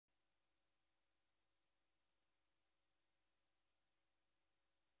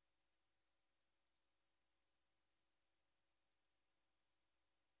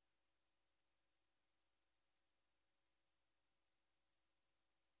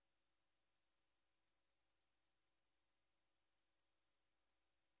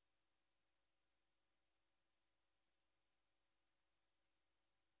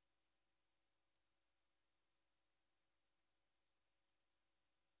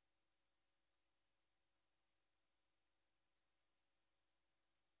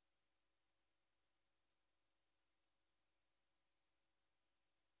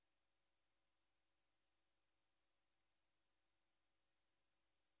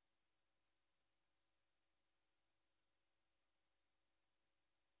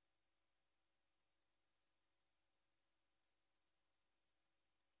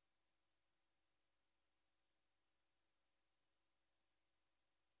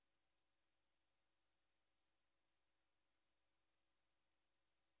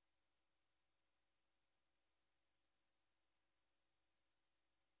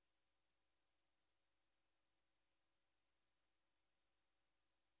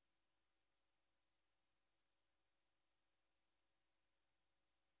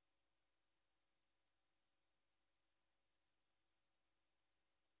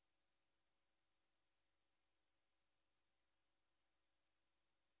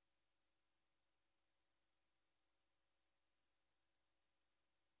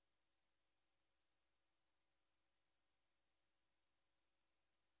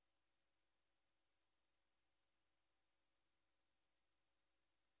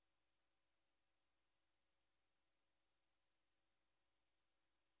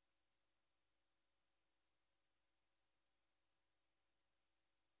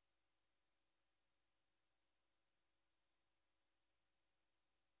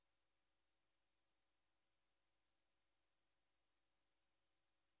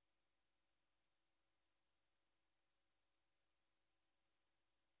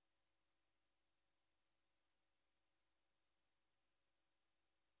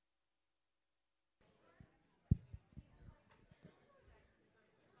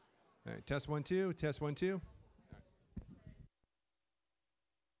right, test 1 2, test 1 2.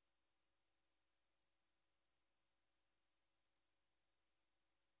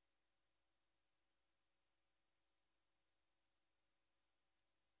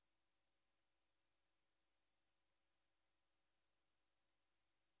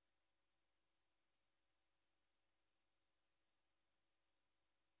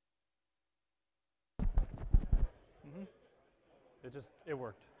 It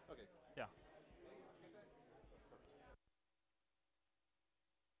worked. Okay. Yeah.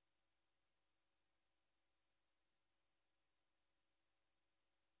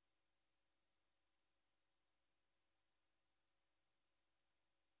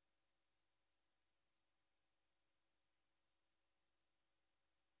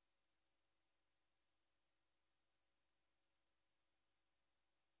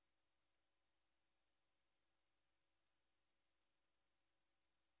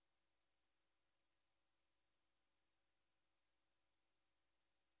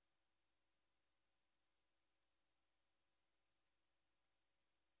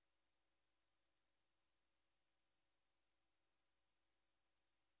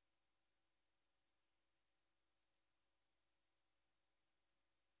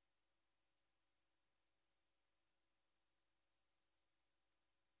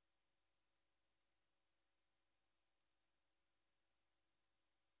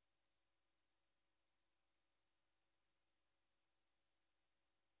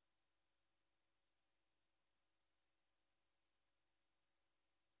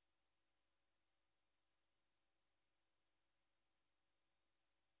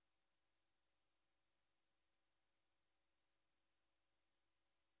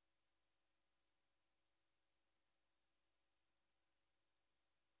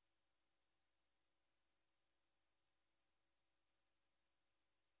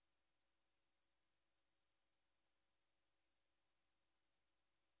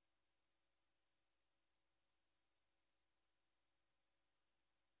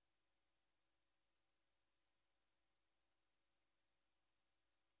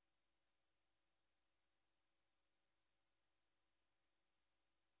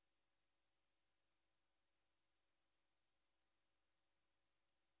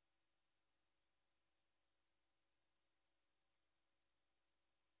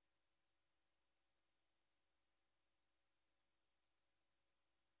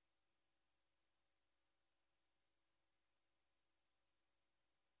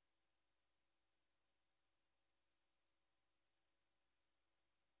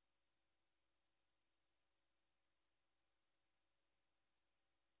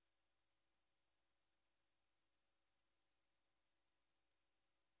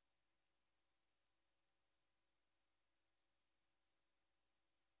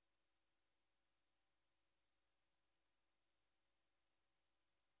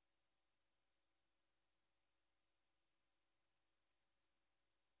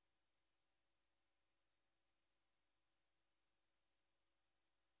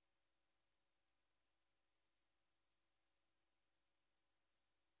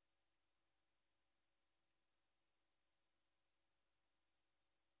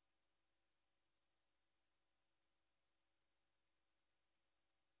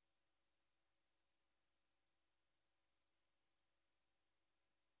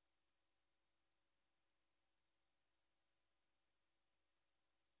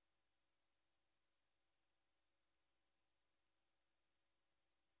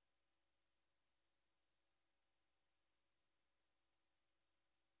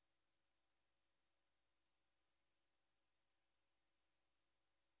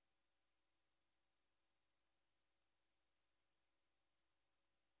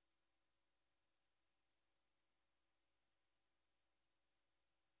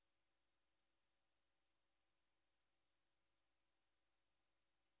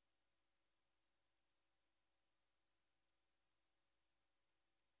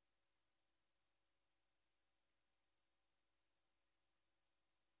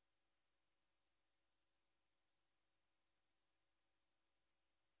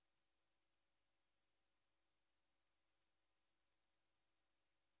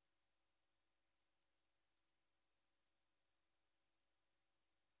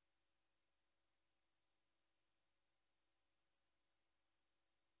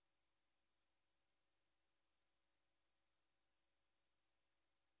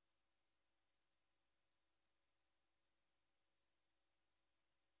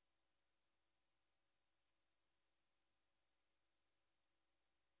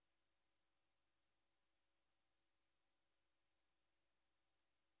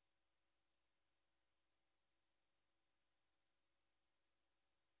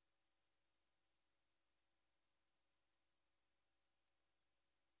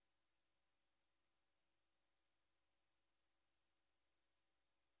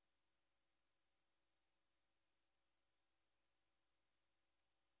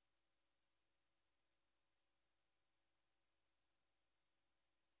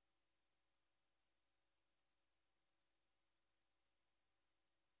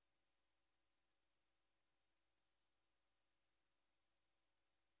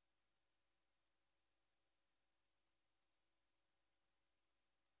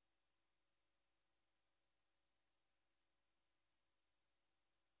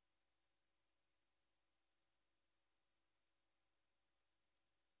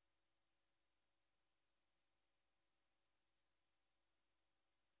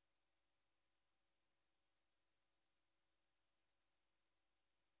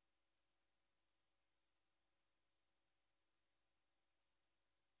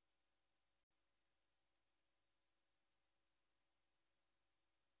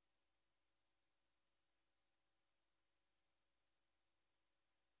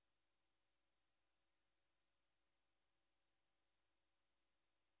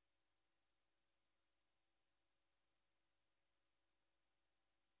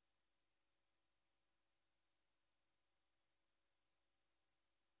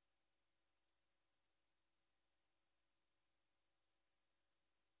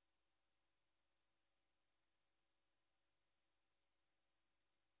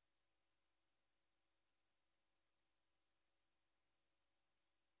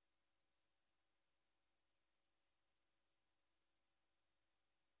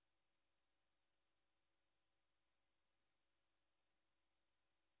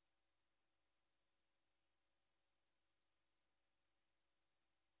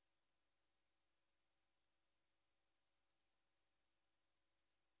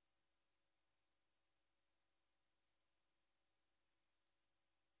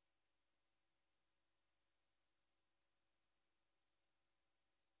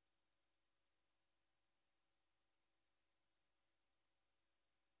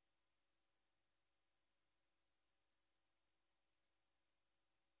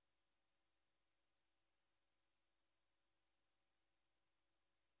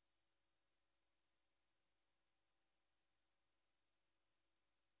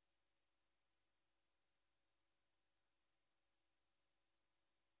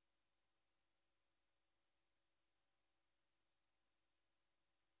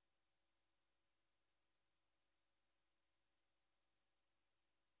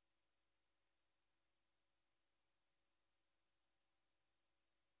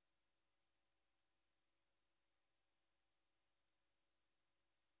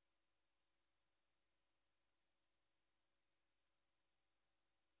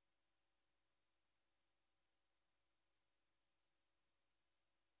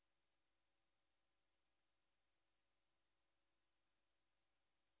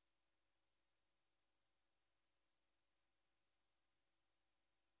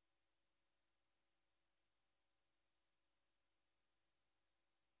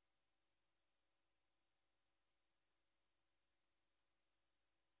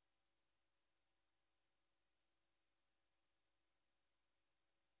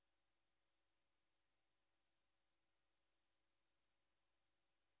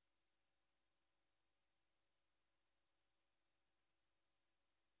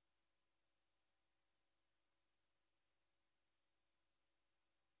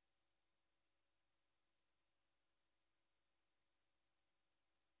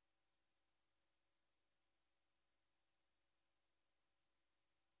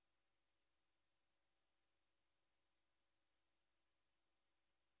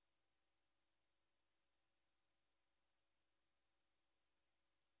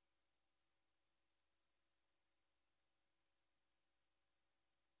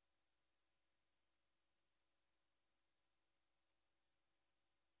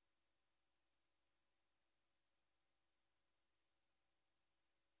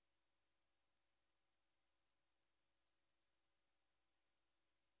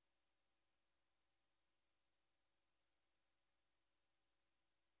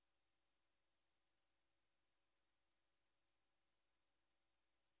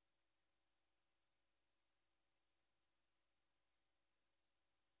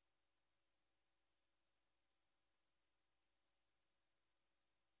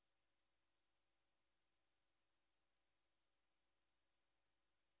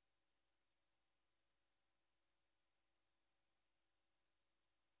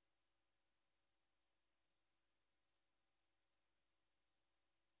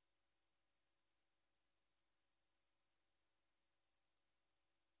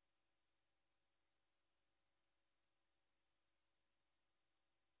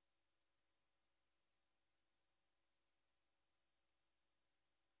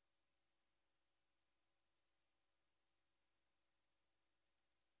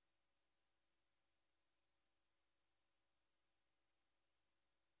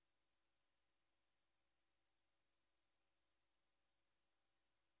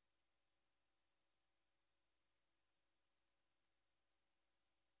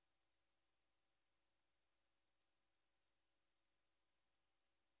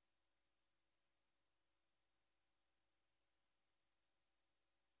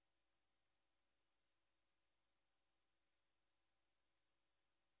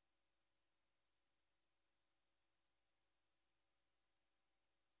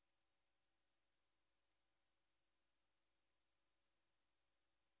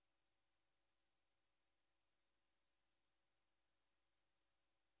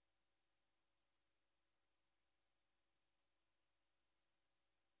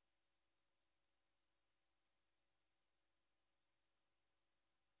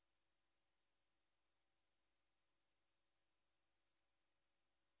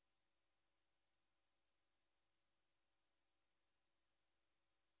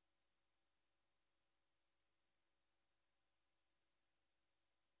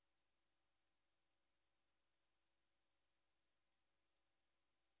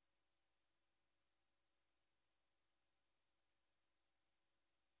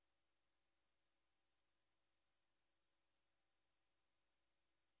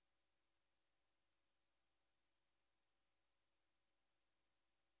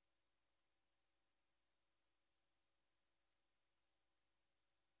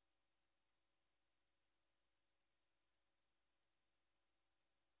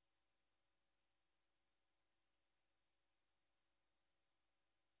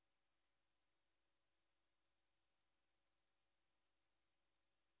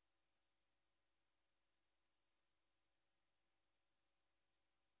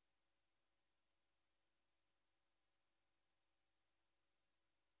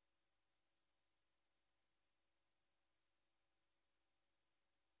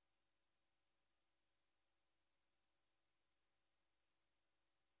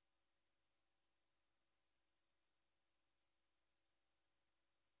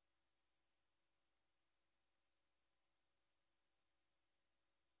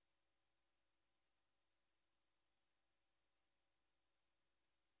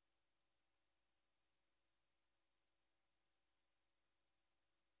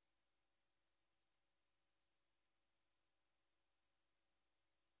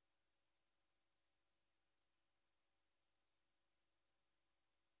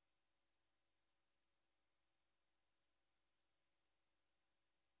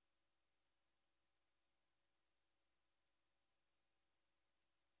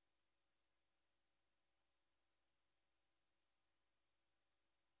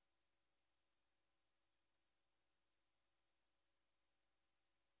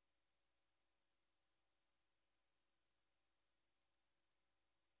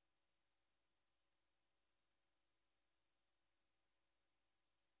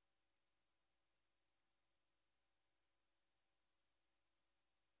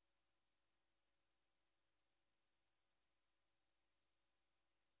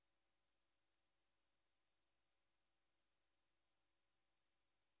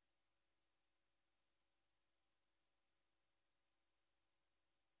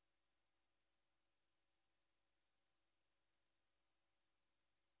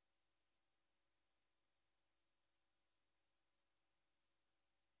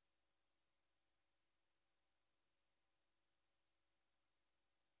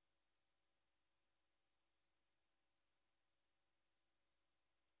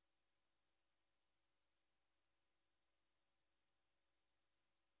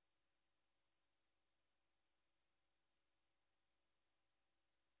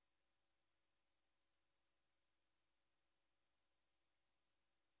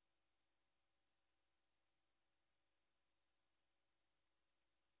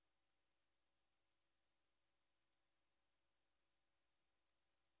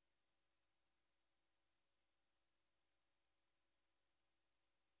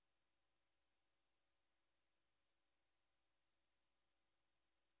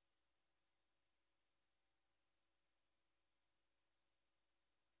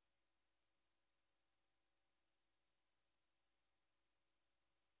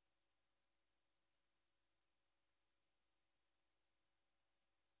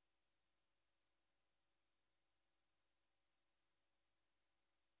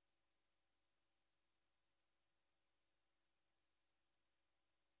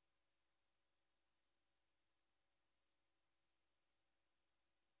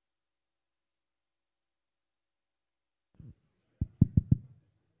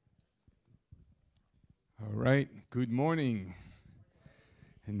 right, good morning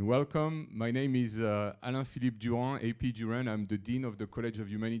and welcome. My name is Alain-Philippe Durand, AP Durand. I'm the Dean of the College of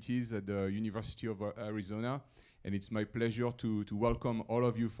Humanities at the University of Arizona, and it's my pleasure to welcome all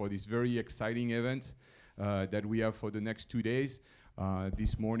of you for this very exciting event that we have for the next 2 days,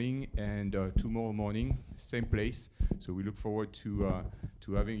 this morning and tomorrow morning, same place. So we look forward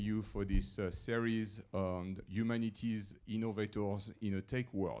to having you for this series on Humanities, Innovators in a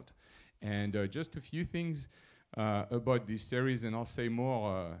Tech World. And just a few things about this series, and I'll say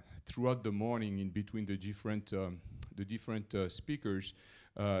more throughout the morning in between the different speakers.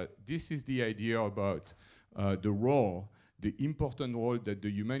 This is the idea about the important role that the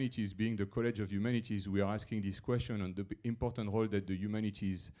humanities, being the College of Humanities, we are asking this question on the important role that the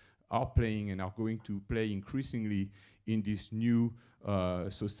humanities are playing and are going to play increasingly in this new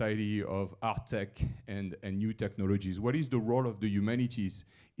society of art tech and new technologies. What is the role of the humanities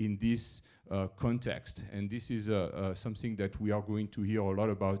in this context? And this is something that we are going to hear a lot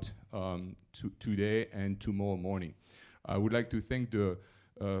about today and tomorrow morning. I would like to thank the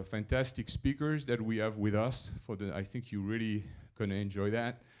fantastic speakers that we have with us. I think you're really going to enjoy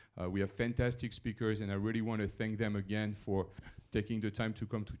that. We have fantastic speakers, and I really want to thank them again for taking the time to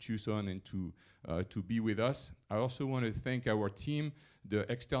come to Tucson and to be with us. I also want to thank our team, the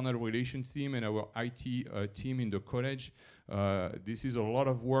external relations team and our IT team in the college. This is a lot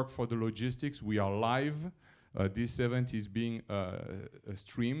of work for the logistics. We are live. This event is being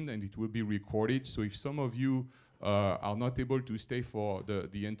streamed and it will be recorded. So if some of you are not able to stay for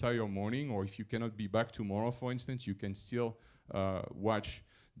the entire morning, or if you cannot be back tomorrow, for instance, you can still watch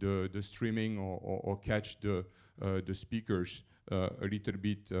the streaming or catch the speakers a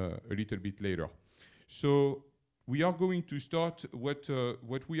little bit later. So we are going to start.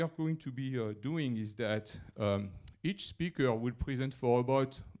 What we are going to be doing is that each speaker will present for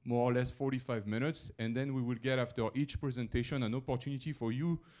about more or less 45 minutes, and then we will get, after each presentation, an opportunity for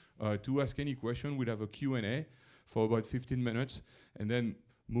you to ask any question. We'll have a Q&A for about 15 minutes, and then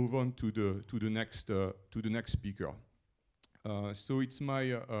move on to the next speaker. So it's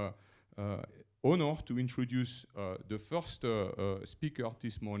my honor to introduce the first speaker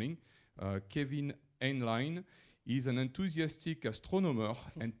this morning, Kevin Heinlein. He's an enthusiastic astronomer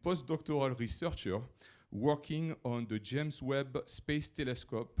and postdoctoral researcher working on the James Webb Space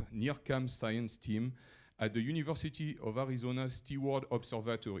Telescope NIRCam science team at the University of Arizona's Steward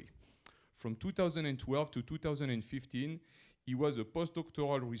Observatory. From 2012 to 2015, he was a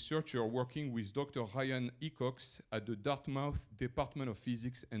postdoctoral researcher working with Dr. Ryan Ecox at the Dartmouth Department of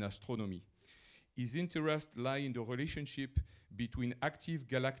Physics and Astronomy. His interests lie in the relationship between active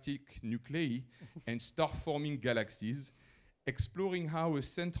galactic nuclei and star-forming galaxies, exploring how a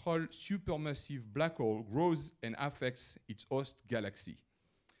central supermassive black hole grows and affects its host galaxy.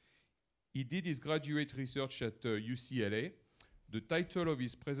 He did his graduate research at UCLA. The title of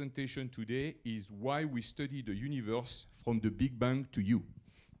his presentation today is Why We Study the Universe from the Big Bang to You.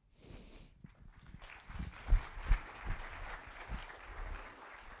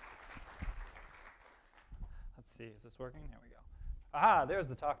 Let's see, is this working? There we go. Aha, there's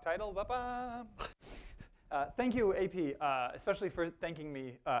the talk title. Ba-ba. Thank you, AP, especially for thanking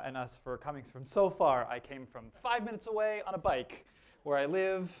me and us for coming from so far. I came from 5 minutes away on a bike where I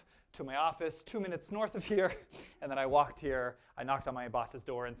live to my office 2 minutes north of here, and then I walked here. I knocked on my boss's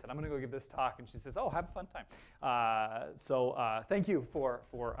door and said, I'm going to go give this talk, and she says, oh, have a fun time. So thank you for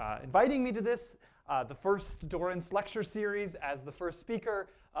inviting me to this, the first Dorrance lecture series as the first speaker.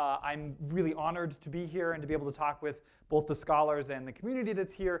 I'm really honored to be here and to be able to talk with both the scholars and the community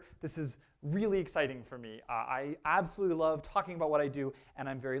that's here. This is really exciting for me. I absolutely love talking about what I do, and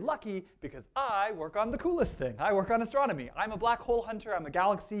I'm very lucky because I work on the coolest thing. I work on astronomy. I'm a black hole hunter. I'm a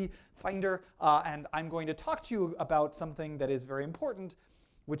galaxy finder, and I'm going to talk to you about something that is very important,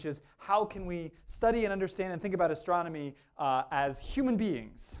 which is how can we study and understand and think about astronomy as human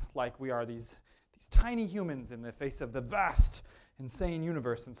beings, like we are these tiny humans in the face of the vast, insane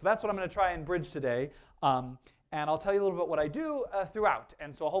universe. And so that's what I'm going to try and bridge today. And I'll tell you a little bit what I do throughout.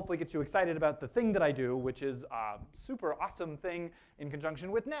 And so I'll hopefully get you excited about the thing that I do, which is a super awesome thing in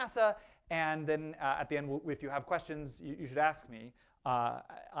conjunction with NASA. And then at the end, if you have questions, you should ask me.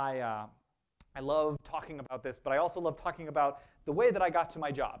 I love talking about this, but I also love talking about the way that I got to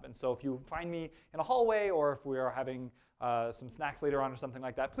my job. And so if you find me in a hallway, or if we are having some snacks later on or something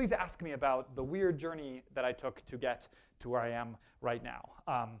like that, please ask me about the weird journey that I took to get to where I am right now.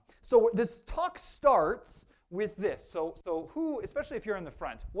 So this talk starts with this. So who, especially if you're in the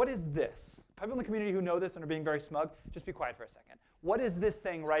front, what is this? People in the community who know this and are being very smug, just be quiet for a second. What is this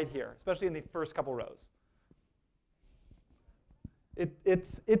thing right here, especially in the first couple rows?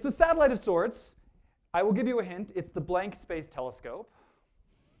 It's a satellite of sorts. I will give you a hint. It's the blank space telescope.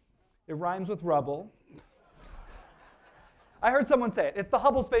 It rhymes with rubble. I heard someone say it. It's the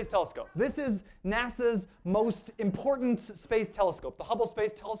Hubble Space Telescope. This is NASA's most important space telescope. The Hubble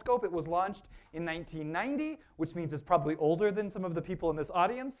Space Telescope, it was launched in 1990, which means it's probably older than some of the people in this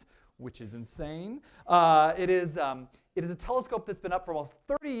audience, which is insane. It is a telescope that's been up for almost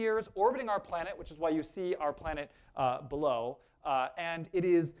 30 years, orbiting our planet, which is why you see our planet below. And it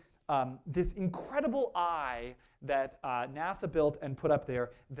is this incredible eye that NASA built and put up there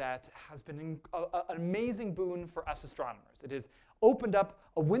that has been an amazing boon for us astronomers. It has opened up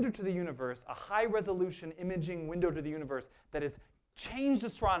a window to the universe, a high-resolution imaging window to the universe that has changed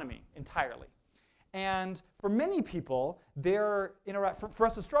astronomy entirely. And for many people, for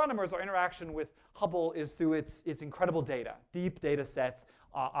us astronomers, our interaction with Hubble is through its incredible data, deep data sets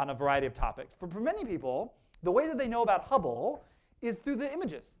on a variety of topics. For many people, the way that they know about Hubble is through the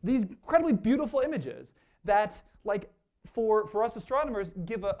images, these incredibly beautiful images that, like, for us astronomers,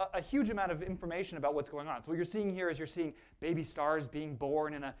 give a huge amount of information about what's going on. So what you're seeing here is you're seeing baby stars being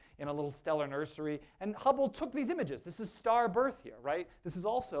born in a little stellar nursery. And Hubble took these images. This is star birth here, right? This is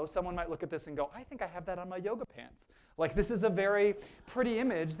also, someone might look at this and go, I think I have that on my yoga pants. Like, this is a very pretty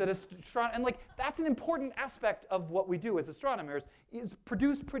image that is, and like, that's an important aspect of what we do as astronomers, is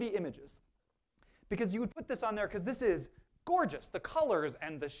produce pretty images. Because you would put this on there because this is gorgeous, the colors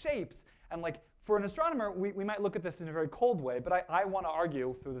and the shapes. And like, for an astronomer, we might look at this in a very cold way, but I want to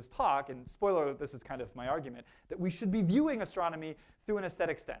argue through this talk, and spoiler alert, this is kind of my argument, that we should be viewing astronomy through an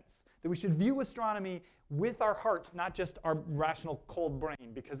aesthetic sense. That we should view astronomy with our heart, not just our rational cold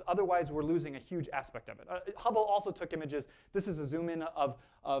brain, because otherwise we're losing a huge aspect of it. Hubble also took images. This is a zoom in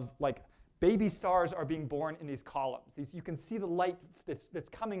of like, baby stars are being born in these columns. You can see the light that's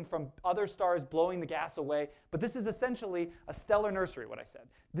coming from other stars blowing the gas away. But this is essentially a stellar nursery, what I said.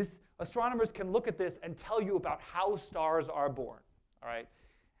 Astronomers can look at this and tell you about how stars are born. All right?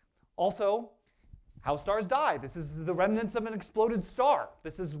 Also, how stars die. This is the remnants of an exploded star.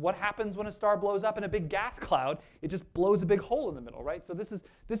 This is what happens when a star blows up in a big gas cloud. It just blows a big hole in the middle, right? So this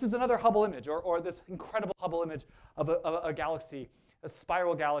is another Hubble image, or this incredible Hubble image of a galaxy, a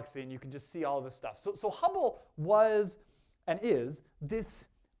spiral galaxy, and you can just see all of this stuff. So Hubble was and is this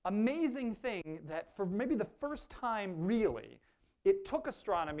amazing thing that for maybe the first time, really, it took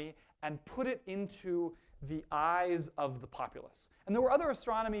astronomy and put it into the eyes of the populace. And there were other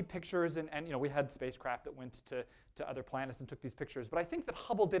astronomy pictures, and you know, we had spacecraft that went to other planets and took these pictures. But I think that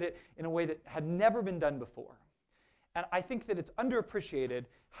Hubble did it in a way that had never been done before. And I think that it's underappreciated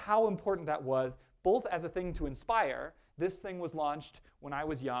how important that was, both as a thing to inspire. This thing was launched when I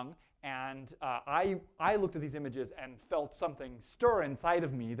was young, and I looked at these images and felt something stir inside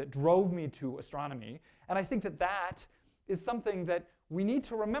of me that drove me to astronomy. And I think that that is something that we need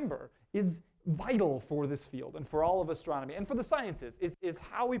to remember is vital for this field and for all of astronomy and for the sciences, is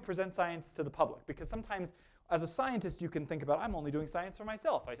how we present science to the public. Because sometimes as a scientist you can think about, I'm only doing science for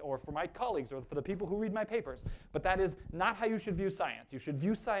myself or for my colleagues or for the people who read my papers. But that is not how you should view science. You should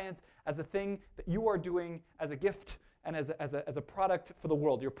view science as a thing that you are doing as a gift and as a product for the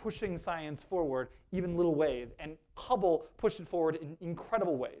world. You're pushing science forward even little ways. And Hubble pushed it forward in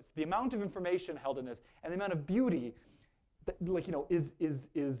incredible ways. The amount of information held in this and the amount of beauty that, like, you know, is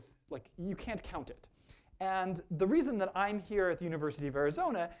like, you can't count it. And the reason that I'm here at the University of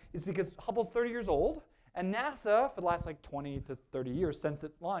Arizona is because Hubble's 30 years old, and NASA, for the last like 20 to 30 years since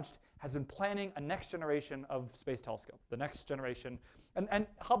it launched, has been planning a next generation of space telescope, the next generation. And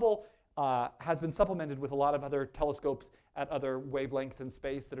Hubble has been supplemented with a lot of other telescopes at other wavelengths in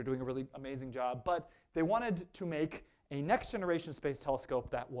space that are doing a really amazing job. But they wanted to make a next generation space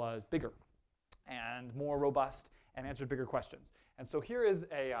telescope that was bigger and more robust and answered bigger questions. And so here is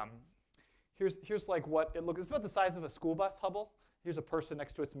a, here's like what it looks, it's about the size of a school bus, Hubble. Here's a person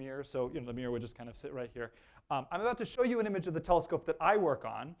next to its mirror, so you know, the mirror would just kind of sit right here. I'm about to show you an image of the telescope that I work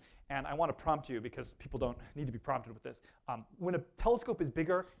on, and I want to prompt you because people don't need to be prompted with this. When a telescope is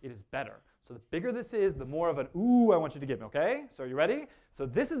bigger, it is better. So the bigger this is, the more of an ooh I want you to give me, okay? So are you ready? So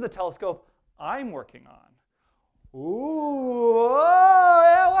this is the telescope I'm working on. Ooh, oh,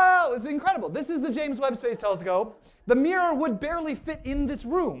 yeah, wow, it's incredible. This is the James Webb Space Telescope. The mirror would barely fit in this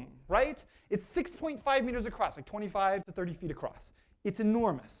room, right? It's 6.5 meters across, like 25 to 30 feet across. It's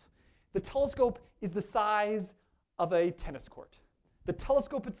enormous. The telescope is the size of a tennis court. The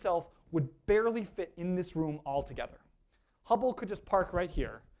telescope itself would barely fit in this room altogether. Hubble could just park right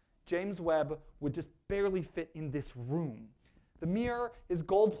here. James Webb would just barely fit in this room. The mirror is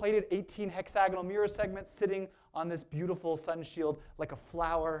gold-plated 18 hexagonal mirror segments sitting on this beautiful sun shield like a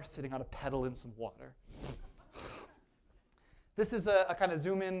flower sitting on a petal in some water. This is a kind of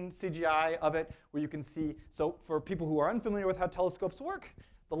zoom-in CGI of it where you can see, so for people who are unfamiliar with how telescopes work,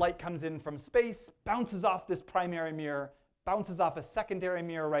 the light comes in from space, bounces off this primary mirror, bounces off a secondary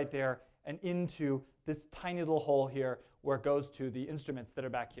mirror right there, and into this tiny little hole here where it goes to the instruments that are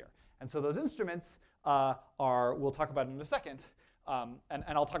back here. And so those instruments we'll talk about in a second, and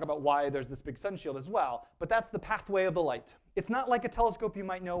I'll talk about why there's this big sun shield as well, but that's the pathway of the light. It's not like a telescope you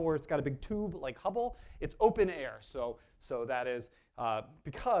might know where it's got a big tube like Hubble. It's open air, so that is,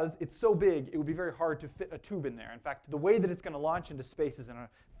 because it's so big, it would be very hard to fit a tube in there. In fact, the way that it's going to launch into space is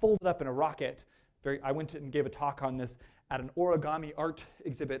folded up in a rocket. I went and gave a talk on this at an origami art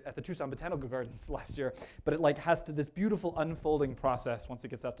exhibit at the Tucson Botanical Gardens last year, but it has this beautiful unfolding process once it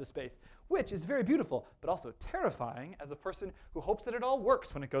gets up to space, which is very beautiful, but also terrifying as a person who hopes that it all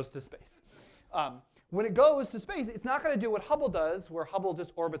works when it goes to space. When it goes to space, it's not going to do what Hubble does, where Hubble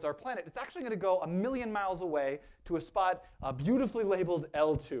just orbits our planet. It's actually going to go 1,000,000 miles away to a spot beautifully labeled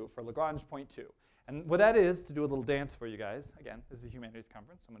L2 for Lagrange point 2. And what that is, to do a little dance for you guys, again, this is a Humanities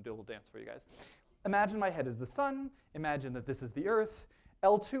conference, so I'm going to do a little dance for you guys. Imagine my head is the sun. Imagine that this is the Earth.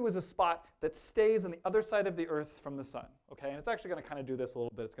 L2 is a spot that stays on the other side of the Earth from the sun. Okay? And it's actually going to kind of do this a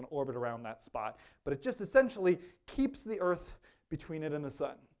little bit. It's going to orbit around that spot. But it just essentially keeps the Earth between it and the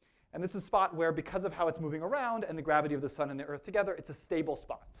sun. And this is a spot where, because of how it's moving around and the gravity of the sun and the Earth together, it's a stable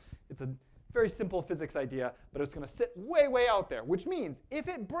spot. It's a very simple physics idea, but it's going to sit way, way out there, which means if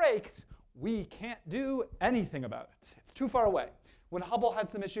it breaks, we can't do anything about it. It's too far away. When Hubble had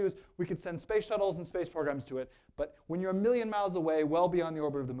some issues, we could send space shuttles and space programs to it. But when you're 1,000,000 miles away, well beyond the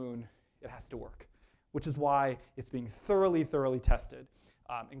orbit of the moon, it has to work, which is why it's being thoroughly, thoroughly tested,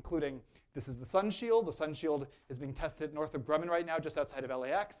 including this is the sun shield. The sun shield is being tested north of Grumman right now, just outside of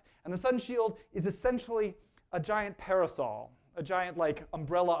LAX. And the sun shield is essentially a giant parasol, a giant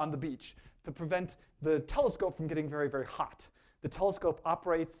umbrella on the beach to prevent the telescope from getting very, very hot. The telescope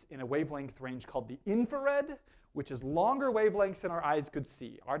operates in a wavelength range called the infrared, which is longer wavelengths than our eyes could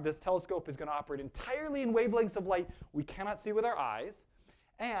see. This telescope is going to operate entirely in wavelengths of light we cannot see with our eyes.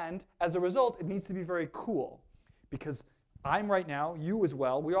 And as a result, it needs to be very cool. Because I'm right now, you as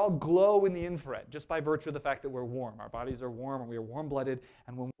well, we all glow in the infrared just by virtue of the fact that we're warm. Our bodies are warm and we are warm-blooded.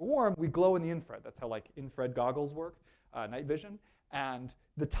 And when we're warm, we glow in the infrared. That's how infrared goggles work, night vision. And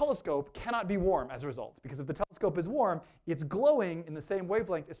the telescope cannot be warm as a result. Because if the telescope is warm, it's glowing in the same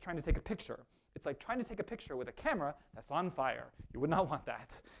wavelength as trying to take a picture. It's like trying to take a picture with a camera that's on fire. You would not want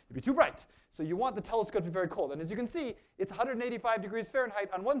that. It'd be too bright. So you want the telescope to be very cold. And as you can see, it's 185 degrees Fahrenheit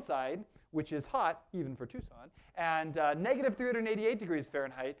on one side, which is hot, even for Tucson, and negative 388 degrees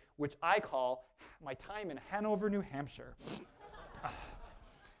Fahrenheit, which I call my time in Hanover, New Hampshire.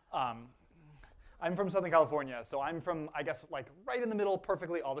 I'm from Southern California, so I'm from, I guess, right in the middle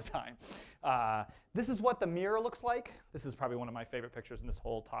perfectly all the time. This is what the mirror looks like. This is probably one of my favorite pictures in this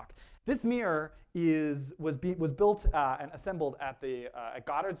whole talk. This mirror was built and assembled at at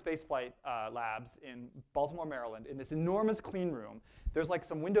Goddard Space Flight Labs in Baltimore, Maryland, in this enormous clean room. There's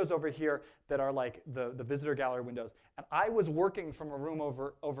some windows over here that are the visitor gallery windows. And I was working from a room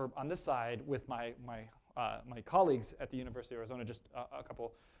over on this side with my colleagues at the University of Arizona, just a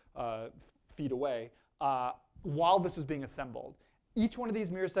couple feet away, while this was being assembled. Each one of these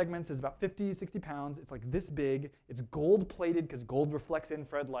mirror segments is about 50, 60 pounds. It's this big. It's gold-plated because gold reflects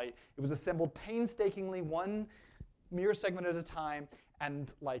infrared light. It was assembled painstakingly, one mirror segment at a time,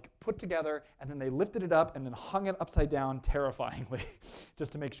 and put together, and then they lifted it up and then hung it upside down terrifyingly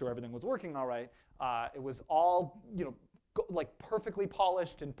just to make sure everything was working all right. It was all, perfectly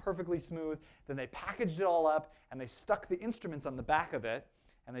polished and perfectly smooth. Then they packaged it all up, and they stuck the instruments on the back of it,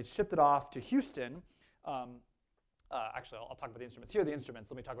 and they shipped it off to Houston. Actually, I'll talk about the instruments. Here are the instruments.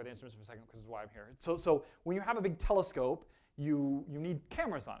 Let me talk about the instruments for a second, because this is why I'm here. So when you have a big telescope, you need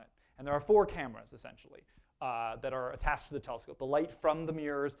cameras on it. And there are 4 cameras, essentially, that are attached to the telescope. The light from the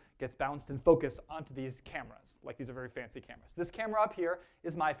mirrors gets bounced and focused onto these cameras. These are very fancy cameras. This camera up here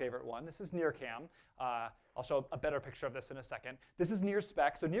is my favorite one. This is NearCam. I'll show a better picture of this in a second. This is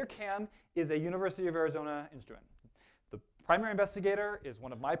NearSpec. So NearCam is a University of Arizona instrument. The primary investigator is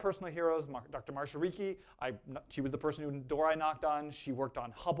one of my personal heroes, Dr. Marcia Ricci. She was the person whose door I knocked on. She worked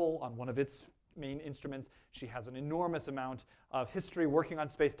on Hubble, on one of its main instruments. She has an enormous amount of history working on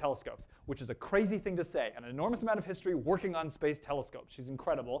space telescopes, which is a crazy thing to say, an enormous amount of history working on space telescopes. She's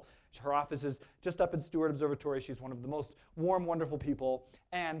incredible. Her office is just up at Stewart Observatory. She's one of the most warm, wonderful people,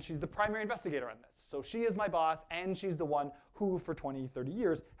 and she's the primary investigator on this. So she is my boss, and she's the one who, for 20, 30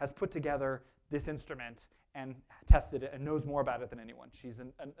 years, has put together this instrument and tested it and knows more about it than anyone. She's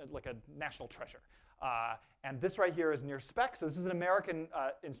like a national treasure. And this right here is near spec. So this is an American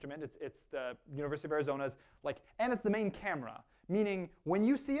instrument. It's the University of Arizona's, and it's the main camera. Meaning, when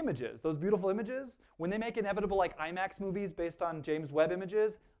you see images, those beautiful images, when they make inevitable IMAX movies based on James Webb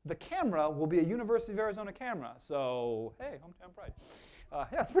images, the camera will be a University of Arizona camera. So, hey, hometown pride.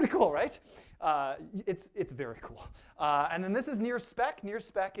 Yeah, it's pretty cool, right? It's very cool. And then this is near spec. Near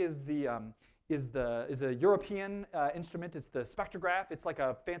spec is a European instrument. It's the spectrograph. It's like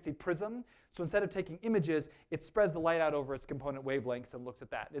a fancy prism. So instead of taking images, it spreads the light out over its component wavelengths and looks at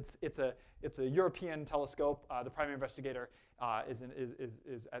that. It's a European telescope. The primary investigator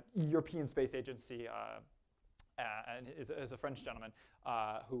is at European Space Agency and is a French gentleman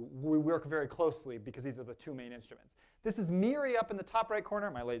who we work very closely because these are the two main instruments. This is MIRI up in the top right corner.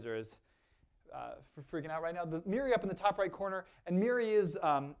 My laser is freaking out right now. The MIRI up in the top right corner, and MIRI is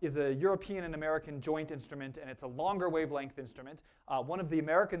a European and American joint instrument, and it's a longer wavelength instrument. One of the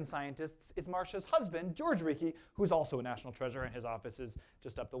American scientists is Marcia's husband, George Ricci, who's also a national treasure, and his office is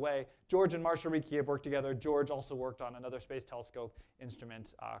just up the way. George and Marcia Ricci have worked together. George also worked on another space telescope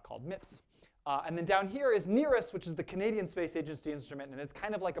instrument called MIPS. And then down here is NIRISS, which is the Canadian Space Agency instrument, and it's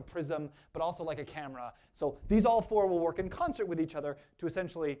kind of like a prism, but also like a camera. So these all four will work in concert with each other to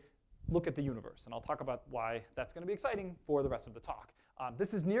essentially look at the universe. And I'll talk about why that's going to be exciting for the rest of the talk.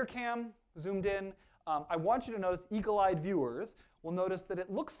 This is NIRCam, zoomed in. I want you to notice, eagle-eyed viewers will notice that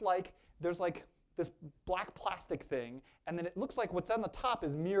it looks like there's this black plastic thing, and then it looks like what's on the top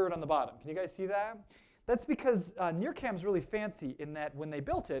is mirrored on the bottom. Can you guys see that? That's because NIRCam is really fancy in that when they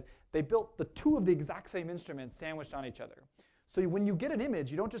built it, they built the two of the exact same instruments sandwiched on each other. So when you get an image,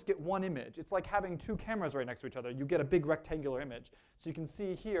 you don't just get one image. It's like having two cameras right next to each other. You get a big rectangular image. So you can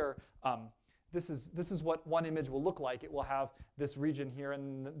see here, this is what one image will look like. It will have this region here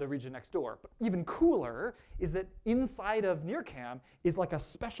and the region next door. But even cooler is that inside of NIRCam is like a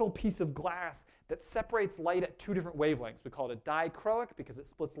special piece of glass that separates light at two different wavelengths. We call it a dichroic because it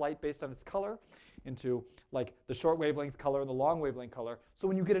splits light based on its color into the short wavelength color and the long wavelength color. So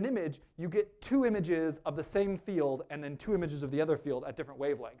when you get an image, you get two images of the same field and then two images of the other field at different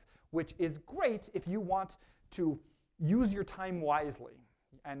wavelengths, which is great if you want to use your time wisely.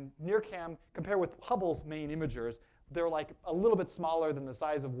 And NIRCam, compared with Hubble's main imagers, they're a little bit smaller than the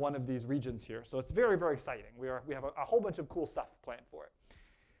size of one of these regions here. So it's very, very exciting. We have a whole bunch of cool stuff planned for it.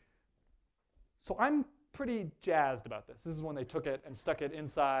 So I'm pretty jazzed about this. This is when they took it and stuck it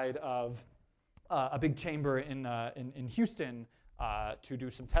inside of a big chamber in Houston to do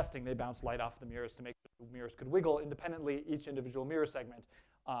some testing. They bounced light off the mirrors to make the mirrors could wiggle independently, each individual mirror segment.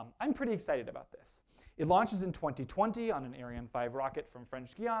 I'm pretty excited about this. It launches in 2020 on an Ariane 5 rocket from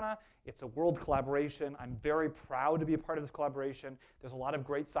French Guiana. It's a world collaboration. I'm very proud to be a part of this collaboration. There's a lot of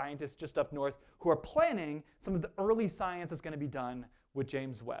great scientists just up north who are planning some of the early science that's going to be done with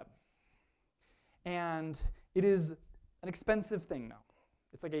James Webb. And it is an expensive thing now.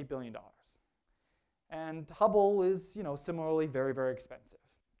 It's like $8 billion. And Hubble is, similarly very, very expensive.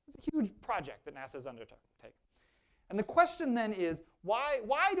 It's a huge project that NASA's undertaken. And the question then is, why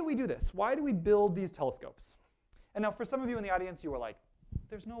do we do this? Why do we build these telescopes? And now for some of you in the audience, you were like,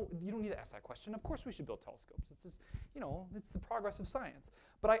 you don't need to ask that question. Of course we should build telescopes. It's just, it's the progress of science.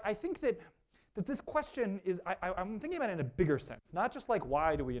 But I think that this question is, I'm thinking about it in a bigger sense. Not just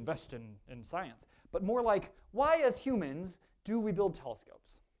why do we invest in science, but more like, why as humans do we build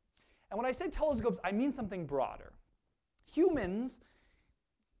telescopes? And when I say telescopes, I mean something broader. Humans,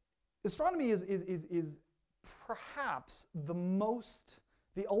 astronomy is perhaps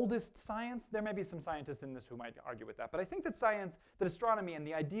the oldest science. There may be some scientists in this who might argue with that. But I think that astronomy and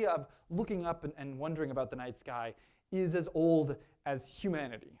the idea of looking up and wondering about the night sky is as old as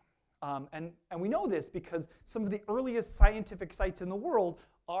humanity. And we know this because some of the earliest scientific sites in the world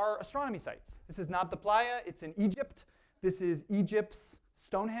are astronomy sites. This is Nabta Playa. It's in Egypt. This is Egypt's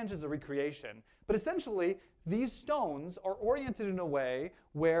Stonehenge is a recreation. But essentially, these stones are oriented in a way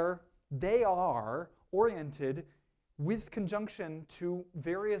where they are oriented with conjunction to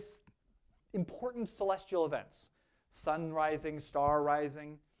various important celestial events. Sun rising, star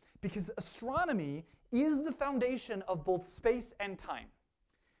rising. Because astronomy is the foundation of both space and time.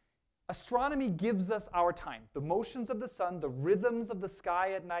 Astronomy gives us our time. The motions of the sun, the rhythms of the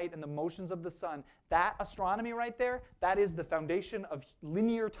sky at night, and the motions of the sun, that astronomy right there, that is the foundation of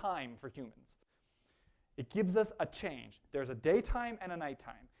linear time for humans. It gives us a change. There's a daytime and a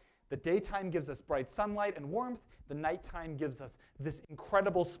nighttime. The daytime gives us bright sunlight and warmth. The nighttime gives us this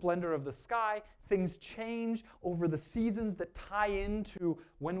incredible splendor of the sky. Things change over the seasons that tie into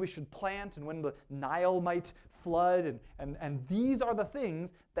when we should plant and when the Nile might flood. And these are the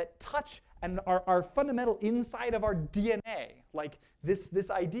things that touch and are fundamental inside of our DNA, like this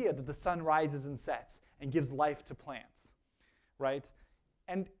idea that the sun rises and sets and gives life to plants, right?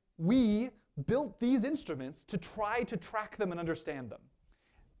 And we built these instruments to try to track them and understand them.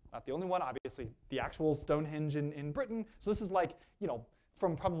 Not the only one, obviously, the actual Stonehenge in Britain. So this is like,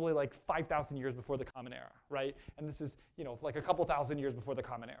 from probably like 5,000 years before the Common Era, right? And this is, like a couple thousand years before the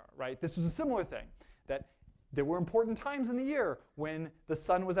Common Era, right? This was a similar thing, that there were important times in the year when the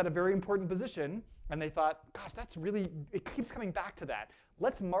sun was at a very important position, and they thought, gosh, that's really, it keeps coming back to that.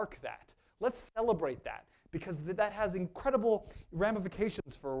 Let's mark that. Let's celebrate that, because that has incredible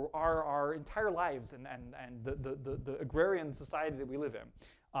ramifications for our entire lives and the agrarian society that we live in.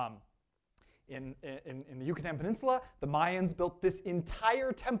 In the Yucatan Peninsula, the Mayans built this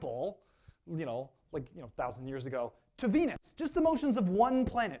entire temple, 1,000 years ago, to Venus, just the motions of one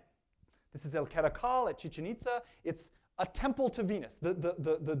planet. This is El Caracal at Chichen Itza. It's a temple to Venus.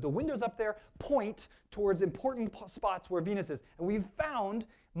 The windows up there point towards important spots where Venus is. And we've found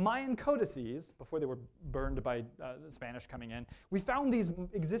Mayan codices, before they were burned by the Spanish coming in, we found these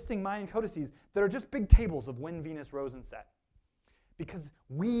existing Mayan codices that are just big tables of when Venus rose and set. Because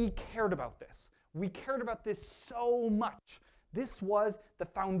we cared about this. We cared about this so much. This was the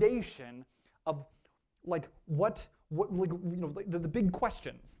foundation of the big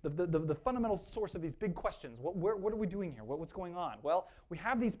questions, the fundamental source of these big questions. What are we doing here? What's going on? Well, we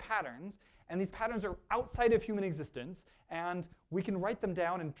have these patterns, and these patterns are outside of human existence, and we can write them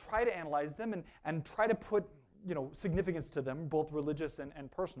down and try to analyze them and try to put significance to them, both religious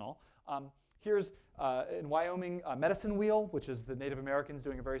and personal. Here's, in Wyoming, Medicine Wheel, which is the Native Americans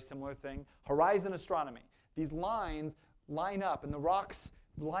doing a very similar thing. Horizon astronomy. These lines line up, and the rocks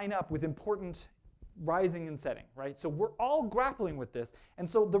line up with important rising and setting, right? So we're all grappling with this. And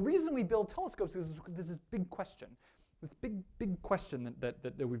so the reason we build telescopes is this is big question. This big question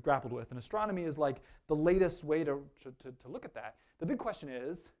that we've grappled with. And astronomy is like the latest way to look at that. The big question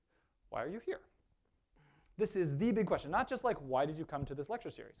is, why are you here? This is the big question. Not just like, why did you come to this lecture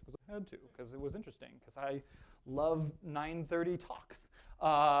series? Because I had to, because it was interesting, because I love 9:30 talks.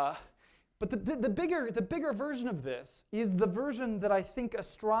 But the bigger version of this is the version that I think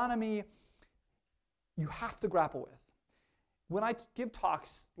astronomy you have to grapple with. When I give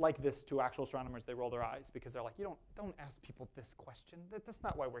talks like this to actual astronomers, they roll their eyes because they're like, you don't ask people this question. That's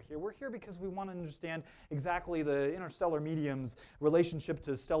not why we're here. We're here because we want to understand exactly the interstellar medium's relationship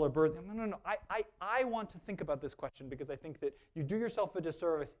to stellar birth. No. I want to think about this question because I think that you do yourself a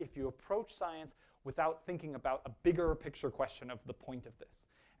disservice if you approach science without thinking about a bigger picture question of the point of this.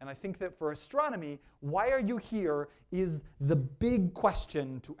 And I think that for astronomy, why are you here is the big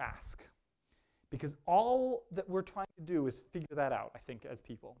question to ask. Because all that we're trying to do is figure that out, I think, as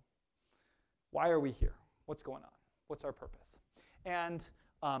people. Why are we here? What's going on? What's our purpose? And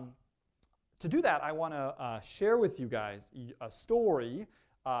to do that, I want to share with you guys a story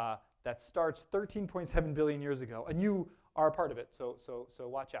that starts 13.7 billion years ago. And you are a part of it, so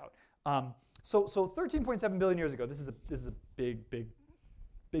watch out. So 13.7 billion years ago, this is a big thing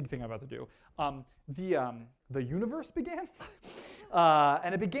I'm about to do. The universe began.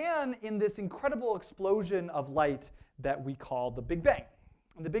 And it began in this incredible explosion of light that we call the Big Bang.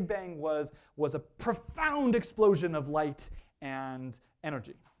 And the Big Bang was a profound explosion of light and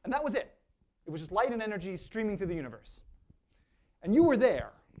energy. And that was it. It was just light and energy streaming through the universe. And you were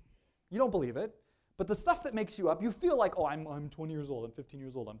there. You don't believe it. But the stuff that makes you up, you feel like, oh, I'm 20 years old, I'm 15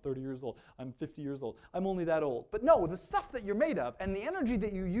 years old, I'm 30 years old, I'm 50 years old, I'm only that old. But no, the stuff that you're made of and the energy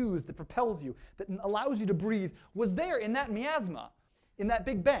that you use that propels you, that allows you to breathe, was there in that miasma, in that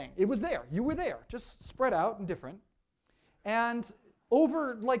Big Bang. It was there. You were there, just spread out and different. And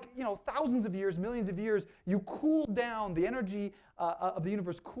over thousands of years, millions of years, you cooled down, the energy of the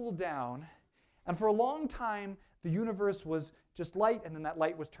universe cooled down. And for a long time, the universe was just light, and then that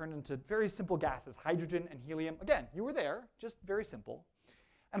light was turned into very simple gases, hydrogen and helium. Again, you were there, just very simple.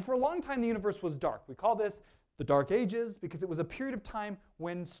 And for a long time, the universe was dark. We call this the Dark Ages because it was a period of time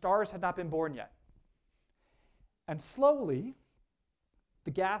when stars had not been born yet. And slowly,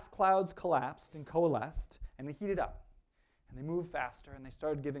 the gas clouds collapsed and coalesced, and they heated up. And they moved faster, and they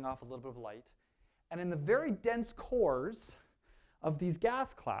started giving off a little bit of light. And in the very dense cores of these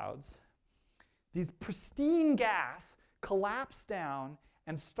gas clouds, these pristine gas collapsed down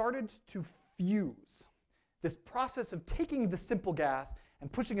and started to fuse. This process of taking the simple gas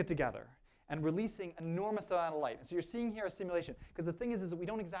and pushing it together. and releasing an enormous amount of light. And so you're seeing here a simulation, because the thing is that we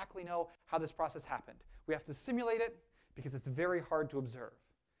don't exactly know how this process happened. We have to simulate it because it's very hard to observe.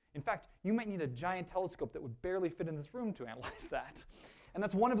 In fact, you might need a giant telescope that would barely fit in this room to analyze that. And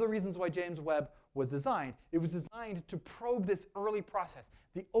that's one of the reasons why James Webb was designed. It was designed to probe this early process,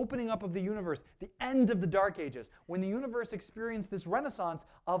 the opening up of the universe, the end of the Dark Ages, when the universe experienced this renaissance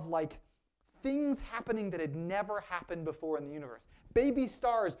of like things happening that had never happened before in the universe. Baby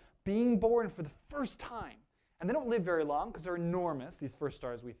stars being born for the first time. And they don't live very long because they're enormous, these first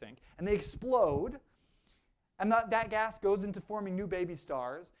stars we think. And they explode. And that gas goes into forming new baby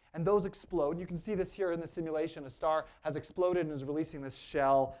stars, and those explode. You can see this here in the simulation. A star has exploded and is releasing this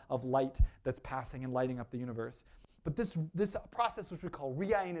shell of light that's passing and lighting up the universe. But this process, which we call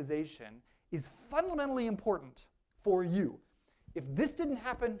reionization, is fundamentally important for you. If this didn't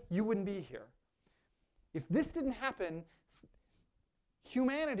happen, you wouldn't be here. If this didn't happen,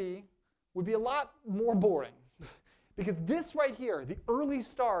 humanity would be a lot more boring. Because this right here, the early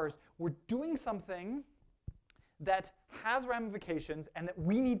stars, were doing something that has ramifications and that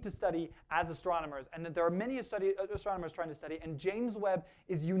we need to study as astronomers, and that there are many astronomers trying to study, and James Webb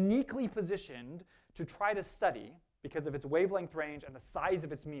is uniquely positioned to try to study because of its wavelength range and the size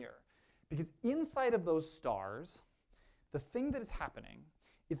of its mirror. Because inside of those stars, the thing that is happening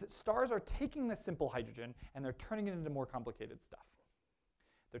is that stars are taking this simple hydrogen and they're turning it into more complicated stuff.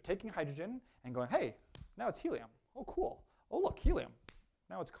 They're taking hydrogen and going, hey, now it's helium. Oh, cool. Oh, look, helium.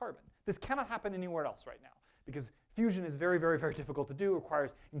 Now it's carbon. This cannot happen anywhere else right now, because fusion is very, very, very difficult to do,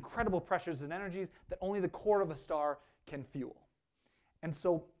 requires incredible pressures and energies that only the core of a star can fuel. And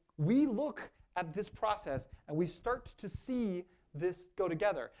so we look at this process and we start to see this go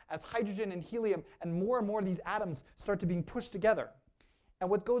together as hydrogen and helium and more of these atoms start to being pushed together. And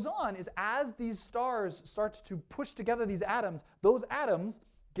what goes on is as these stars start to push together these atoms, those atoms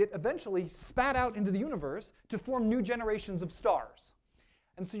get eventually spat out into the universe to form new generations of stars.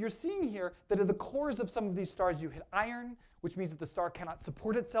 And so you're seeing here that at the cores of some of these stars you hit iron, which means that the star cannot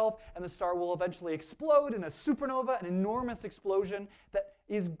support itself, and the star will eventually explode in a supernova, an enormous explosion that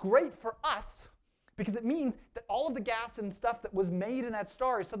is great for us because it means that all of the gas and stuff that was made in that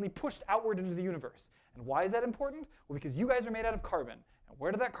star is suddenly pushed outward into the universe. And why is that important? Well, because you guys are made out of carbon. And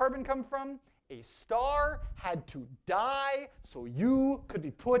where did that carbon come from? A star had to die so you could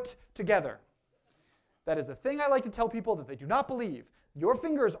be put together. That is a thing I like to tell people that they do not believe. Your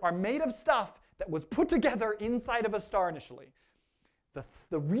fingers are made of stuff that was put together inside of a star initially.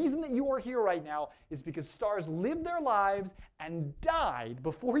 The reason that you are here right now is because stars lived their lives and died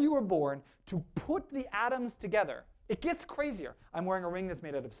before you were born to put the atoms together. It gets crazier. I'm wearing a ring that's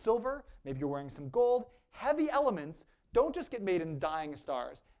made out of silver. Maybe you're wearing some gold. Heavy elements don't just get made in dying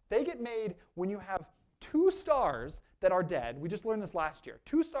stars. They get made when you have two stars that are dead. We just learned this last year.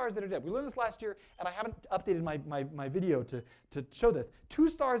 Two stars that are dead. We learned this last year, and I haven't updated my video to show this. Two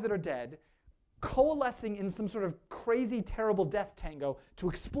stars that are dead coalescing in some sort of crazy, terrible death tango to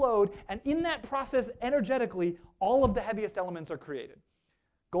explode, and in that process, energetically, all of the heaviest elements are created.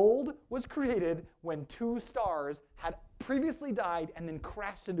 Gold was created when two stars had previously died and then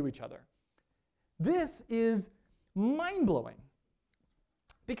crashed into each other. This is mind-blowing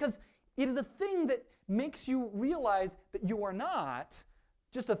because it is a thing that makes you realize that you are not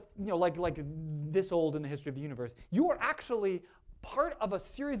just like this old in the history of the universe. You are actually part of a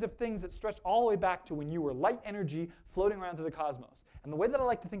series of things that stretch all the way back to when you were light energy floating around through the cosmos. And the way that I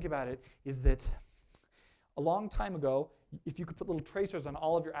like to think about it is that a long time ago, if you could put little tracers on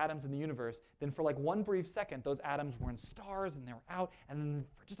all of your atoms in the universe, then for like one brief second, those atoms were in stars and they were out, and then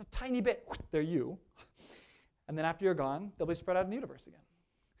for just a tiny bit, they're you. And then after you're gone, they'll be spread out in the universe again.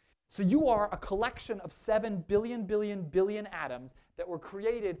 So you are a collection of 7 billion atoms that were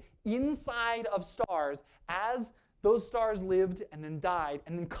created inside of stars as those stars lived and then died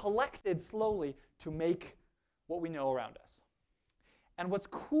and then collected slowly to make what we know around us. And what's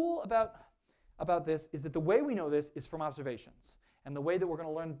cool about this is that the way we know this is from observations. And the way that we're going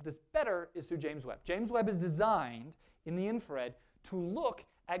to learn this better is through James Webb. James Webb is designed in the infrared to look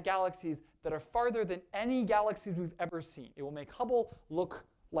at galaxies that are farther than any galaxies we've ever seen. It will make Hubble look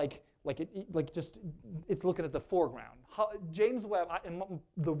it's looking at the foreground. James Webb, and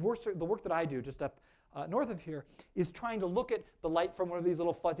the work that I do just up north of here is trying to look at the light from one of these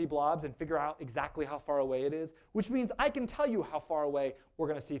little fuzzy blobs and figure out exactly how far away it is, which means I can tell you how far away we're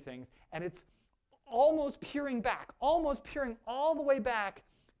going to see things. And it's almost peering all the way back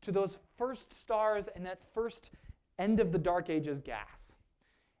to those first stars and that first end of the Dark Ages gas.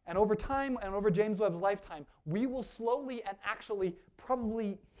 And over time, and over James Webb's lifetime, we will slowly and actually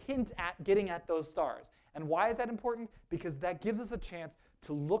probably hint at getting at those stars. And why is that important? Because that gives us a chance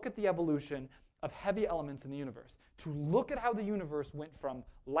to look at the evolution of heavy elements in the universe, to look at how the universe went from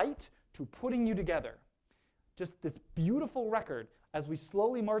light to putting you together. Just this beautiful record as we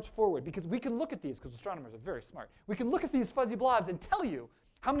slowly march forward, because we can look at these, because astronomers are very smart. We can look at these fuzzy blobs and tell you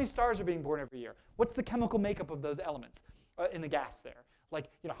how many stars are being born every year. What's the chemical makeup of those elements in the gas there? Like,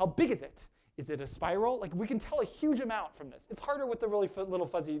 how big is it? Is it a spiral? Like, we can tell a huge amount from this. It's harder with the really little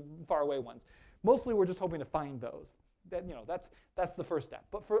fuzzy, far away ones. Mostly, we're just hoping to find those. That's the first step.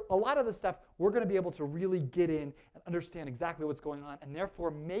 But for a lot of the stuff, we're going to be able to really get in and understand exactly what's going on, and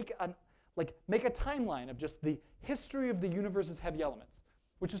therefore make a timeline of just the history of the universe's heavy elements,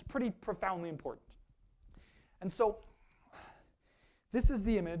 which is pretty profoundly important. And so this is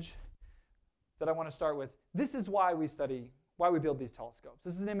the image that I want to start with. This is why we build these telescopes.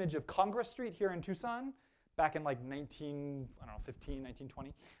 This is an image of Congress Street here in Tucson back in like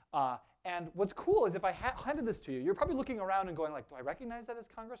 1920. And what's cool is if I handed this to you, you're probably looking around and going like, do I recognize that as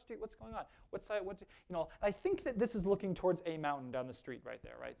Congress Street? What's going on? I think that this is looking towards a mountain down the street right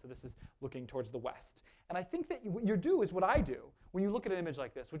there, right? So this is looking towards the west. And I think that what you do is what I do when you look at an image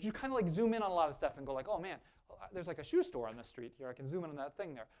like this, which you kind of like zoom in on a lot of stuff and go like, oh man, there's like a shoe store on the street here. I can zoom in on that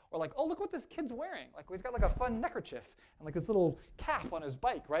thing there. Or like, oh, look what this kid's wearing. Like he's got like a fun neckerchief and like this little cap on his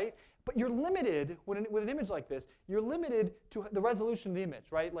bike, right? But you're limited, with an image like this, you're limited to the resolution of the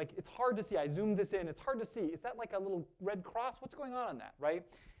image, right? Like it's hard to see. I zoomed this in. It's hard to see. Is that like a little red cross? What's going on that, right?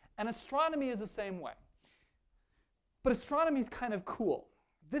 And astronomy is the same way. But astronomy is kind of cool.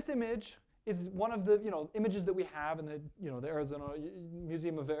 This image is one of the images that we have in the the Arizona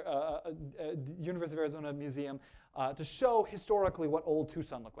Museum of University of Arizona Museum to show historically what old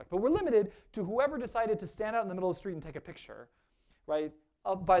Tucson looked like. But we're limited to whoever decided to stand out in the middle of the street and take a picture, right?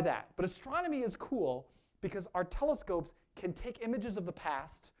 By that. But astronomy is cool because our telescopes can take images of the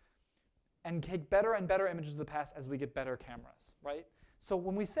past and take better and better images of the past as we get better cameras, right? So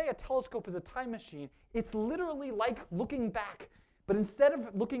when we say a telescope is a time machine, it's literally like looking back. But instead of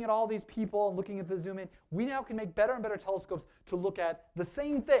looking at all these people and looking at the zoom in, we now can make better and better telescopes to look at the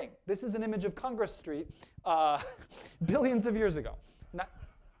same thing. This is an image of Congress Street billions of years ago.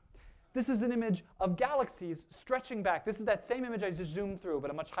 This is an image of galaxies stretching back. This is that same image I just zoomed through, but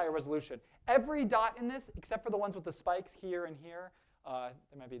a much higher resolution. Every dot in this, except for the ones with the spikes here and here,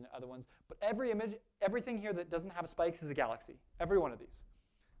 there might be other ones, but every image, everything here that doesn't have spikes is a galaxy. Every one of these.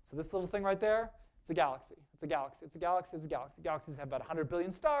 So this little thing right there, it's a galaxy. It's a galaxy. It's a galaxy. It's a galaxy. Galaxies have about 100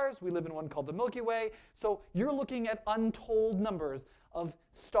 billion stars. We live in one called the Milky Way. So you're looking at untold numbers of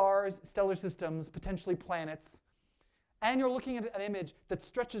stars, stellar systems, potentially planets. And you're looking at an image that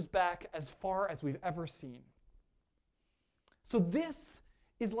stretches back as far as we've ever seen. So this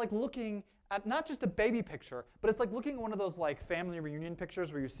is like looking at not just a baby picture, but it's like looking at one of those like family reunion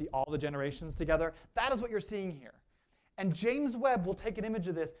pictures where you see all the generations together. That is what you're seeing here. And James Webb will take an image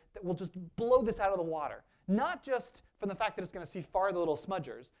of this that will just blow this out of the water. Not just from the fact that it's going to see far the little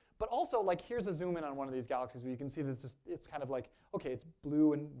smudgers, but also like here's a zoom in on one of these galaxies where you can see that it's kind of like, okay, it's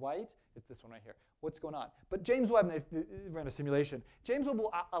blue and white. It's this one right here. What's going on? But James Webb, they ran a simulation. James Webb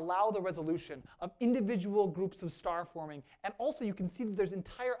will allow the resolution of individual groups of star forming. And also you can see that there's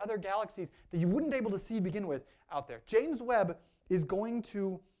entire other galaxies that you wouldn't be able to see to begin with out there. James Webb is going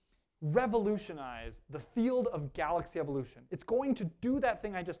to revolutionize the field of galaxy evolution. It's going to do that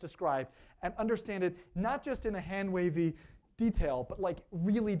thing I just described and understand it not just in a hand-wavy detail, but like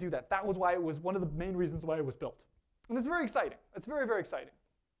really do that. That was why it was one of the main reasons why it was built. And it's very exciting. It's very, very exciting.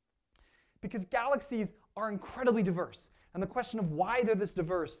 Because galaxies are incredibly diverse. And the question of why they're this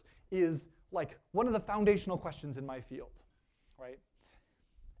diverse is like one of the foundational questions in my field, right?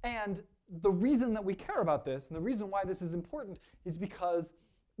 And the reason that we care about this, and the reason why this is important, is because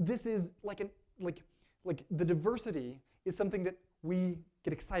this is like the diversity is something that we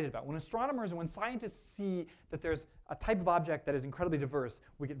get excited about. When astronomers and when scientists see that there's a type of object that is incredibly diverse,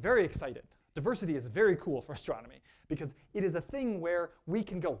 we get very excited. Diversity is very cool for astronomy because it is a thing where we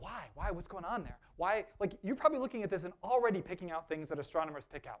can go, why? Why? What's going on there? Why? Like you're probably looking at this and already picking out things that astronomers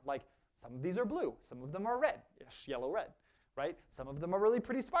pick out. Like some of these are blue, some of them are red, yellow-red, right? Some of them are really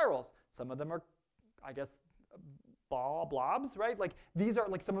pretty spirals. Some of them are, I guess, blobs, right? Like these are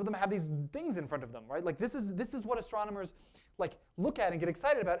like some of them have these things in front of them, right? Like this is what astronomers like look at and get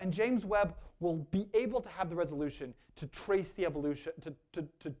excited about, and James Webb will be able to have the resolution to trace the evolution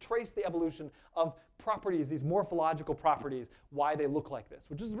to trace the evolution of properties, these morphological properties, why they look like this,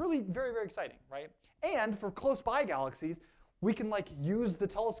 which is really very, very exciting, right? And for close by galaxies, we can like use the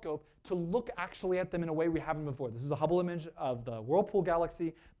telescope to look actually at them in a way we haven't before. This is a Hubble image of the Whirlpool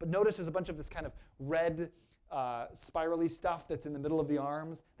galaxy, but notice there's a bunch of this kind of red spirally stuff that's in the middle of the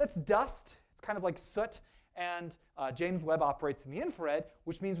arms. That's dust. It's kind of like soot. And James Webb operates in the infrared,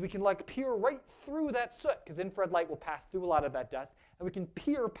 which means we can like peer right through that soot, because infrared light will pass through a lot of that dust, and we can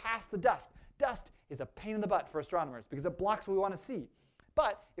peer past the dust. Dust is a pain in the butt for astronomers because it blocks what we want to see.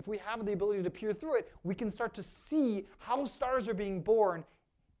 But if we have the ability to peer through it, we can start to see how stars are being born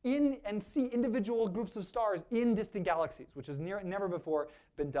and see individual groups of stars in distant galaxies, which has never before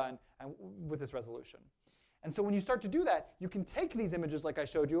been done with this resolution. And so when you start to do that, you can take these images like I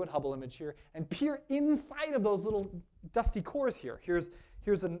showed you at Hubble image here and peer inside of those little dusty cores here. Here's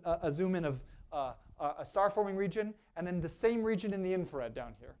a zoom in of a star-forming region, and then the same region in the infrared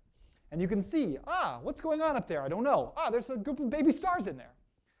down here. And you can see, what's going on up there? I don't know. There's a group of baby stars in there.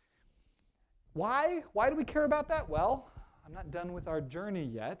 Why? Why do we care about that? Well, I'm not done with our journey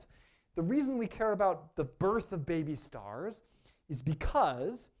yet. The reason we care about the birth of baby stars is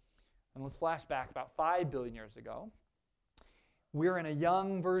because, and let's flash back about 5 billion years ago, we're in a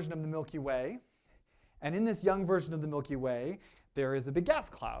young version of the Milky Way. And in this young version of the Milky Way, there is a big gas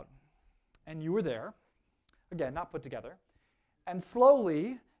cloud. And you were there. Again, not put together. And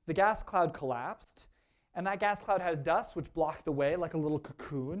slowly, the gas cloud collapsed. And that gas cloud has dust, which blocked the way like a little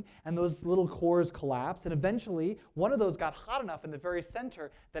cocoon. And those little cores collapsed. And eventually, one of those got hot enough in the very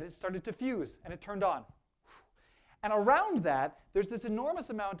center that it started to fuse, and it turned on. And around that, there's this enormous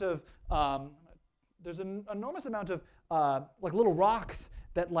amount of like little rocks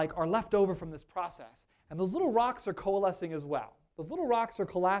that like are left over from this process. And those little rocks are coalescing as well. Those little rocks are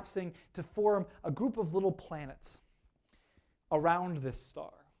collapsing to form a group of little planets around this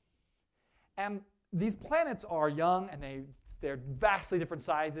star. And these planets are young, and they're vastly different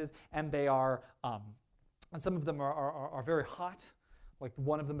sizes, and they are, and some of them are very hot. Like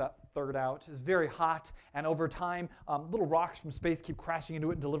one of them, about third out, is very hot, and over time, little rocks from space keep crashing into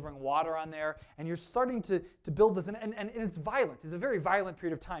it and delivering water on there, and you're starting to build this, and it's violent. It's a very violent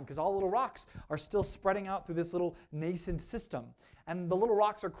period of time, because all little rocks are still spreading out through this little nascent system, and the little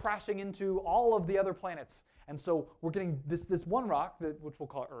rocks are crashing into all of the other planets. And so we're getting this one rock, which we'll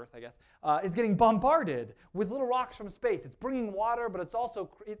call Earth, I guess, is getting bombarded with little rocks from space. It's bringing water, but it's also,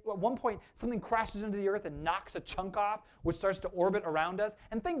 at one point, something crashes into the Earth and knocks a chunk off, which starts to orbit around us.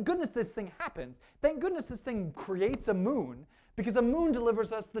 And thank goodness this thing happens. Thank goodness this thing creates a moon, because a moon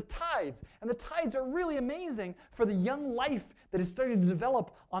delivers us the tides. And the tides are really amazing for the young life that is starting to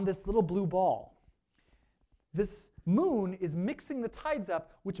develop on this little blue ball. This moon is mixing the tides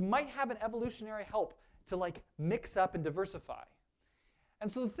up, which might have an evolutionary help to like mix up and diversify.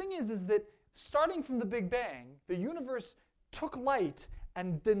 And so the thing is that starting from the Big Bang, the universe took light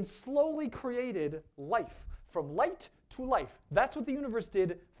and then slowly created life. From light to life. That's what the universe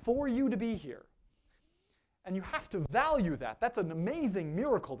did for you to be here. And you have to value that. That's an amazing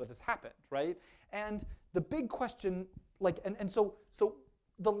miracle that has happened, right? And the big question, like, and so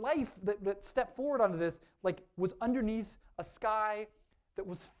the life that stepped forward onto this, like, was underneath a sky that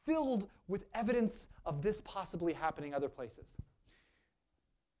was filled with evidence of this possibly happening other places.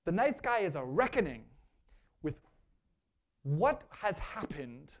 The night sky is a reckoning with what has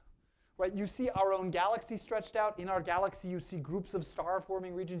happened, right? You see our own galaxy stretched out. In our galaxy, you see groups of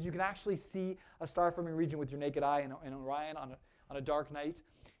star-forming regions. You can actually see a star-forming region with your naked eye in Orion on a dark night.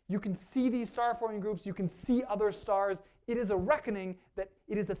 You can see these star-forming groups. You can see other stars. It is a reckoning that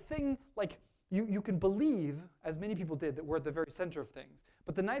it is a thing like you can believe, as many people did, that we're at the very center of things.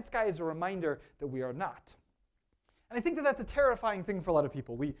 But the night sky is a reminder that we are not. And I think that that's a terrifying thing for a lot of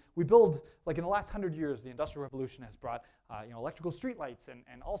people. We build, like in the last 100 years, the Industrial Revolution has brought electrical streetlights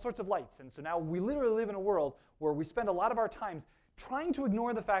and all sorts of lights. And so now we literally live in a world where we spend a lot of our times trying to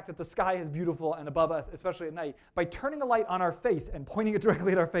ignore the fact that the sky is beautiful and above us, especially at night, by turning a light on our face and pointing it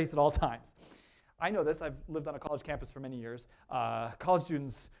directly at our face at all times. I know this. I've lived on a college campus for many years. College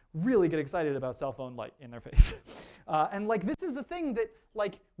students really get excited about cell phone light in their face. And like this is a thing that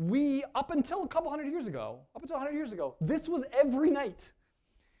like we, up until a couple hundred years ago, this was every night.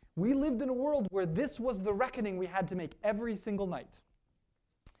 We lived in a world where this was the reckoning we had to make every single night.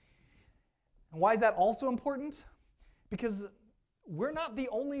 And why is that also important? Because we're not the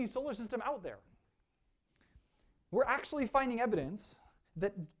only solar system out there. We're actually finding evidence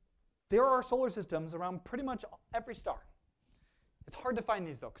that there are solar systems around pretty much every star. It's hard to find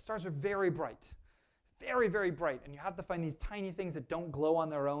these, though, because stars are very bright. Very, very bright. And you have to find these tiny things that don't glow on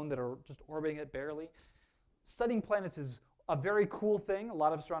their own, that are just orbiting it barely. Studying planets is a very cool thing. A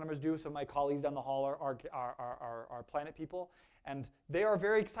lot of astronomers do. Some of my colleagues down the hall are planet people. And they are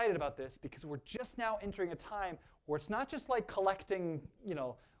very excited about this because we're just now entering a time where it's not just like collecting,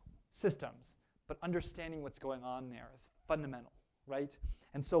 systems, but understanding what's going on there is fundamental, right?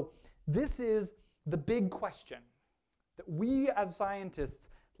 And so this is the big question that we as scientists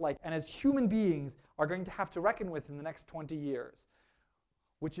like, and as human beings are going to have to reckon with in the next 20 years,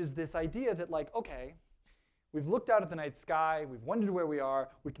 which is this idea that, like, okay, we've looked out at the night sky, we've wondered where we are,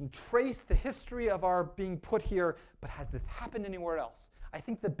 we can trace the history of our being put here, but has this happened anywhere else? I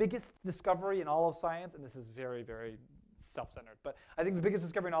think the biggest discovery in all of science, and this is very, very self-centered, but I think the biggest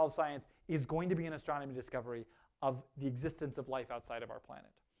discovery in all of science is going to be an astronomy discovery of the existence of life outside of our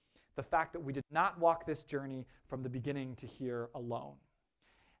planet. The fact that we did not walk this journey from the beginning to here alone.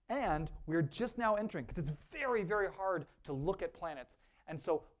 And we're just now entering, because it's very, very hard to look at planets. And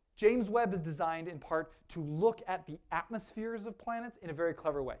so James Webb is designed in part to look at the atmospheres of planets in a very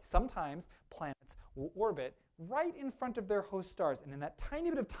clever way. Sometimes planets will orbit right in front of their host stars. And in that tiny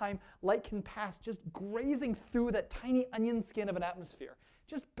bit of time, light can pass just grazing through that tiny onion skin of an atmosphere.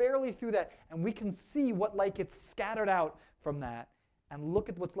 Just barely through that. And we can see what light gets scattered out from that and look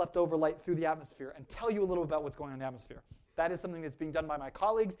at what's left over light through the atmosphere and tell you a little about what's going on in the atmosphere. That is something that's being done by my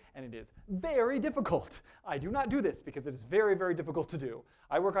colleagues, and it is very difficult. I do not do this because it is very, very difficult to do.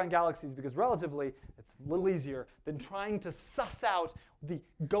 I work on galaxies because relatively it's a little easier than trying to suss out the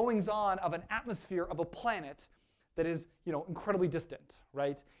goings-on of an atmosphere of a planet that is, incredibly distant,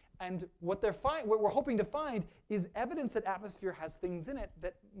 right? And what we're hoping to find is evidence that atmosphere has things in it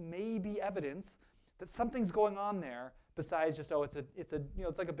that may be evidence that something's going on there besides just,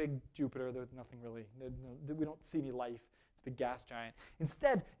 it's like a big Jupiter. There's nothing really. We don't see any life. It's a big gas giant.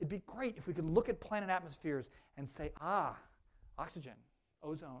 Instead, it'd be great if we could look at planet atmospheres and say, oxygen,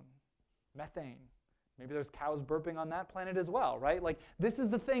 ozone, methane. Maybe there's cows burping on that planet as well, right? Like, this is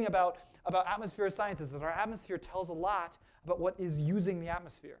the thing about atmosphere science, is that our atmosphere tells a lot about what is using the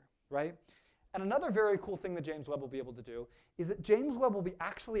atmosphere, right? And another very cool thing that James Webb will be able to do is that James Webb will be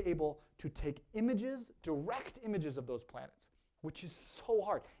actually able to take images, direct images of those planets, which is so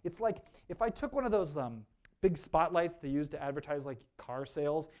hard. It's like if I took one of those big spotlights they use to advertise like car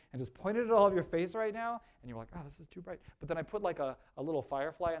sales and just pointed it all over your face right now, and you're like, oh, this is too bright. But then I put like a little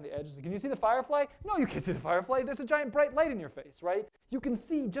firefly on the edge. Can you see the firefly? No, you can't see the firefly. There's a giant bright light in your face, right? You can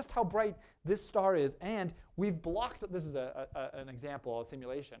see just how bright this star is, and we've blocked, this is an example of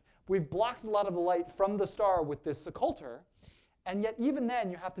simulation, we've blocked a lot of the light from the star with this occulter, and yet even then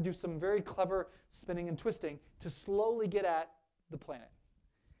you have to do some very clever spinning and twisting to slowly get at the planet.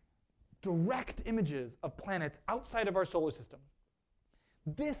 Direct images of planets outside of our solar system.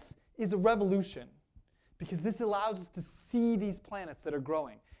 This is a revolution because this allows us to see these planets that are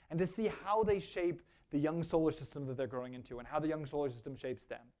growing and to see how they shape the young solar system that they're growing into and how the young solar system shapes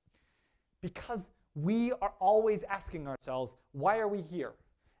them. Because we are always asking ourselves, why are we here?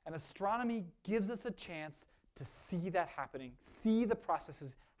 And astronomy gives us a chance to see that happening, see the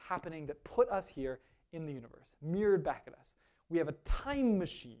processes happening that put us here in the universe, mirrored back at us. We have a time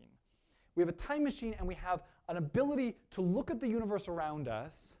machine. We have a time machine, and we have an ability to look at the universe around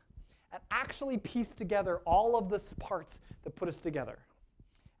us and actually piece together all of the parts that put us together.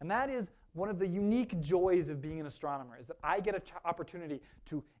 And that is one of the unique joys of being an astronomer, is that I get an opportunity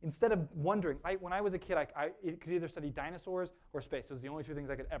to, instead of wondering, when I was a kid, I could either study dinosaurs or space. Those are the only two things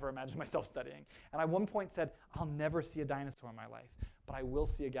I could ever imagine myself studying. And I at one point said, I'll never see a dinosaur in my life, but I will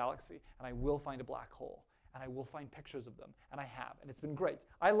see a galaxy, and I will find a black hole. And I will find pictures of them, and I have, and it's been great.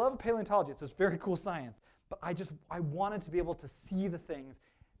 I love paleontology. It's this very cool science, but I wanted to be able to see the things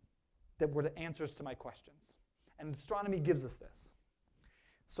that were the answers to my questions. And astronomy gives us this.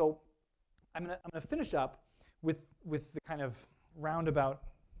 So I'm gonna finish up with the kind of roundabout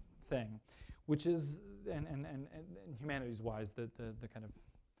thing, which is, and humanities-wise, the kind of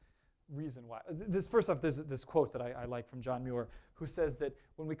reason why. First off, there's this quote that I like from John Muir, who says that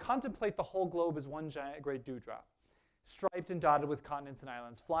when we contemplate the whole globe as one giant great dewdrop, striped and dotted with continents and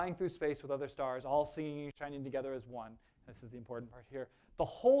islands, flying through space with other stars, all singing and shining together as one, this is the important part here, the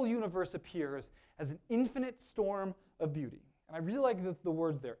whole universe appears as an infinite storm of beauty. And I really like the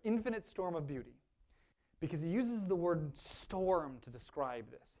words there, infinite storm of beauty, because he uses the word storm to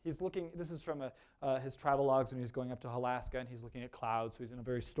describe this. He's looking, this is from his travelogues when he's going up to Alaska, and he's looking at clouds, so he's in a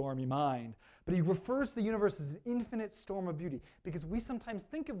very stormy mind. But he refers to the universe as an infinite storm of beauty, because we sometimes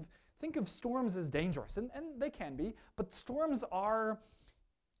think of storms as dangerous, and they can be, but storms are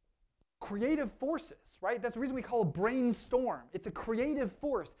creative forces, right? That's the reason we call a brainstorm. It's a creative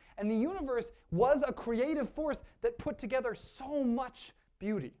force, and the universe was a creative force that put together so much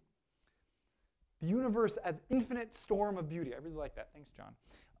beauty. The universe as infinite storm of beauty. I really like that. Thanks, John.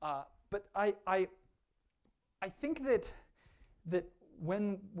 But I think that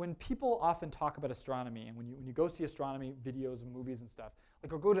when people often talk about astronomy, and when you go see astronomy videos and movies and stuff,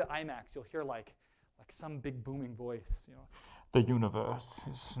 like or go to IMAX, you'll hear like some big booming voice, the universe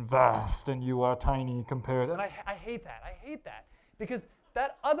is vast and you are tiny compared. And I hate that. I hate that because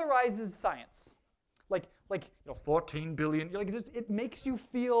that otherizes science. Like 14 billion, it makes you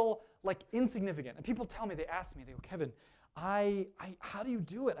feel like insignificant. And people tell me, they ask me, they go, Kevin, how do you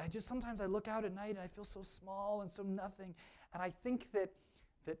do it? Sometimes I look out at night and I feel so small and so nothing. And I think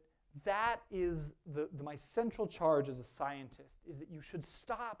that is my central charge as a scientist, is that you should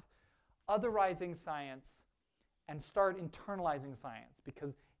stop otherizing science and start internalizing science,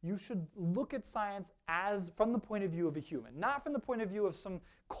 because you should look at science as from the point of view of a human, not from the point of view of some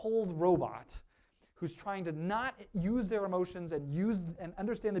cold robot who's trying to not use their emotions and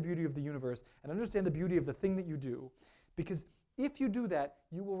understand the beauty of the universe and understand the beauty of the thing that you do. Because if you do that,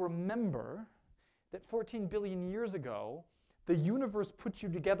 you will remember that 14 billion years ago, the universe put you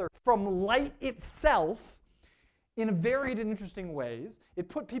together from light itself in varied and interesting ways. It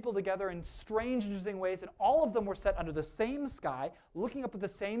put people together in strange, interesting ways, and all of them were set under the same sky, looking up at the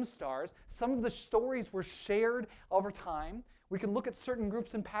same stars. Some of the stories were shared over time. We can look at certain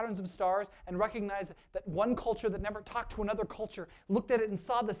groups and patterns of stars and recognize that one culture that never talked to another culture looked at it and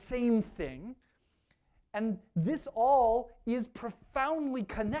saw the same thing. And this all is profoundly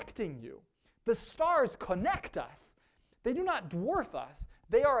connecting you. The stars connect us. They do not dwarf us.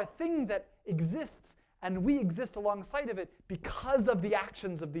 They are a thing that exists, and we exist alongside of it because of the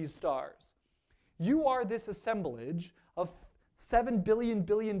actions of these stars. You are this assemblage of 7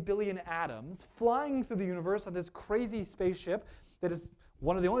 billion atoms flying through the universe on this crazy spaceship that is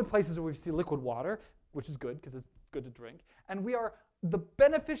one of the only places where we see liquid water, which is good because it's good to drink. And we are the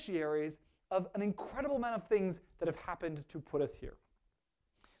beneficiaries of an incredible amount of things that have happened to put us here.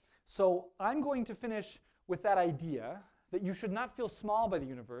 So I'm going to finish with that idea that you should not feel small by the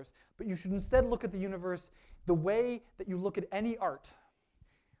universe, but you should instead look at the universe the way that you look at any art,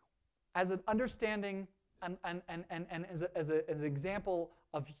 as an understanding and as an example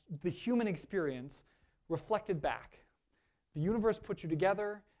of the human experience reflected back. The universe put you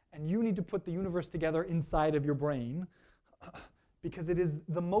together, and you need to put the universe together inside of your brain, because it is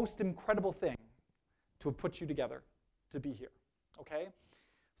the most incredible thing to have put you together, to be here. Okay?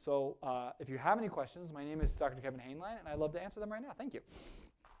 So if you have any questions, my name is Dr. Kevin Hainline, and I'd love to answer them right now. Thank you.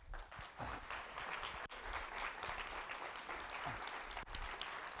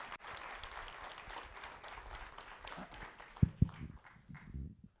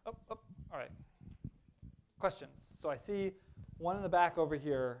 All right. Questions? So I see one in the back over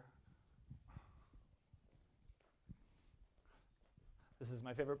here. This is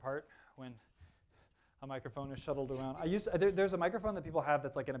my favorite part, when a microphone is shuttled around. There's a microphone that people have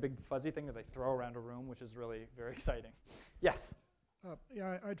that's like in a big fuzzy thing that they throw around a room, which is really very exciting. Yes?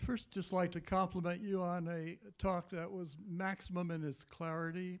 Yeah, I'd first just like to compliment you on a talk that was maximum in its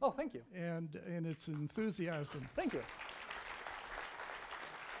clarity. Oh, thank you. And in its enthusiasm. Thank you.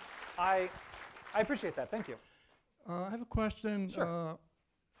 I appreciate that. Thank you. I have a question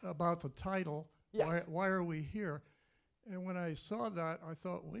about the title. Yes. Why are we here? And when I saw that, I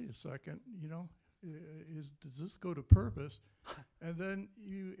thought, wait a second, does this go to purpose? And then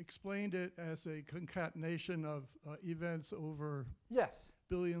you explained it as a concatenation of events over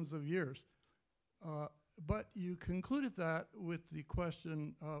billions of years. But you concluded that with the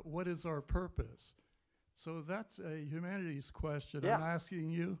question, what is our purpose? So that's a humanities question. Yeah. I'm asking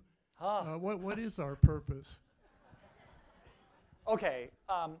you, what is our purpose? Okay.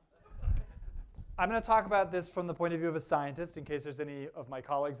 I'm going to talk about this from the point of view of a scientist, in case there's any of my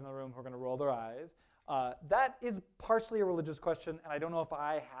colleagues in the room who are going to roll their eyes. That is partially a religious question, and I don't know if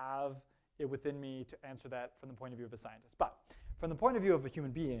I have it within me to answer that from the point of view of a scientist. But from the point of view of a human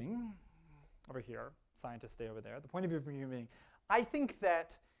being, over here, scientists stay over there, the point of view of a human being, I think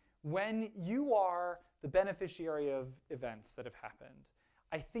that when you are the beneficiary of events that have happened,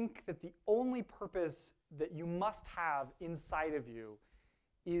 I think that the only purpose that you must have inside of you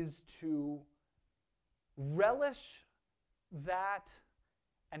is to relish that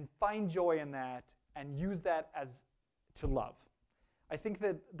and find joy in that and use that as to love. I think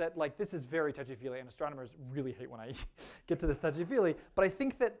that like this is very touchy-feely, and astronomers really hate when I get to this touchy-feely, but I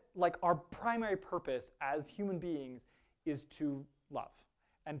think that like our primary purpose as human beings is to love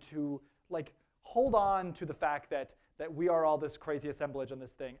and to like hold on to the fact that we are all this crazy assemblage on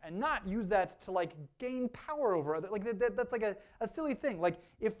this thing, and not use that to like gain power over other. Like that's like a silly thing. Like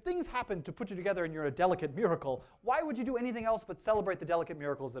if things happen to put you together and you're a delicate miracle, why would you do anything else but celebrate the delicate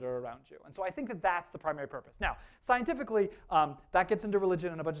miracles that are around you? And so I think that that's the primary purpose. Now, scientifically, that gets into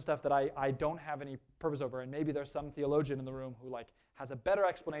religion and a bunch of stuff that I don't have any purpose over, and maybe there's some theologian in the room who like has a better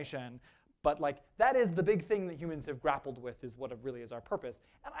explanation. But like that is the big thing that humans have grappled with, is what it really is our purpose.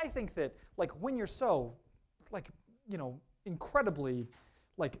 And I think that like when you're so like incredibly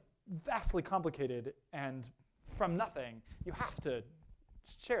like vastly complicated and from nothing, you have to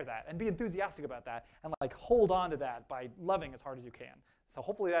share that and be enthusiastic about that and like hold on to that by loving as hard as you can. So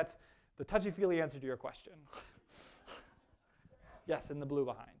hopefully that's the touchy-feely answer to your question. Yes, in the blue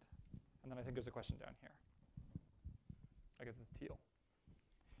behind. And then I think there's a question down here. I guess it's teal.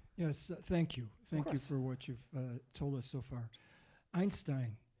 Yes, thank you. Thank you for what you've told us so far.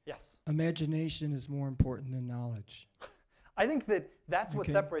 Einstein. Yes. Imagination is more important than knowledge. I think that that's what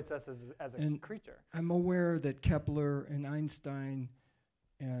separates us as a creature. I'm aware that Kepler and Einstein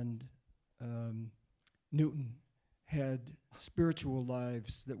and Newton had spiritual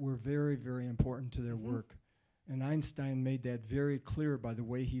lives that were very, very important to their work. And Einstein made that very clear by the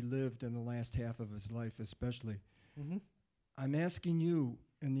way he lived in the last half of his life, especially. I'm asking you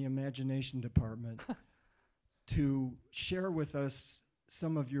in the imagination department to share with us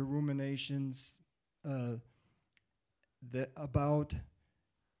some of your ruminations about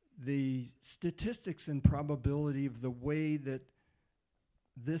the statistics and probability of the way that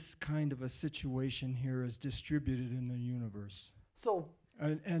this kind of a situation here is distributed in the universe. So,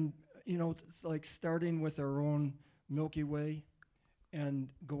 and you know, it's like starting with our own Milky Way and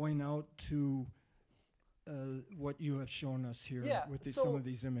going out to what you have shown us here with some of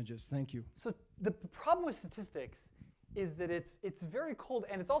these images. Thank you. So the problem with statistics is that it's very cold,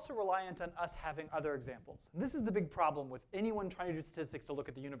 and it's also reliant on us having other examples. And this is the big problem with anyone trying to do statistics to look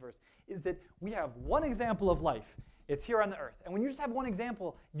at the universe, is that we have one example of life. It's here on the Earth. And when you just have one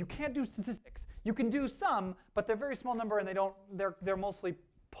example, you can't do statistics. You can do some, but they're a very small number, and they're mostly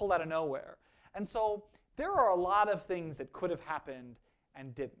pulled out of nowhere. And so there are a lot of things that could have happened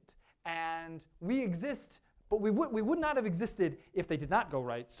and didn't. And we exist, but we would not have existed if they did not go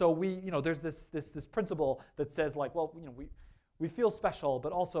right. So there's this principle that says, like, well, we feel special,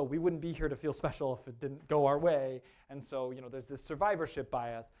 but also we wouldn't be here to feel special if it didn't go our way. And so there's this survivorship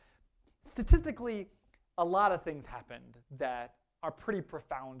bias. Statistically, a lot of things happened that are pretty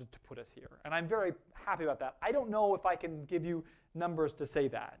profound to put us here. And I'm very happy about that. I don't know if I can give you numbers to say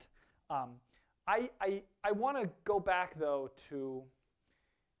that. I want to go back, though, to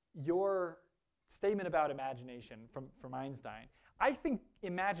your statement about imagination from Einstein. I think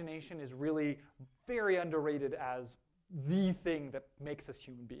imagination is really very underrated as the thing that makes us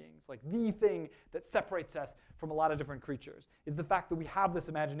human beings. Like the thing that separates us from a lot of different creatures is the fact that we have this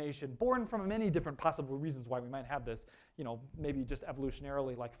imagination born from many different possible reasons why we might have this. Maybe just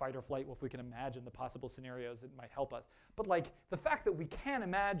evolutionarily, like fight or flight. Well, if we can imagine the possible scenarios, it might help us. But like the fact that we can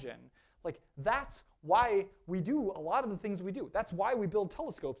imagine, like that's why we do a lot of the things we do. That's why we build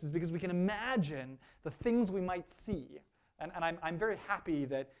telescopes, is because we can imagine the things we might see. And I'm very happy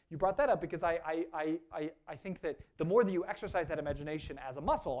that you brought that up, because I think that the more that you exercise that imagination as a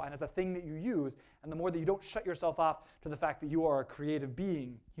muscle and as a thing that you use, and the more that you don't shut yourself off to the fact that you are a creative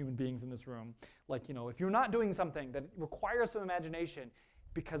being, human beings in this room, like, if you're not doing something that requires some imagination,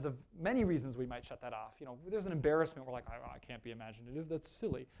 because of many reasons we might shut that off. There's an embarrassment. We're like, I can't be imaginative. That's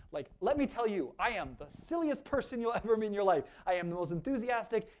silly. Like, let me tell you, I am the silliest person you'll ever meet in your life. I am the most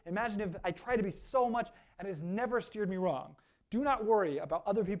enthusiastic, imaginative. I try to be so much, and it has never steered me wrong. Do not worry about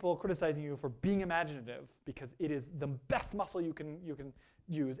other people criticizing you for being imaginative, because it is the best muscle you can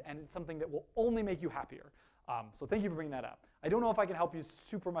use, and it's something that will only make you happier. So thank you for bringing that up. I don't know if I can help you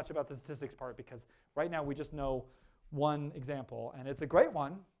super much about the statistics part, because right now we just know one example, and it's a great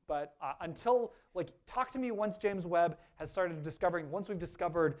one, but talk to me once James Webb has started once we've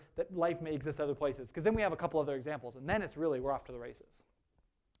discovered that life may exist other places, because then we have a couple other examples, and then we're off to the races.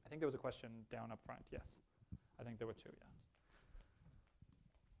 I think there was a question down up front, yes. I think there were two, yeah.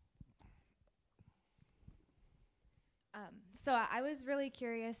 So I was really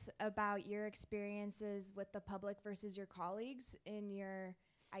curious about your experiences with the public versus your colleagues in your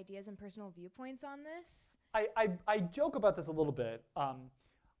ideas and personal viewpoints on this. I joke about this a little bit.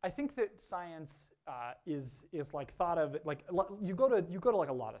 I think that science is like thought of like you go to like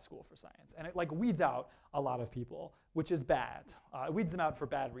a lot of school for science, and it like weeds out a lot of people, which is bad. It weeds them out for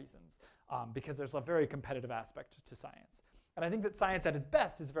bad reasons, because there's a very competitive aspect to science. And I think that science at its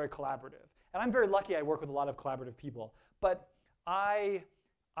best is very collaborative. And I'm very lucky I work with a lot of collaborative people. But I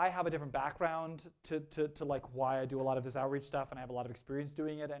have a different background to like why I do a lot of this outreach stuff, and I have a lot of experience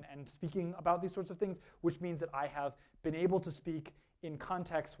doing it and speaking about these sorts of things, which means that I have been able to speak in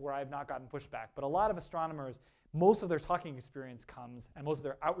contexts where I've not gotten pushback. But a lot of astronomers, most of their talking experience comes, and most of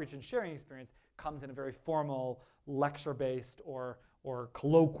their outreach and sharing experience comes in a very formal, lecture-based or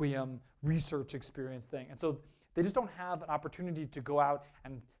colloquium research experience thing. And so they just don't have an opportunity to go out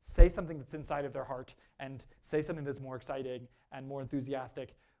and say something that's inside of their heart and say something that's more exciting and more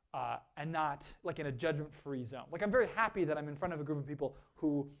enthusiastic, and not like in a judgment-free zone. Like I'm very happy that I'm in front of a group of people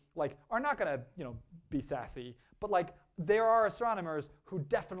who like are not gonna be sassy, but like there are astronomers who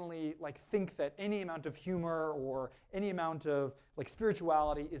definitely like think that any amount of humor or any amount of like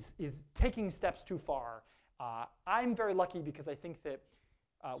spirituality is taking steps too far. I'm very lucky because I think that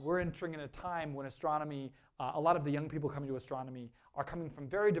we're entering in a time when astronomy, a lot of the young people coming to astronomy are coming from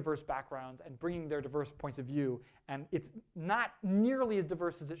very diverse backgrounds and bringing their diverse points of view. And it's not nearly as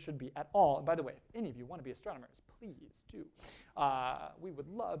diverse as it should be at all. And by the way, if any of you want to be astronomers, please do. We would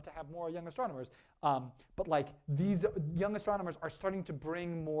love to have more young astronomers. But like these young astronomers are starting to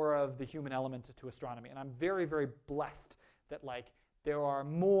bring more of the human element to astronomy. And I'm very, very blessed that like there are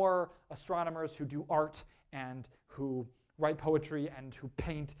more astronomers who do art and who write poetry and who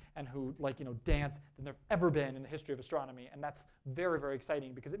paint and who dance than there've ever been in the history of astronomy. And that's very, very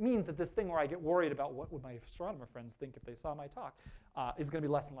exciting because it means that this thing where I get worried about what would my astronomer friends think if they saw my talk is going to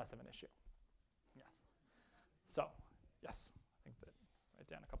be less and less of an issue. Yes. So, yes, I think that write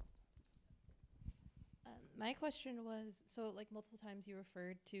down a couple. My question was, so like multiple times you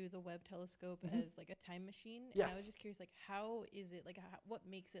referred to the Webb telescope as like a time machine. Yes. And I was just curious, like how is it, like what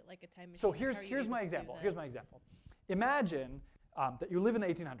makes it like a time machine? So How are you here's able my to do example. that? Here's my example. Imagine that you live in the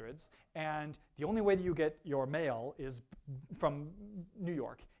 1800s, and the only way that you get your mail is from New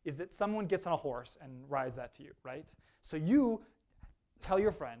York, is that someone gets on a horse and rides that to you, right? So you tell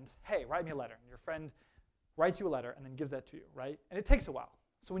your friend, hey, write me a letter. And your friend writes you a letter and then gives that to you, right? And it takes a while.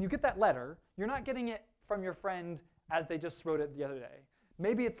 So when you get that letter, you're not getting it from your friend as they just wrote it the other day.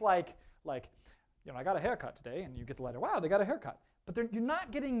 Maybe it's like I got a haircut today, and you get the letter, wow, they got a haircut. But you're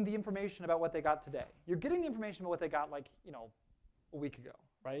not getting the information about what they got today. You're getting the information about what they got a week ago,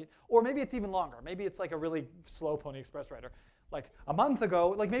 right? Or maybe it's even longer. Maybe it's like a really slow Pony Express writer. Like a month ago,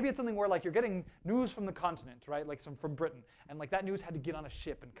 like maybe it's something where like you're getting news from the continent, right? Like from Britain. And like that news had to get on a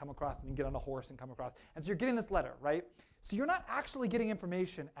ship and come across and then get on a horse and come across. And so you're getting this letter, right? So you're not actually getting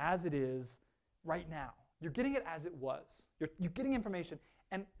information as it is right now. You're getting it as it was. You're getting information.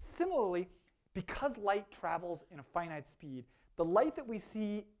 And similarly, because light travels in a finite speed, the light that we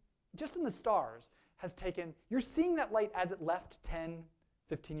see just in the stars has taken, you're seeing that light as it left 10,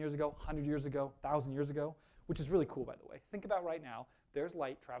 15 years ago, 100 years ago, 1,000 years ago, which is really cool, by the way. Think about right now, there's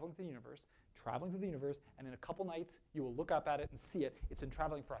light traveling through the universe, and in a couple nights, you will look up at it and see it. It's been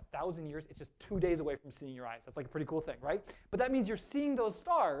traveling for 1,000 years. It's just 2 days away from seeing your eyes. That's like a pretty cool thing, right? But that means you're seeing those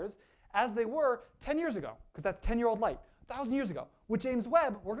stars as they were 10 years ago, because that's 10-year-old light, 1,000 years ago. With James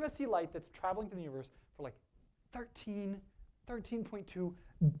Webb, we're going to see light that's traveling through the universe for like 13.2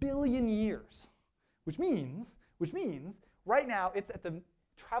 billion years, which means right now it's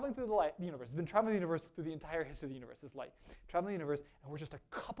traveling through the universe. It's been traveling the universe through the entire history of the universe, this light. Traveling the universe, and we're just a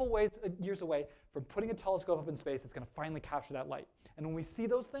couple years away from putting a telescope up in space that's going to finally capture that light. And when we see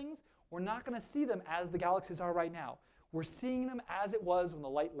those things, we're not going to see them as the galaxies are right now. We're seeing them as it was when the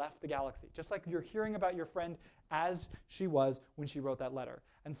light left the galaxy, just like you're hearing about your friend as she was when she wrote that letter.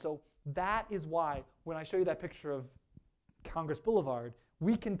 And so that is why when I show you that picture of Congress Boulevard,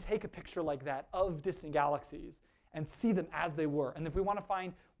 we can take a picture like that of distant galaxies and see them as they were. And if we want to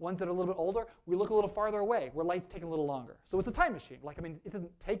find ones that are a little bit older, we look a little farther away where light's taking a little longer. So it's a time machine. It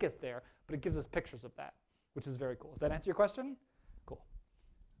doesn't take us there, but it gives us pictures of that, which is very cool. Does that answer your question? Cool.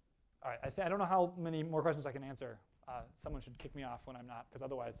 All right, I don't know how many more questions I can answer. Someone should kick me off when I'm not, because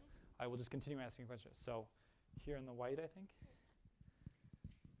otherwise I will just continue asking questions. So here in the white, I think.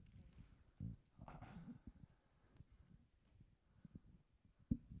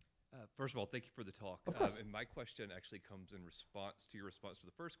 First of all, thank you for the talk. Of course. And my question actually comes in response to your response to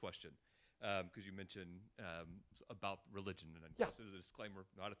the first question, because you mentioned about religion. And Yeah. This is a disclaimer,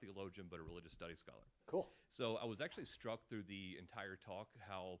 not a theologian, but a religious studies scholar. Cool. So I was actually struck through the entire talk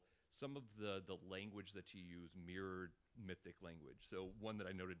how some of the language that you use mirrored mythic language. So one that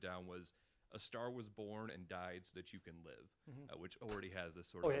I noted down was, a star was born and died so that you can live, which already has this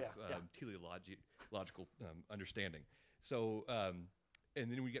sort of teleological understanding. So, and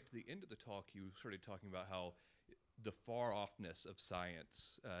then when we get to the end of the talk, you started talking about how the far-offness of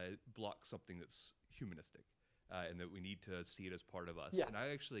science blocks something that's humanistic, and that we need to see it as part of us. Yes. And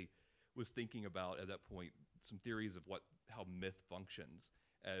I actually was thinking about, at that point, some theories of how myth functions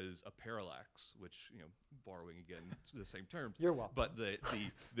as a parallax, which, borrowing again the same terms. You're welcome. But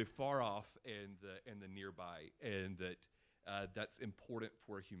the far off and the nearby, and that's important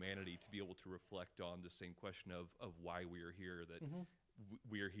for humanity to be able to reflect on the same question of why we are here. That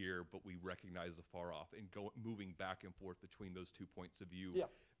we are here, but we recognize the far off, and moving back and forth between those 2 points of view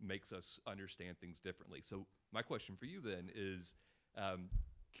makes us understand things differently. So my question for you then is,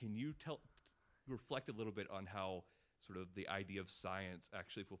 can you reflect a little bit on how sort of the idea of science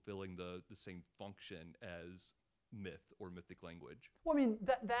actually fulfilling the same function as myth or mythic language? Well, I mean,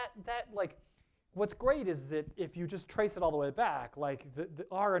 that like, what's great is that if you just trace it all the way back, like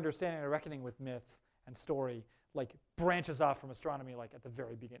our understanding and reckoning with myth and story, like branches off from astronomy, like at the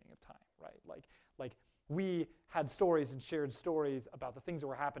very beginning of time, right? Like we had stories and shared stories about the things that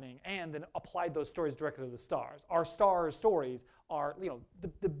were happening, and then applied those stories directly to the stars. Our star stories are,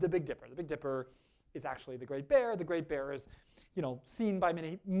 the Big Dipper. The Big Dipper is actually the Great Bear. The Great Bear is, seen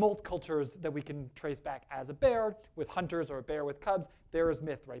by most cultures that we can trace back as a bear with hunters or a bear with cubs. There is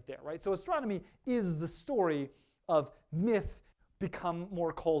myth right there, right? So astronomy is the story of myth become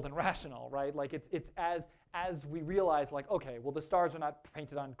more cold and rational, right? Like it's as we realize, like, okay, well, the stars are not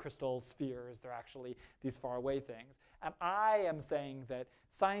painted on crystal spheres. They're actually these faraway things. And I am saying that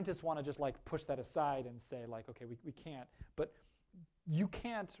scientists want to just like push that aside and say, like, okay, we can't. But you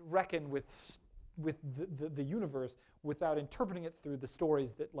can't reckon with the universe without interpreting it through the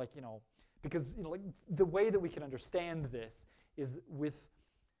stories that, like, because like the way that we can understand this is with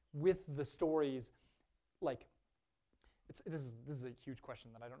the stories. Like, this is a huge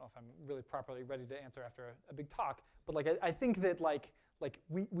question that I don't know if I'm really properly ready to answer after a big talk. But like I think that like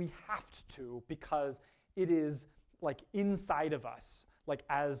we have to, because it is like inside of us, like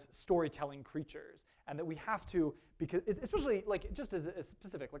as storytelling creatures, and that we have to, because especially like just as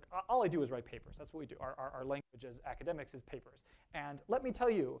specific, like all I do is write papers. That's what we do. Our language as academics is papers. And let me tell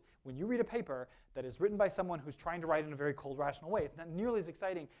you, when you read a paper that is written by someone who's trying to write in a very cold, rational way, it's not nearly as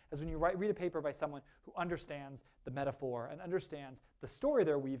exciting as when you read a paper by someone who understands the metaphor and understands the story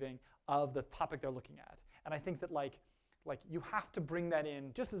they're weaving of the topic they're looking at. And I think that like you have to bring that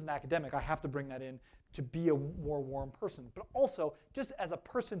in, just as an academic, I have to bring that in to be a more warm person. But also, just as a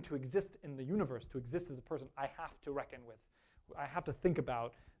person to exist in the universe, to exist as a person, I have to reckon with, I have to think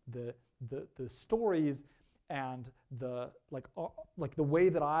about the stories and the the way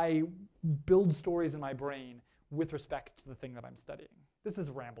that I build stories in my brain with respect to the thing that I'm studying. This is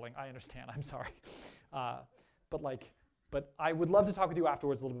rambling, I understand, I'm sorry. But I would love to talk with you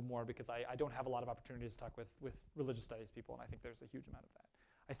afterwards a little bit more, because I don't have a lot of opportunities to talk with religious studies people, and I think there's a huge amount of that.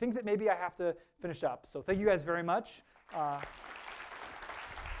 I think that maybe I have to finish up. So thank you guys very much.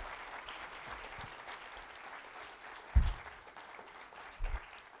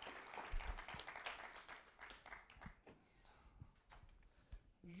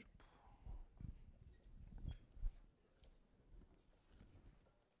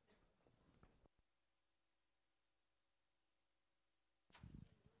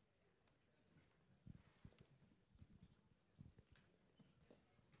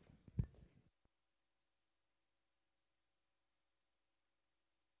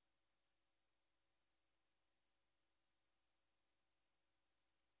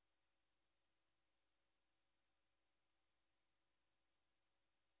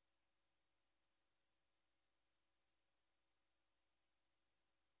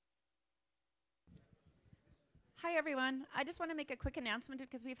 Hi, everyone. I just want to make a quick announcement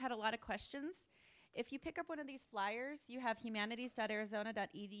because we've had a lot of questions. If you pick up one of these flyers, you have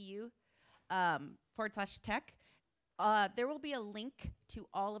humanities.arizona.edu /tech. There will be a link to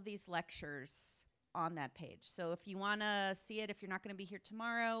all of these lectures on that page. So if you want to see it, if you're not going to be here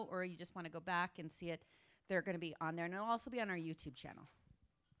tomorrow, or you just want to go back and see it, they're going to be on there. And it'll also be on our YouTube channel.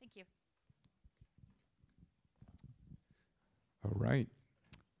 Thank you. All right.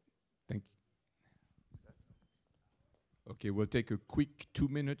 Thank you. Okay, we'll take a quick 2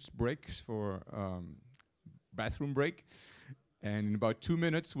 minutes break for bathroom break. And in about 2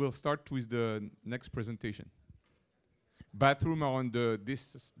 minutes, we'll start with the next presentation. Bathroom are on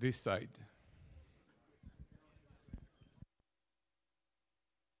this side.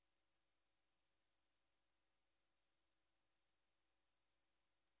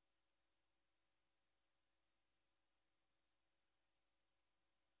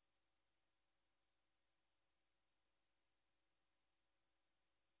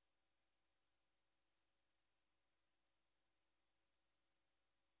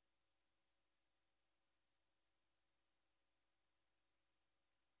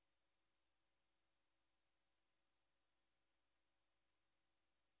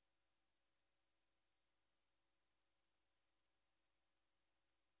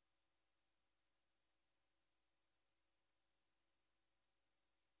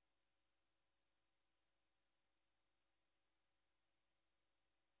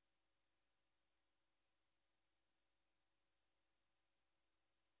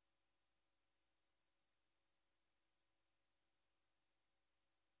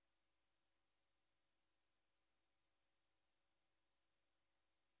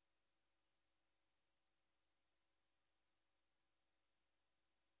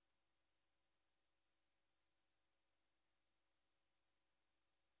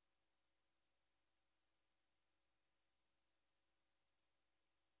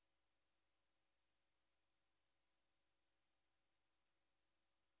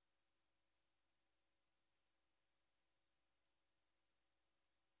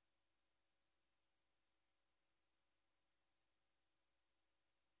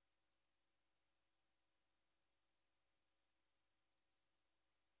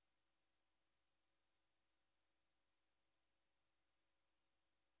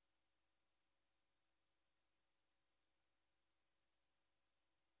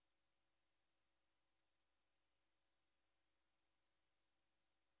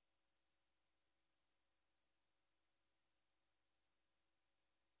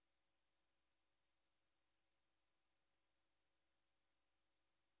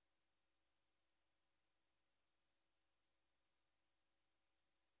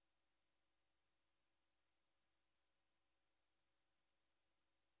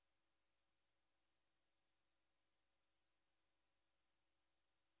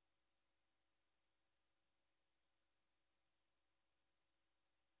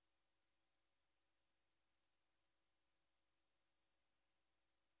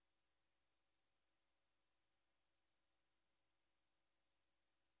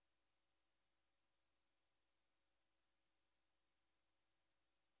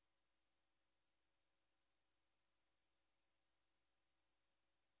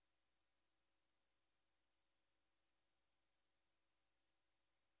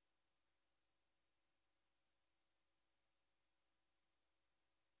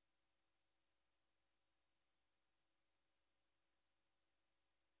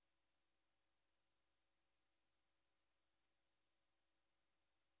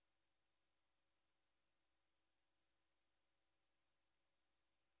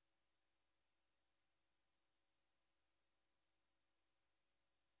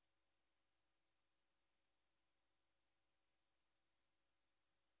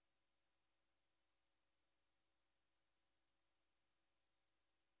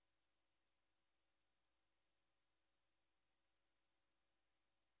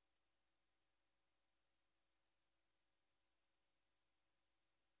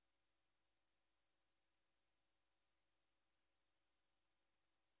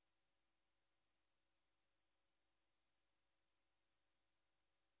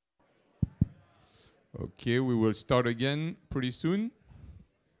 Okay, we will start again pretty soon.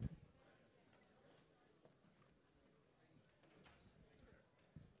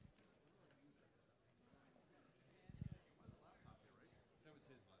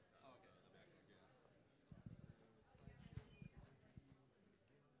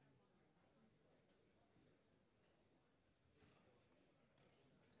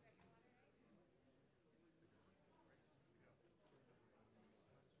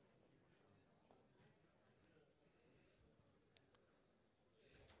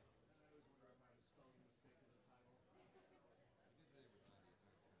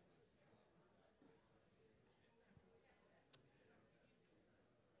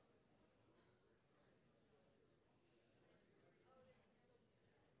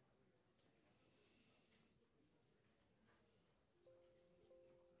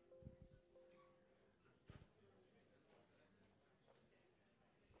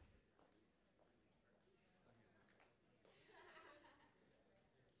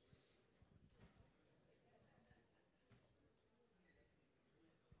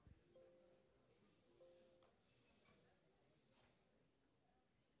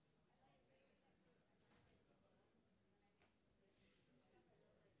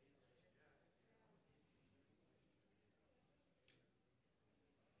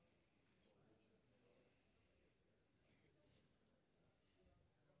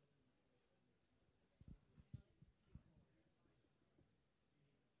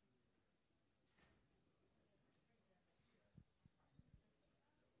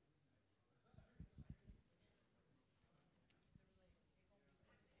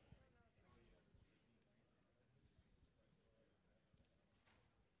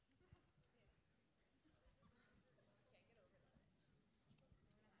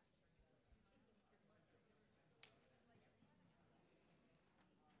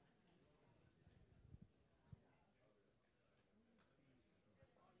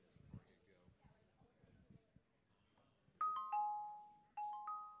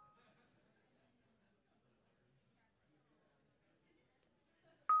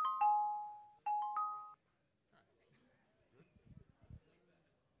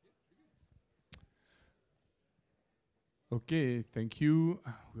 Okay, thank you.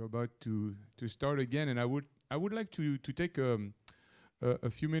 We're about to start again, and I would like to take a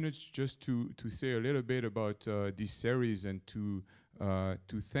few minutes just to say a little bit about this series and to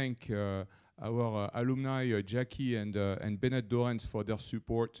thank our alumni Jackie and Bennett Dorrance for their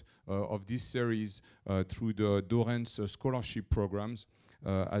support of this series through the Dorrance scholarship programs.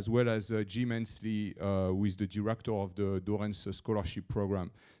 As well as Jim Hensley, who is the director of the Dorrance Scholarship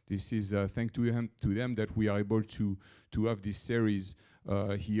Program. This is thanks to them that we are able to have this series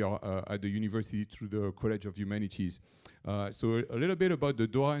here at the university through the College of Humanities. So a little bit about the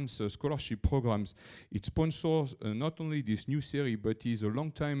Dorrance Scholarship Programs. It sponsors not only this new series, but is a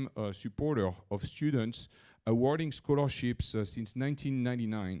long-time supporter of students awarding scholarships since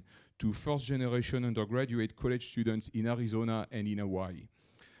 1999 to first-generation undergraduate college students in Arizona and in Hawaii.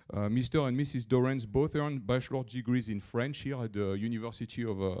 Mr. and Mrs. Dorrance both earned bachelor degrees in French here at the University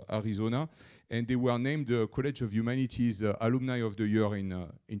of Arizona, and they were named the College of Humanities Alumni of the Year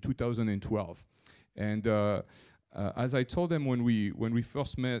in 2012. And as I told them when we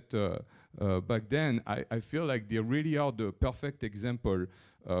first met back then, I feel like they really are the perfect example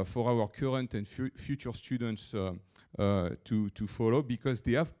for our current and future students to follow, because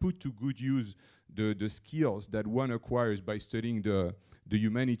they have put to good use the skills that one acquires by studying the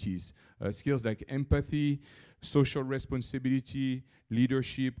humanities. Skills like empathy, social responsibility,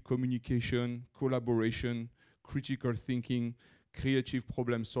 leadership, communication, collaboration, critical thinking, creative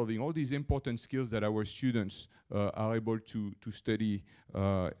problem solving, all these important skills that our students are able to study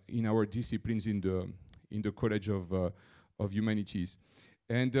in our disciplines in the College of Humanities.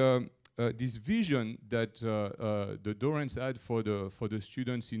 And this vision that the Dorrance had for the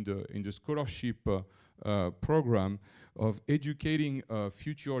students in the scholarship program of educating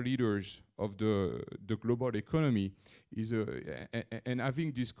future leaders of the global economy is and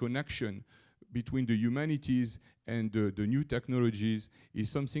having this connection between the humanities and the new technologies is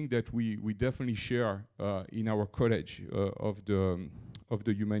something that we definitely share in our College of the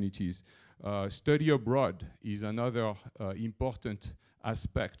Humanities. Study abroad is another important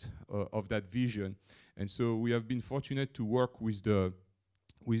aspect of that vision, and so we have been fortunate to work with the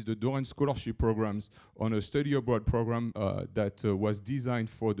Dorrance scholarship programs on a study abroad program that was designed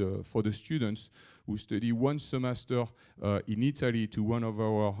for the students who study one semester in Italy to one of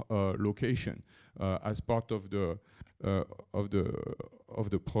our location as part of the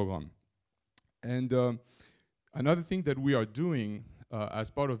program. And another thing that we are doing as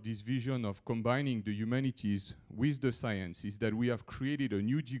part of this vision of combining the humanities with the science is that we have created a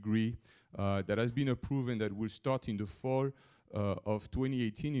new degree that has been approved and that will start in the fall of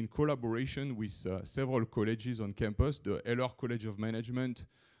 2018 in collaboration with several colleges on campus, the Eller College of Management,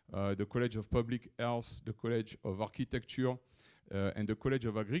 the College of Public Health, the College of Architecture, and the College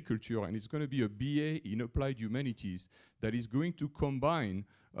of Agriculture. And it's going to be a BA in Applied Humanities that is going to combine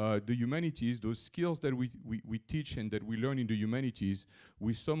the humanities, those skills that we teach and that we learn in the humanities,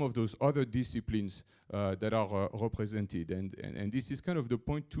 with some of those other disciplines that are represented. And this is kind of the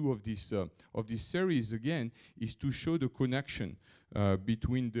point two of this series, again, is to show the connection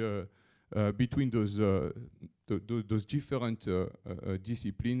between those different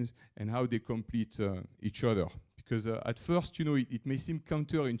disciplines and how they complete each other. Because at first, you know, it may seem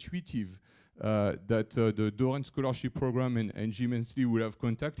counterintuitive that the Doran Scholarship Program and Jim Hensley would have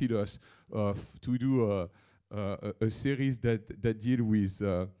contacted us to do a series that deal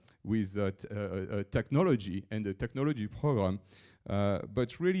with technology and the technology program.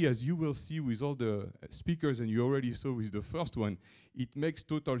 But really, as you will see with all the speakers, and you already saw with the first one, it makes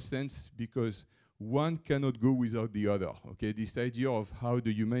total sense because one cannot go without the other. Okay, this idea of how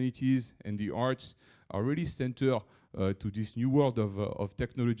the humanities and the arts are really centered to this new world of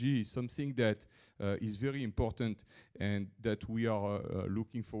technology is something that is very important and that we are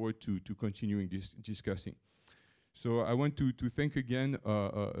looking forward to continuing discussing. So I want to thank again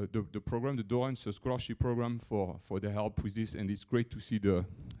the program, the Doran Scholarship Program, for the help with this, and it's great to see the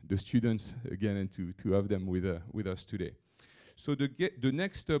students again and to have them with us today. So the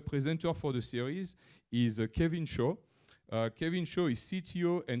next presenter for the series is Kevin Shaw. Kevin Shaw is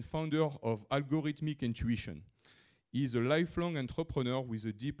CTO and founder of Algorithmic Intuition. He is a lifelong entrepreneur with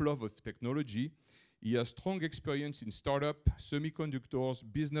a deep love of technology. He has strong experience in startup, semiconductors,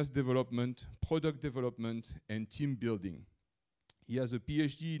 business development, product development, and team building. He has a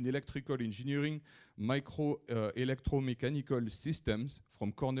PhD in electrical engineering, electromechanical systems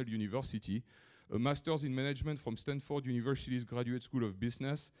from Cornell University, a master's in management from Stanford University's Graduate School of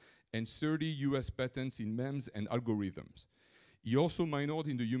Business, and 30 US patents in MEMS and algorithms. He also minored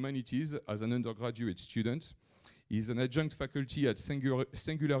in the humanities as an undergraduate student. He is an adjunct faculty at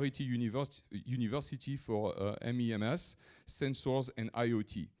Singularity University for MEMS, Sensors, and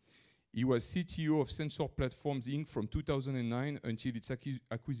IoT. He was CTO of Sensor Platforms, Inc. from 2009 until its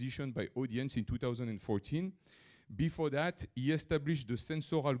acquisition by Audience in 2014. Before that, he established the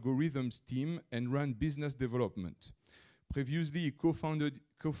Sensor Algorithms team and ran business development. Previously, he co-founded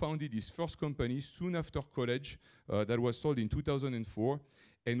his first company soon after college that was sold in 2004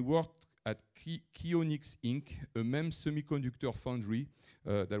 and worked at Kionix Inc., a MEMS semiconductor foundry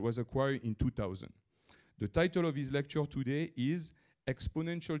that was acquired in 2000. The title of his lecture today is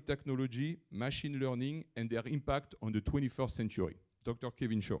Exponential Technology, Machine Learning, and Their Impact on the 21st Century. Dr.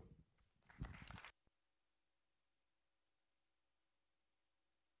 Kevin Shaw.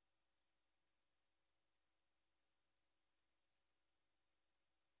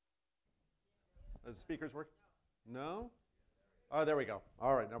 Does the speakers work? No? Oh, there we go.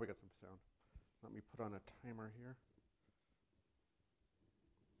 All right, now we got some sound. Let me put on a timer here.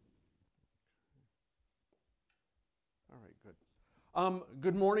 All right, good.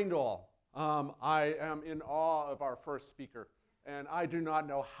 Good morning to all. I am in awe of our first speaker, and I do not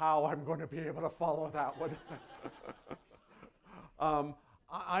know how I'm going to be able to follow that one.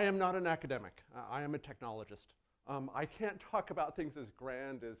 I am not an academic. I am a technologist. I can't talk about things as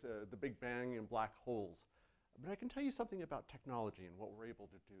grand as the Big Bang and black holes, but I can tell you something about technology and what we're able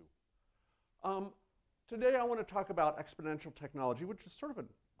to do. Today I want to talk about exponential technology, which is sort of an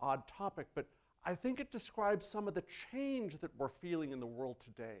odd topic, but I think it describes some of the change that we're feeling in the world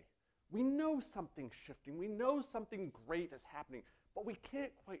today. We know something's shifting. We know something great is happening, but we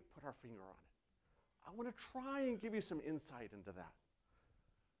can't quite put our finger on it. I want to try and give you some insight into that.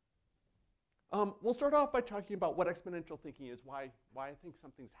 We'll start off by talking about what exponential thinking is, why I think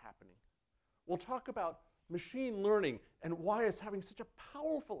something's happening. We'll talk about machine learning and why it's having such a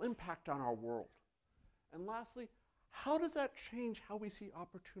powerful impact on our world. And lastly, how does that change how we see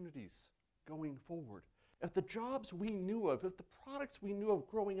opportunities going forward? If the jobs we knew of, if the products we knew of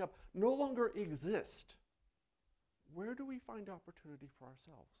growing up no longer exist, where do we find opportunity for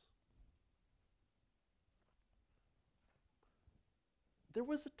ourselves? There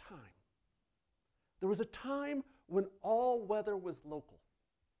was a time when all weather was local.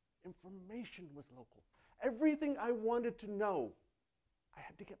 Information was local. Everything I wanted to know, I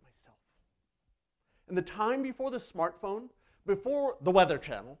had to get myself. In the time before the smartphone, before the Weather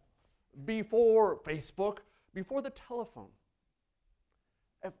Channel, before Facebook, before the telephone,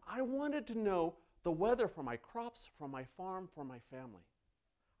 if I wanted to know the weather for my crops, for my farm, for my family,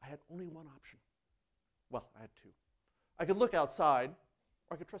 I had only one option. Well, I had two. I could look outside,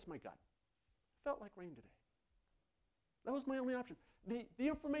 or I could trust my gut. It felt like rain today. That was my only option. The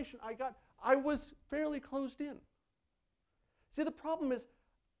information I got, I was fairly closed in. See, the problem is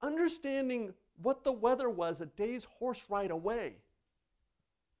understanding what the weather was a day's horse ride away.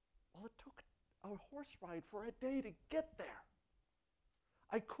 Well, it took a horse ride for a day to get there.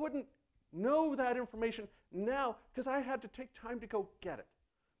 I couldn't know that information now because I had to take time to go get it.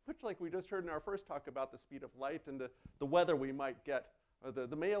 Much like we just heard in our first talk about the speed of light and the weather we might get, or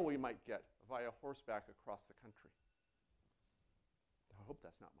the mail we might get via horseback across the country. I hope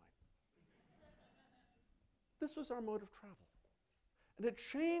that's not mine. This was our mode of travel. And it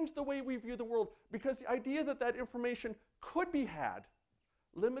changed the way we view the world because the idea that that information could be had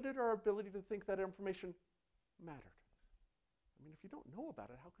limited our ability to think that information mattered. I mean, if you don't know about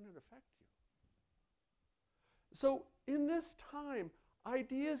it, how can it affect you? So in this time,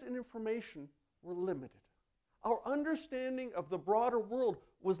 ideas and information were limited. Our understanding of the broader world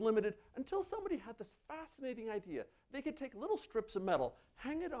was limited until somebody had this fascinating idea. They could take little strips of metal,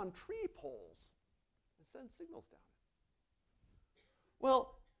 hang it on tree poles, and send signals down it.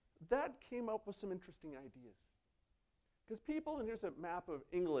 Well, that came up with some interesting ideas. Because people, and here's a map of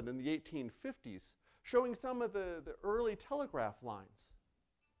England in the 1850s, showing some of the early telegraph lines.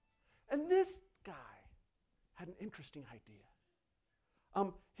 And this guy had an interesting idea.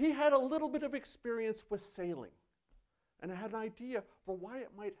 He had a little bit of experience with sailing, and had an idea for why it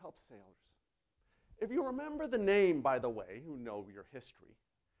might help sailors. If you remember the name, by the way, who know your history,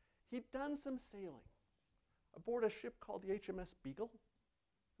 he'd done some sailing aboard a ship called the HMS Beagle.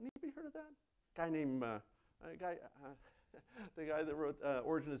 Anybody heard of that? Guy named, the guy that wrote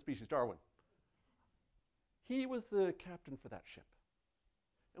Origin of the Species, Darwin. He was the captain for that ship.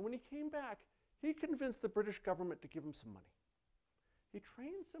 And when he came back, he convinced the British government to give him some money. He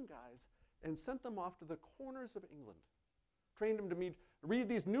trained some guys and sent them off to the corners of England. Trained them to read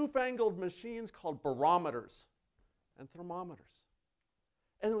these newfangled machines called barometers and thermometers.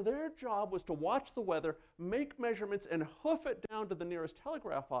 And their job was to watch the weather, make measurements, and hoof it down to the nearest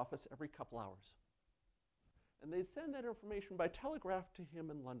telegraph office every couple hours. And they'd send that information by telegraph to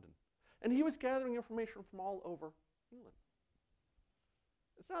him in London. And he was gathering information from all over England.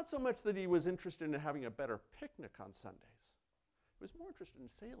 It's not so much that he was interested in having a better picnic on Sundays. He was more interested in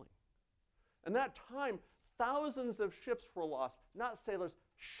sailing. And that time, thousands of ships were lost. Not sailors,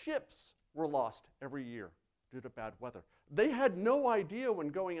 ships were lost every year due to bad weather. They had no idea when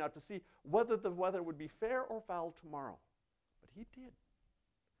going out to sea whether the weather would be fair or foul tomorrow. But he did.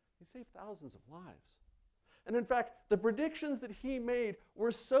 He saved thousands of lives. And in fact, the predictions that he made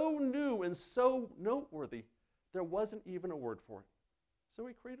were so new and so noteworthy, there wasn't even a word for it. So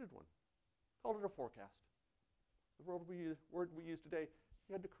he created one, called it a forecast. The word we use today,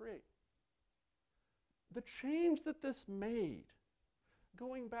 he had to create. The change that this made,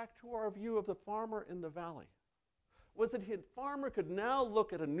 going back to our view of the farmer in the valley, was that the farmer could now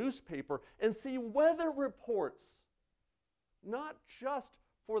look at a newspaper and see weather reports, not just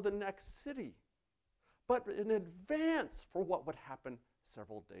for the next city, but in advance for what would happen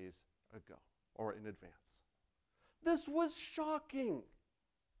several days ago, or in advance. This was shocking.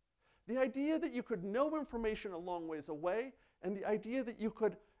 The idea that you could know information a long ways away, and the idea that you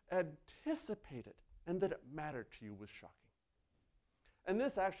could anticipate it, and that it mattered to you was shocking. And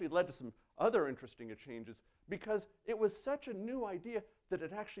this actually led to some other interesting changes, because it was such a new idea that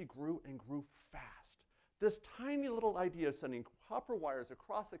it actually grew and grew fast. This tiny little idea of sending copper wires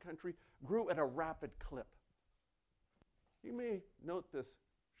across the country grew at a rapid clip. You may note this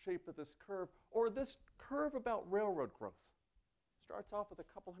shape of this curve, or this curve about railroad growth. Starts off with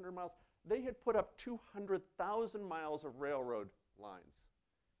a couple hundred miles. They had put up 200,000 miles of railroad lines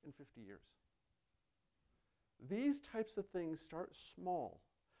in 50 years. These types of things start small,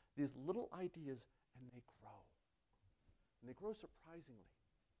 these little ideas, and they grow. And they grow surprisingly.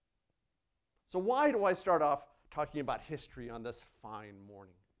 So why do I start off talking about history on this fine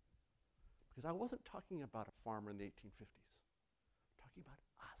morning? Because I wasn't talking about a farmer in the 1850s. I'm talking about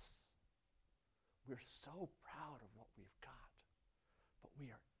us. We're so proud of what we've got, but we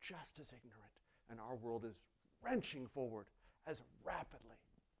are just as ignorant, and our world is wrenching forward as rapidly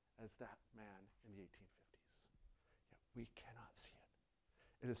as that man in the 1850s. Yet we cannot see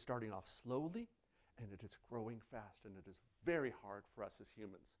it. It is starting off slowly, and it is growing fast, and it is very hard for us as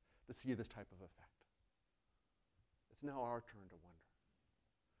humans to see this type of effect. It's now our turn to wonder.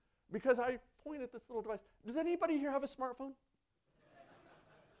 Because I point at this little device. Does anybody here have a smartphone?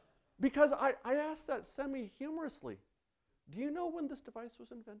 Because I asked that semi-humorously. Do you know when this device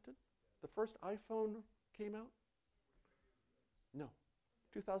was invented? the first iPhone came out? No,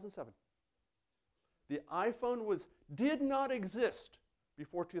 2007. The iPhone did not exist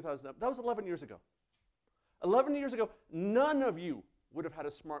before 2007. That was 11 years ago. 11 years ago, none of you would have had a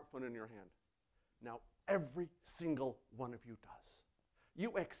smartphone in your hand. Now, every single one of you does.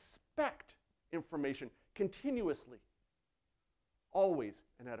 You expect information continuously, always,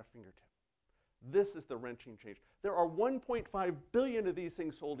 and at a fingertip. This is the wrenching change. There are 1.5 billion of these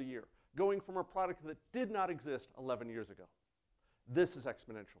things sold a year, going from a product that did not exist 11 years ago. This is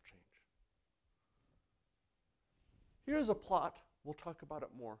exponential change. Here's a plot. We'll talk about it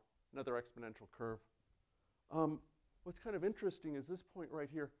more. Another exponential curve. What's kind of interesting is this point right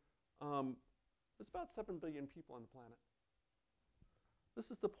here. There's about 7 billion people on the planet.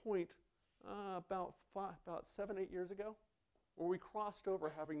 This is the point about 7, 8 years ago, where we crossed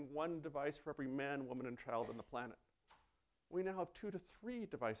over having one device for every man, woman, and child on the planet. We now have 2 to 3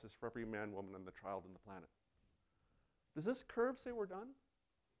 devices for every man, woman, and the child on the planet. Does this curve say we're done?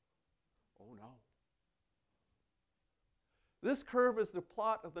 Oh, no. This curve is the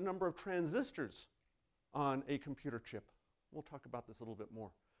plot of the number of transistors on a computer chip. We'll talk about this a little bit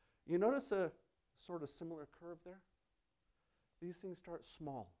more. You notice a sort of similar curve there? These things start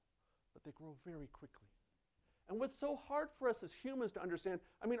small, but they grow very quickly. And what's so hard for us as humans to understand,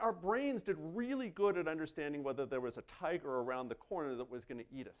 I mean, our brains did really good at understanding whether there was a tiger around the corner that was going to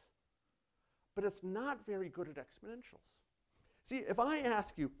eat us. But it's not very good at exponentials. See, if I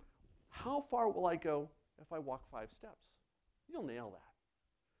ask you, how far will I go if I walk 5 steps? You'll nail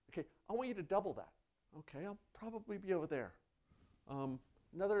that. Okay, I want you to double that. Okay, I'll probably be over there.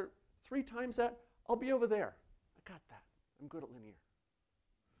 Another 3 times that, I'll be over there. I got that. I'm good at linear.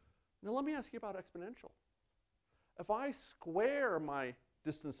 Now let me ask you about exponential. If I square my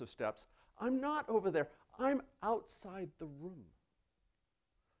distance of steps, I'm not over there. I'm outside the room.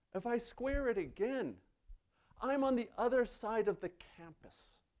 If I square it again, I'm on the other side of the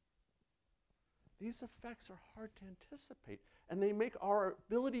campus. These effects are hard to anticipate, and they make our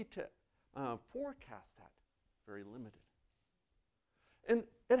ability to forecast that very limited. And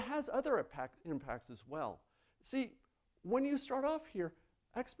it has other impacts as well. See, when you start off here,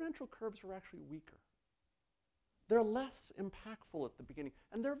 exponential curves are actually weaker. They're less impactful at the beginning,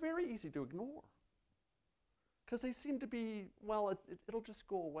 and they're very easy to ignore because they seem to be, well, it'll just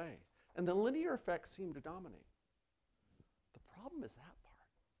go away. And the linear effects seem to dominate. The problem is that part.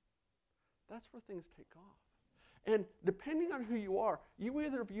 That's where things take off. And depending on who you are, you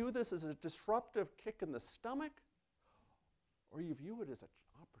either view this as a disruptive kick in the stomach, or you view it as an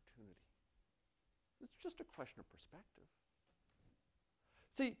opportunity. It's just a question of perspective.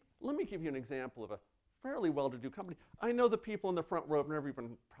 See, let me give you an example of a fairly well-to-do company. I know the people in the front row have never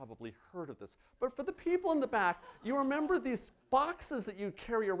even probably heard of this. But for the people in the back, you remember these boxes that you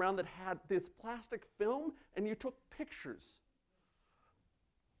carry around that had this plastic film, and you took pictures.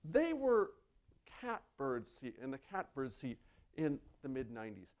 They were catbird seat in the catbird seat in the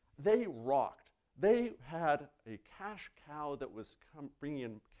mid-90s. They rocked. They had a cash cow that was bringing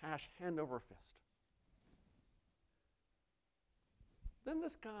in cash hand over fist. Then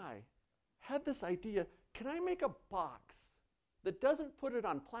this guy had this idea, can I make a box that doesn't put it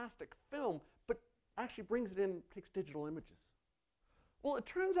on plastic film, but actually brings it in, takes digital images? Well, it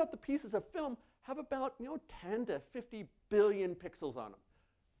turns out the pieces of film have about 10 to 50 billion pixels on them.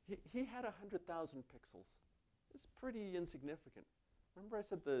 He had 100,000 pixels. It's pretty insignificant. Remember I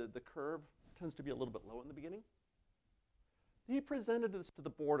said the curve tends to be a little bit low in the beginning? He presented this to the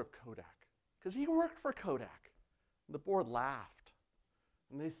board of Kodak, because he worked for Kodak. And the board laughed.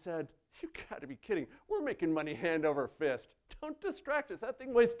 And they said, you've got to be kidding. We're making money hand over fist. Don't distract us. That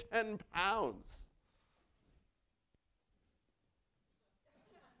thing weighs 10 pounds.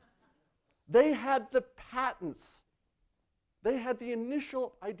 They had the patents. They had the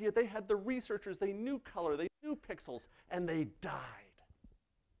initial idea. They had the researchers. They knew color. They knew pixels. And they died.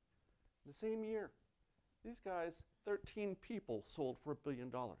 In the same year, these guys, 13 people, sold for $1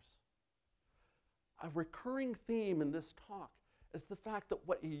 billion. A recurring theme in this talk is the fact that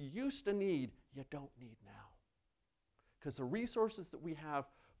what you used to need, you don't need now. Because the resources that we have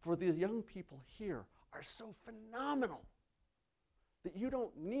for the young people here are so phenomenal that you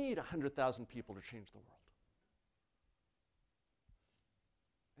don't need 100,000 people to change the world.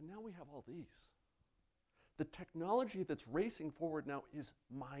 And now we have all these. The technology that's racing forward now is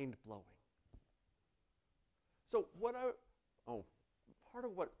mind-blowing. So part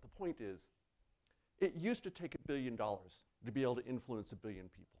of what the point is, it used to take $1 billion to be able to influence 1 billion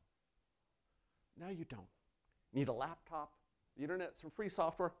people. Now you don't. You need a laptop, the internet, some free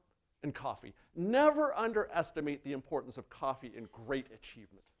software, and coffee. Never underestimate the importance of coffee in great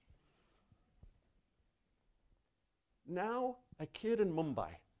achievement. Now a kid in Mumbai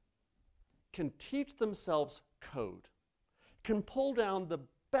can teach themselves code, can pull down the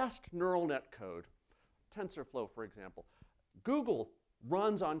best neural net code, TensorFlow, for example. Google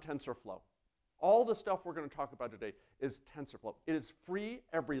runs on TensorFlow. All the stuff we're going to talk about today is TensorFlow. It is free.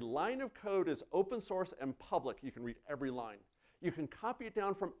 Every line of code is open source and public. You can read every line. You can copy it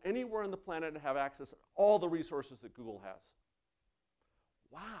down from anywhere on the planet and have access to all the resources that Google has.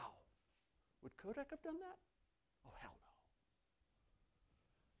 Wow. Would Kodak have done that? Oh, hell no.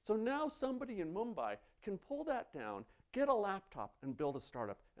 So now somebody in Mumbai can pull that down, get a laptop, and build a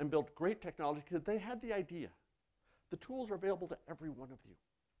startup, and build great technology because they had the idea. The tools are available to every one of you.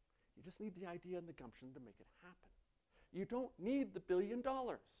 You just need the idea and the gumption to make it happen. You don't need the $1 billion.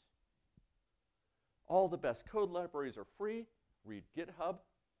 All the best code libraries are free. Read GitHub.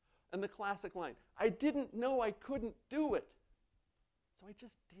 And the classic line, I didn't know I couldn't do it, so I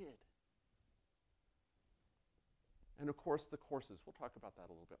just did. And of course, the courses. We'll talk about that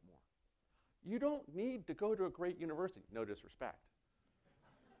a little bit more. You don't need to go to a great university, no disrespect,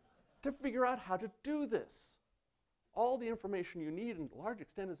 to figure out how to do this. All the information you need, in large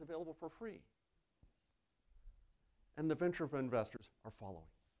extent, is available for free. And the venture investors are following.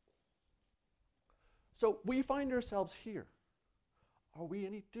 So we find ourselves here. Are we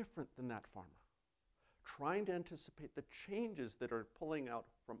any different than that farmer? Trying to anticipate the changes that are pulling out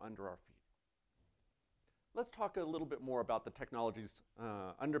from under our feet. Let's talk a little bit more about the technologies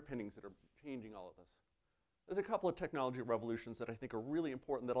underpinnings that are changing all of this. There's a couple of technology revolutions that I think are really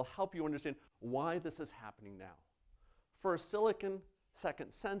important that'll help you understand why this is happening now. First, silicon.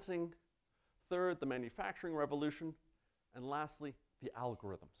 Second, sensing. Third, the manufacturing revolution. And lastly, the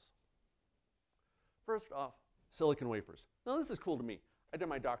algorithms. First off, silicon wafers. Now, this is cool to me. I did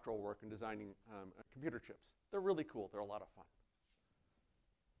my doctoral work in designing computer chips. They're really cool. They're a lot of fun.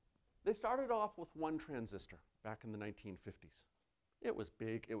 They started off with one transistor back in the 1950s. It was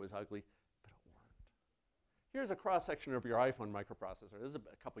big, it was ugly, but it worked. Here's a cross-section of your iPhone microprocessor. This is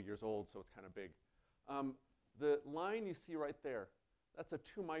a couple years old, so it's kind of big. The line you see right there, that's a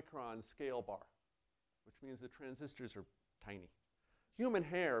 2-micron scale bar, which means the transistors are tiny. Human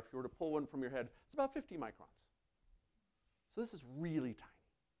hair, if you were to pull one from your head, it's about 50 microns. So this is really tiny.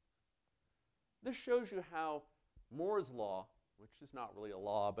 This shows you how Moore's law, which is not really a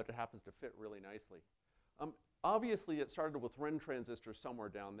law, but it happens to fit really nicely. Obviously, it started with Ren transistors somewhere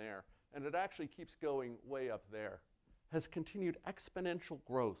down there, and it actually keeps going way up there. Has continued exponential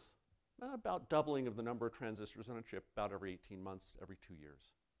growth, about doubling of the number of transistors on a chip about every 18 months, every 2 years.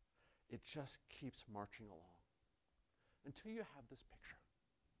 It just keeps marching along until you have this picture.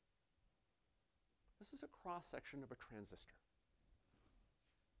 This is a cross-section of a transistor.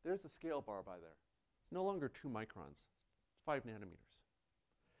 There's the scale bar by there. It's no longer 2 microns. It's 5 nanometers.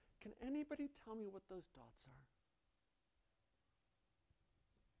 Can anybody tell me what those dots are?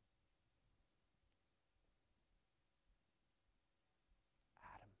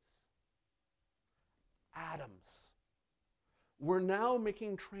 Atoms. We're now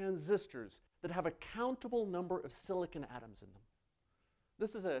making transistors that have a countable number of silicon atoms in them.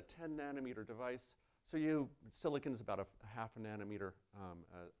 This is a 10 nanometer device. So silicon is about a half a nanometer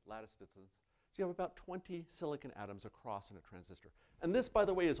lattice distance. So you have about 20 silicon atoms across in a transistor. And this, by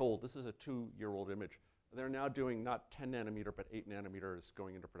the way, is old. This is a 2-year-old image. They're now doing not 10 nanometer, but 8 nanometers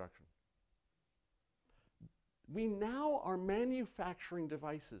going into production. We now are manufacturing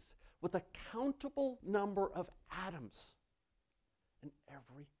devices with a countable number of atoms in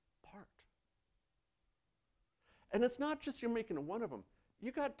every part. And it's not just you're making one of them.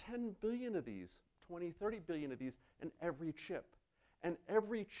 You got 10 billion of these, 20, 30 billion of these in every chip. And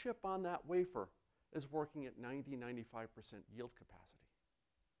every chip on that wafer is working at 90, 95% yield capacity.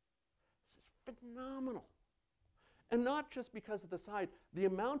 This is phenomenal. And not just because of the size, the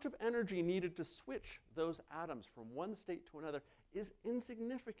amount of energy needed to switch those atoms from one state to another is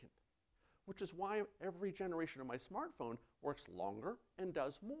insignificant, which is why every generation of my smartphone works longer and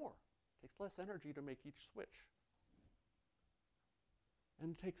does more. It takes less energy to make each switch.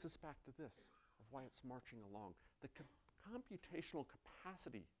 And it takes us back to this, of why it's marching along. The computational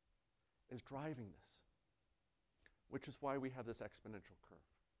capacity is driving this, which is why we have this exponential curve.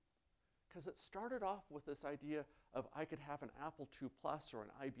 Because it started off with this idea of I could have an Apple II Plus or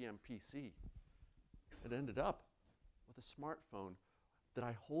an IBM PC. It ended up with a smartphone that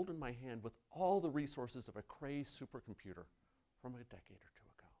I hold in my hand with all the resources of a Cray supercomputer from a decade or 2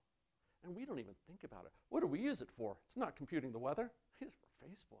 ago. And we don't even think about it. What do we use it for? It's not computing the weather. It's for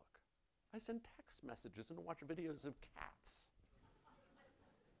Facebook. I send text messages and watch videos of cats.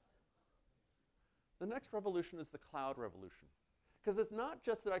 The next revolution is the cloud revolution. Because it's not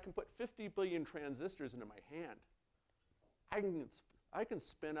just that I can put 50 billion transistors into my hand. I can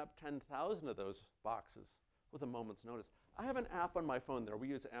spin up 10,000 of those boxes with a moment's notice. I have an app on my phone there. We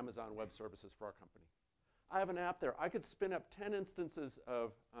use Amazon Web Services for our company. I have an app there. I could spin up 10 instances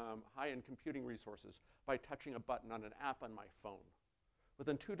of high-end computing resources by touching a button on an app on my phone.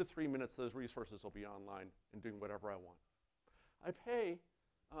 Within 2 to 3 minutes, those resources will be online and doing whatever I want. I pay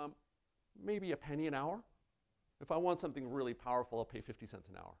maybe a penny an hour. If I want something really powerful, I'll pay 50 cents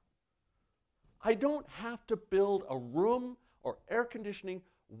an hour. I don't have to build a room or air conditioning,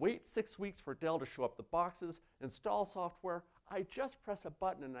 wait 6 weeks for Dell to show up the boxes, install software. I just press a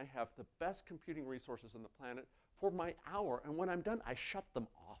button and I have the best computing resources on the planet for my hour. And when I'm done, I shut them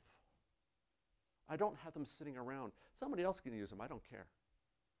off. I don't have them sitting around. Somebody else can use them. I don't care.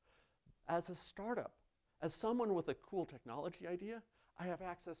 As a startup, as someone with a cool technology idea, I have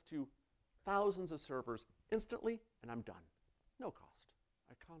access to thousands of servers instantly, and I'm done. No cost.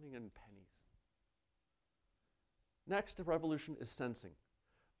 I'm counting in pennies. Next revolution is sensing.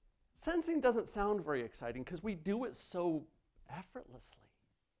 Sensing doesn't sound very exciting because we do it so effortlessly.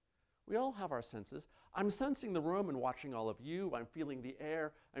 We all have our senses. I'm sensing the room and watching all of you. I'm feeling the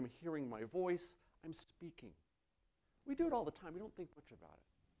air. I'm hearing my voice. I'm speaking. We do it all the time. We don't think much about it.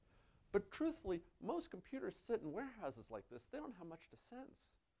 But truthfully, most computers sit in warehouses like this. They don't have much to sense.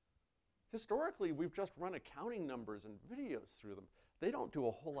 Historically, we've just run accounting numbers and videos through them. They don't do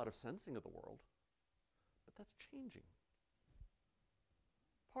a whole lot of sensing of the world. But that's changing.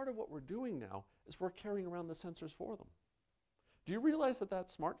 Part of what we're doing now is we're carrying around the sensors for them. Do you realize that that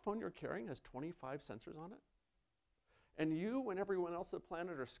smartphone you're carrying has 25 sensors on it? And you and everyone else on the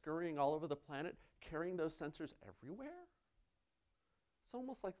planet are scurrying all over the planet, carrying those sensors everywhere? It's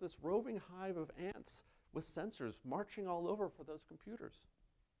almost like this roving hive of ants with sensors marching all over for those computers.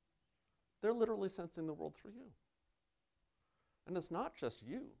 They're literally sensing the world through you. And it's not just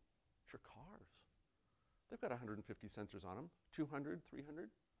you, it's your cars. They've got 150 sensors on them, 200, 300.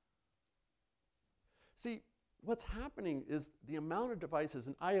 See, what's happening is the amount of devices,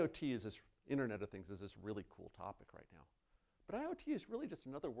 and IoT is this, Internet of Things is this really cool topic right now. But IoT is really just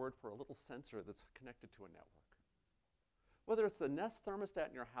another word for a little sensor that's connected to a network. Whether it's the Nest thermostat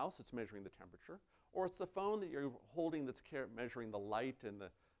in your house that's measuring the temperature, or it's the phone that you're holding that's measuring the light and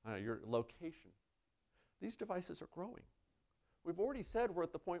your location. These devices are growing. We've already said we're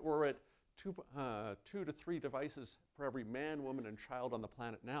at the point where we're at 2 to 3 devices for every man, woman, and child on the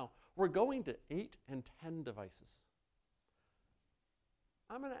planet now. We're going to 8 and 10 devices.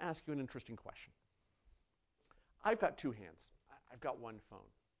 I'm going to ask you an interesting question. I've got 2 hands. I've got 1 phone.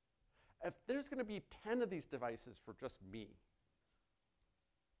 If there's going to be 10 of these devices for just me,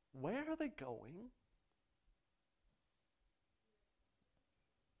 where are they going?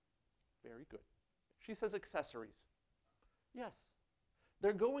 Very good. She says accessories. Yes.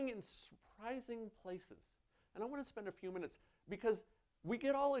 They're going in surprising places. And I want to spend a few minutes, because we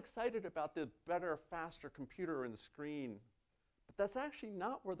get all excited about the better, faster computer and screen, but that's actually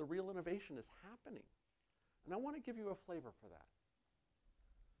not where the real innovation is happening. And I want to give you a flavor for that.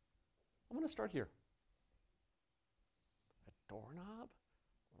 I'm going to start here. A doorknob?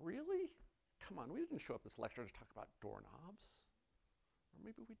 Really? Come on, we didn't show up this lecture to talk about doorknobs. Or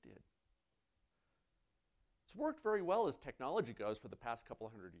maybe we did. It's worked very well as technology goes for the past couple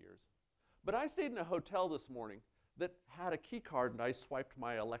of 100 years. But I stayed in a hotel this morning that had a key card, and I swiped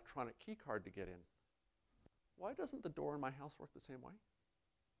my electronic key card to get in. Why doesn't the door in my house work the same way?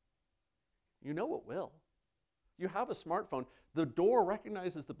 You know it will. You have a smartphone. The door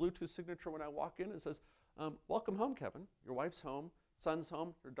recognizes the Bluetooth signature when I walk in and says, welcome home, Kevin. Your wife's home, son's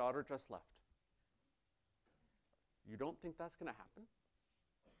home, your daughter just left. You don't think that's going to happen?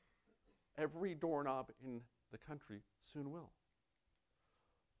 Every doorknob in the country soon will.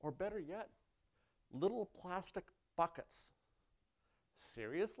 Or better yet, little plastic buckets.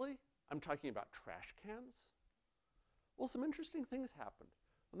 Seriously? I'm talking about trash cans? Well, some interesting things happened.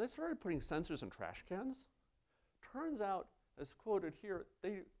 When they started putting sensors in trash cans, turns out, as quoted here,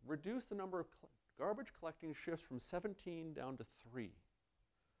 they reduced the number of garbage collecting shifts from 17 down to 3.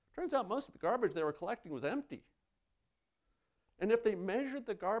 Turns out most of the garbage they were collecting was empty. And if they measured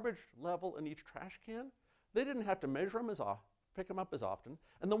the garbage level in each trash can, they didn't have to measure them pick them up as often.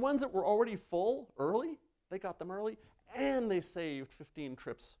 And the ones that were already full early, they got them early, and they saved 15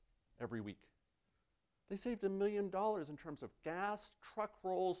 trips every week. They saved $1 million in terms of gas, truck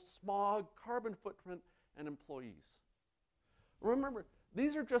rolls, smog, carbon footprint, and employees. Remember,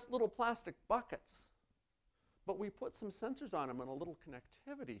 these are just little plastic buckets, but we put some sensors on them and a little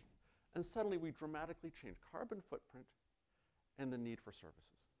connectivity, and suddenly we dramatically change carbon footprint and the need for services.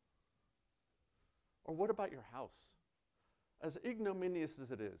 Or what about your house? As ignominious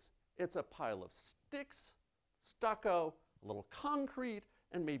as it is, it's a pile of sticks, stucco, a little concrete,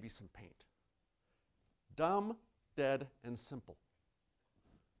 and maybe some paint. Dumb, dead, and simple.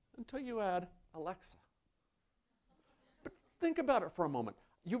 Until you add Alexa. But think about it for a moment.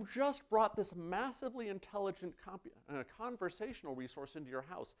 You've just brought this massively intelligent conversational resource into your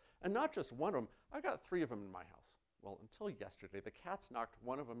house. And not just one of them. I got 3 of them in my house. Well, until yesterday, the cats knocked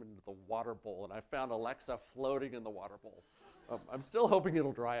one of them into the water bowl, and I found Alexa floating in the water bowl. I'm still hoping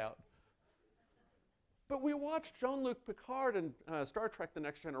it'll dry out. But we watched Jean-Luc Picard in Star Trek: The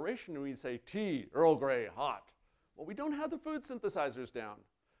Next Generation, and we'd say, tea, Earl Grey, hot. Well, we don't have the food synthesizers down.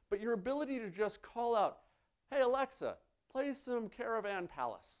 But your ability to just call out, hey, Alexa, play some Caravan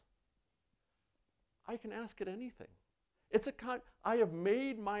Palace. I can ask it anything. I have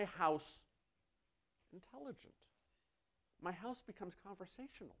made my house intelligent. My house becomes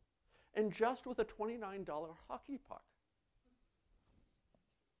conversational. And just with a $29 hockey puck.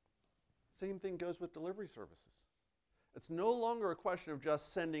 Same thing goes with delivery services. It's no longer a question of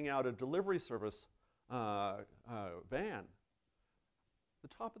just sending out a delivery service van. The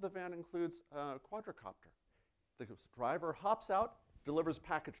top of the van includes a quadricopter. The driver hops out, delivers a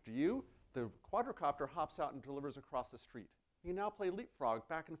package to you. The quadricopter hops out and delivers across the street. You now play leapfrog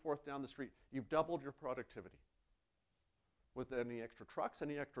back and forth down the street. You've doubled your productivity. With any extra trucks,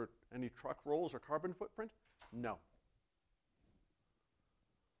 any truck rolls or carbon footprint? No.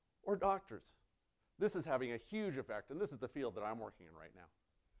 Or doctors. This is having a huge effect, and this is the field that I'm working in right now.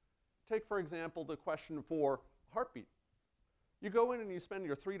 Take, for example, the question for heartbeat. You go in and you spend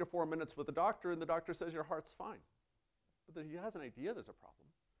your 3 to 4 minutes with the doctor, and the doctor says your heart's fine. But he has an idea there's a problem.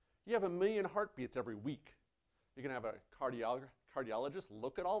 You have 1 million heartbeats every week. You're going to have a cardiologist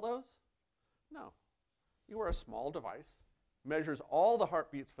look at all those? No. You wear a small device, measures all the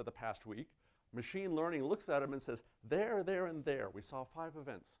heartbeats for the past week. Machine learning looks at them and says, there, there, and there. We saw 5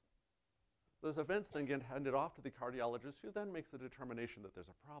 events. Those events then get handed off to the cardiologist, who then makes the determination that there's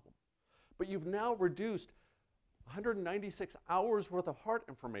a problem. But you've now reduced 196 hours worth of heart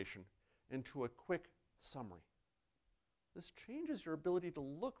information into a quick summary. This changes your ability to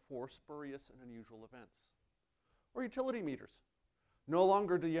look for spurious and unusual events. Or utility meters. No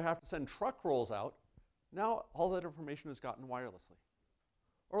longer do you have to send truck rolls out. Now all that information is gotten wirelessly.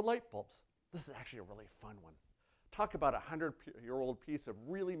 Or light bulbs. This is actually a really fun one. Talk about a 100-year-old piece of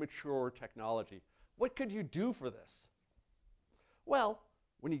really mature technology. What could you do for this? Well,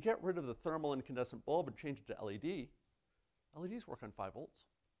 when you get rid of the thermal incandescent bulb and change it to LED, LEDs work on 5 volts.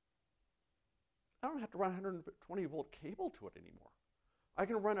 I don't have to run a 120-volt cable to it anymore. I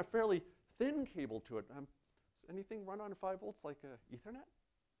can run a fairly thin cable to it. Anything run on 5 volts like Ethernet?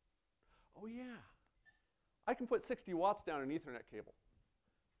 Oh, yeah. I can put 60 watts down an Ethernet cable.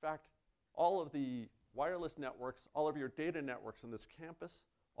 In fact, all of the wireless networks, all of your data networks in this campus,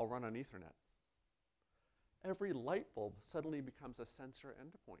 all run on Ethernet. Every light bulb suddenly becomes a sensor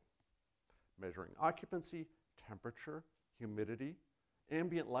endpoint, measuring occupancy, temperature, humidity,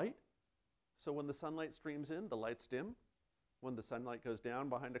 ambient light. So when the sunlight streams in, the lights dim. When the sunlight goes down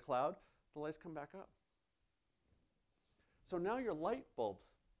behind a cloud, the lights come back up. So now your light bulbs,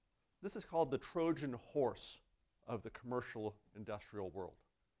 this is called the Trojan horse of the commercial industrial world,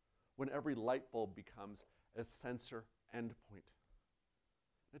 when every light bulb becomes a sensor endpoint.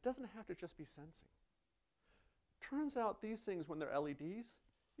 It doesn't have to just be sensing. Turns out these things, when they're LEDs,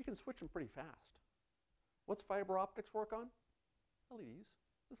 you can switch them pretty fast. What's fiber optics work on? LEDs.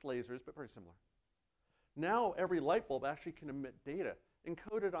 It's lasers, but very similar. Now every light bulb actually can emit data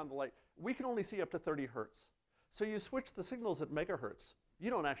encoded on the light. We can only see up to 30 hertz. So you switch the signals at megahertz. You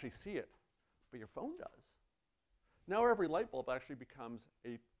don't actually see it, but your phone does. Now every light bulb actually becomes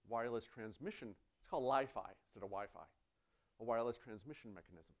a wireless transmission. It's called Li-Fi instead of Wi-Fi, a wireless transmission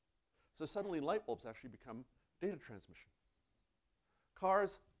mechanism. So suddenly light bulbs actually become data transmission.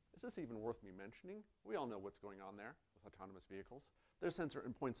 Cars, is this even worth me mentioning? We all know what's going on there with autonomous vehicles. They're sensor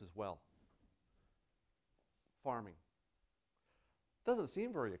endpoints as well. Farming. Doesn't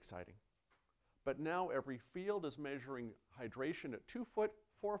seem very exciting, but now every field is measuring hydration at 2 foot,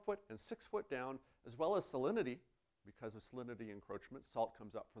 4 foot, and 6 foot down, as well as salinity. Because of salinity encroachment, salt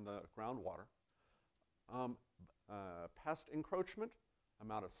comes up from the groundwater. Pest encroachment,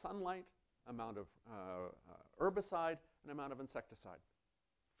 amount of sunlight, amount of herbicide, and amount of insecticide.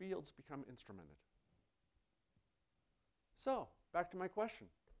 Fields become instrumented. So, back to my question.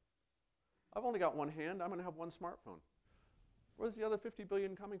 I've only got one hand. I'm going to have one smartphone. Where's the other 50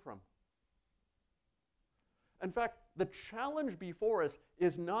 billion coming from? In fact, the challenge before us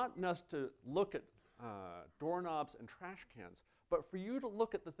is not just to look at doorknobs and trash cans, but for you to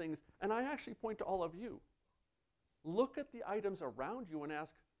look at the things, and I actually point to all of you. Look at the items around you and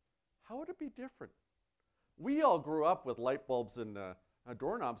ask, how would it be different? We all grew up with light bulbs and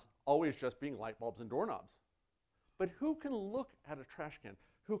doorknobs always just being light bulbs and doorknobs. But who can look at a trash can?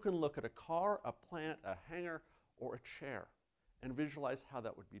 Who can look at a car, a plant, a hanger, or a chair and visualize how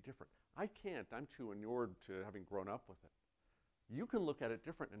that would be different? I can't. I'm too inured to having grown up with it. You can look at it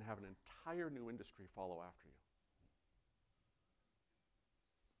different and have an entire new industry follow after you.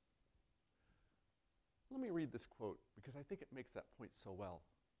 Let me read this quote because I think it makes that point so well.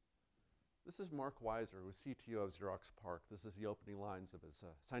 This is Mark Weiser, who was CTO of Xerox PARC. This is the opening lines of his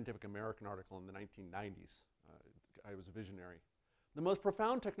Scientific American article in the 1990s. I was a visionary. The most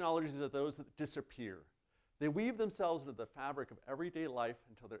profound technologies are those that disappear. They weave themselves into the fabric of everyday life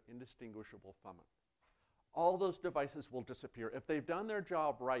until they're indistinguishable from it. All those devices will disappear. If they've done their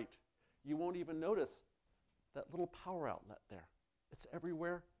job right, you won't even notice that little power outlet there. It's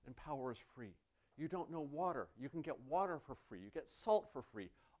everywhere, and power is free. You don't know water. You can get water for free. You get salt for free.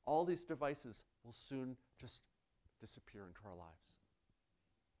 All these devices will soon just disappear into our lives.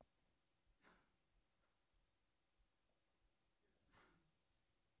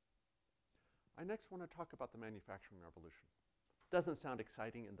 I next want to talk about the manufacturing revolution. Doesn't sound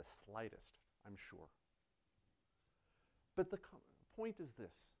exciting in the slightest, I'm sure. But the point is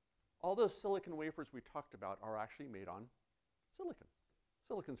this. All those silicon wafers we talked about are actually made on silicon.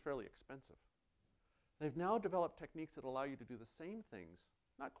 Silicon's fairly expensive. They've now developed techniques that allow you to do the same things,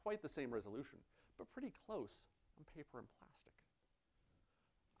 not quite the same resolution, but pretty close on paper and plastic.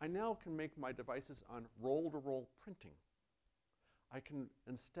 I now can make my devices on roll-to-roll printing. I can,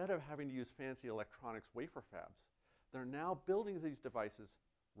 instead of having to use fancy electronics wafer fabs, they're now building these devices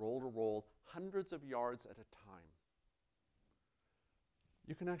roll-to-roll, hundreds of yards at a time.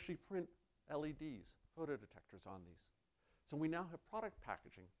 You can actually print LEDs, photodetectors on these. So we now have product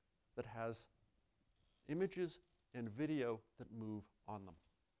packaging that has images and video that move on them.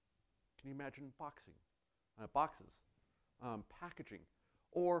 Can you imagine boxes, packaging,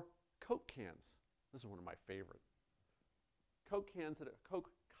 or Coke cans? This is one of my favorite. Coke cans, Coke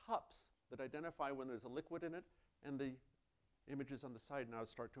cups that identify when there's a liquid in it, and the images on the side now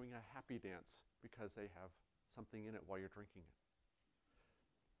start doing a happy dance because they have something in it while you're drinking it.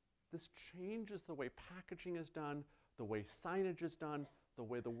 This changes the way packaging is done, the way signage is done, the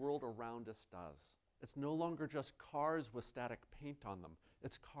way the world around us does. It's no longer just cars with static paint on them.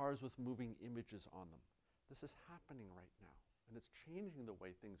 It's cars with moving images on them. This is happening right now, and it's changing the way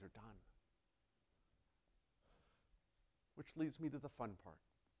things are done. Which leads me to the fun part.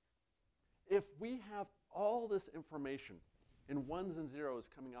 If we have all this information in ones and zeros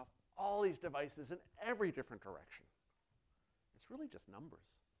coming off all these devices in every different direction, it's really just numbers.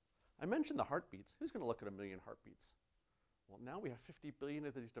 I mentioned the heartbeats. Who's going to look at 1 million heartbeats? Well, now we have 50 billion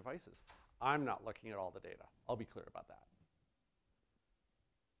of these devices. I'm not looking at all the data. I'll be clear about that.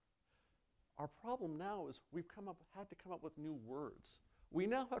 Our problem now is we've had to come up with new words. We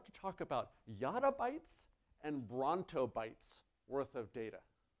now have to talk about yottabytes and brontobytes worth of data.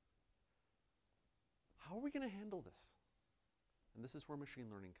 How are we going to handle this? And this is where machine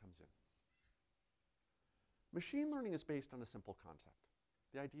learning comes in. Machine learning is based on a simple concept,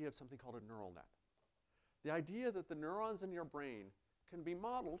 the idea of something called a neural net. The idea that the neurons in your brain can be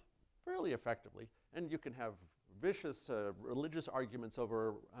modeled fairly effectively, and you can have vicious religious arguments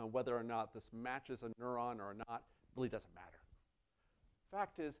over whether or not this matches a neuron or not. It really doesn't matter.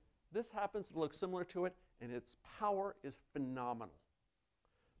 Fact is, this happens to look similar to it, and its power is phenomenal.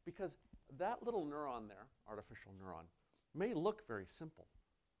 Because that little neuron there, artificial neuron, may look very simple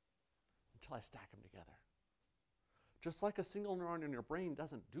until I stack them together. Just like a single neuron in your brain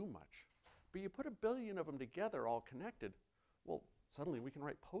doesn't do much, but you put 1 billion of them together all connected, well, suddenly we can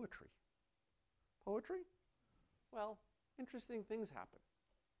write poetry. Poetry? Well, interesting things happen.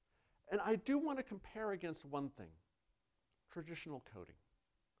 And I do want to compare against one thing, traditional coding.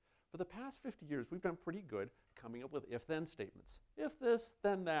 For the past 50 years, we've done pretty good coming up with if-then statements. If this,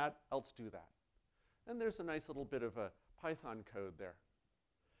 then that, else do that. And there's a nice little bit of a Python code there.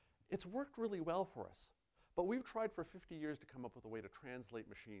 It's worked really well for us. But we've tried for 50 years to come up with a way to translate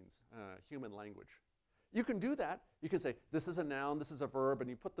machines, human language. You can do that. You can say, this is a noun, this is a verb, and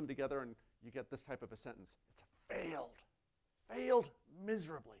you put them together and you get this type of a sentence. It's failed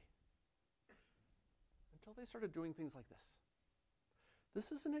miserably. Until they started doing things like this.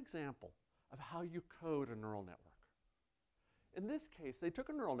 This is an example of how you code a neural network. In this case, they took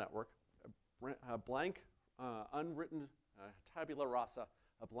a neural network, a blank, unwritten tabula rasa,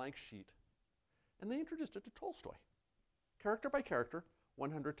 a blank sheet, and they introduced it to Tolstoy, character by character,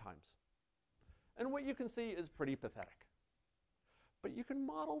 100 times. And what you can see is pretty pathetic. But you can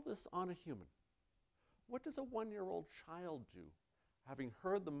model this on a human. What does a 1-year-old child do having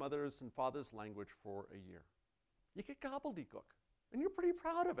heard the mother's and father's language for a year. You get gobbledygook, and you're pretty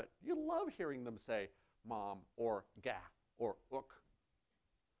proud of it. You love hearing them say mom or ga or ook.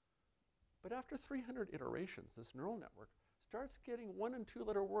 But after 300 iterations, this neural network starts getting 1- and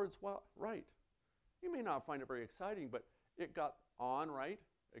 2-letter words right. You may not find it very exciting, but it got on right.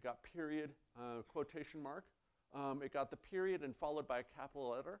 It got period, quotation mark. It got the period and followed by a capital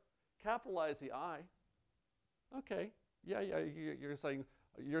letter. Capitalize the I. Okay, yeah, you're saying,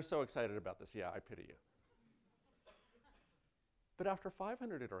 you're so excited about this. Yeah, I pity you. But after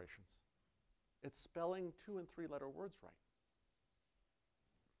 500 iterations, it's spelling 2- and 3-letter words right.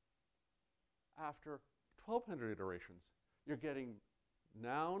 After 1,200 iterations, you're getting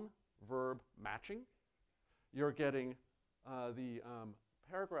noun-verb matching. You're getting the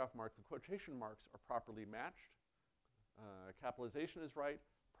paragraph marks, the quotation marks are properly matched. Capitalization is right.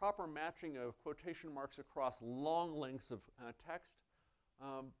 Proper matching of quotation marks across long lengths of text.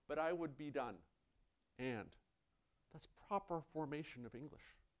 But I would be done. And that's proper formation of English.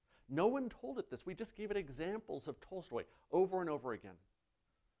 No one told it this. We just gave it examples of Tolstoy over and over again.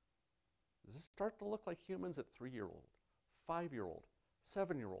 Does this start to look like humans at 3-year-old, 5-year-old,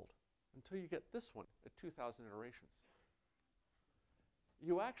 7-year-old, until you get this one at 2,000 iterations?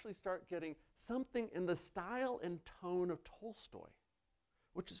 You actually start getting something in the style and tone of Tolstoy,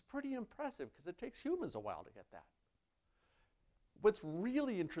 which is pretty impressive because it takes humans a while to get that. What's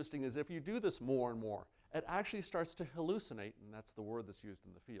really interesting is if you do this more and more, it actually starts to hallucinate, and that's the word that's used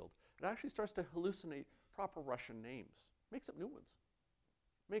in the field. It actually starts to hallucinate proper Russian names, makes up new ones,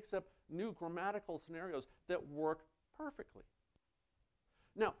 makes up new grammatical scenarios that work perfectly.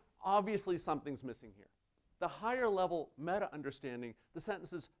 Now, obviously something's missing here. The higher level meta understanding, the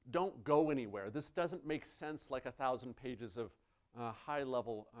sentences don't go anywhere. This doesn't make sense like 1,000 pages of high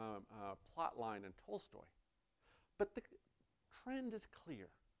level plot line in Tolstoy. But the trend is clear.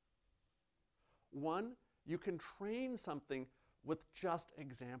 One, you can train something with just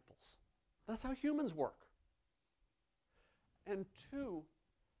examples. That's how humans work. And two,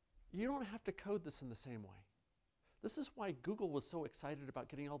 you don't have to code this in the same way. This is why Google was so excited about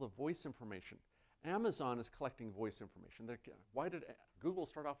getting all the voice information. Amazon is collecting voice information. Why did Google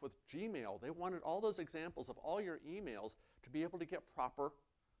start off with Gmail? They wanted all those examples of all your emails to be able to get proper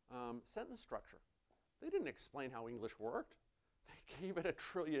sentence structure. They didn't explain how English worked. They gave it 1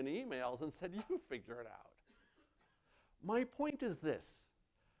 trillion emails and said, you figure it out. My point is this.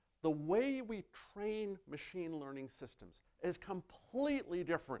 The way we train machine learning systems is completely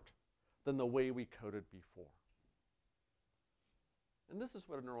different than the way we coded before. And this is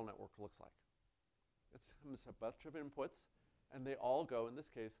what a neural network looks like. It's a bunch of inputs, and they all go, in this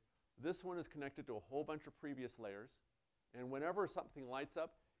case, this one is connected to a whole bunch of previous layers, and whenever something lights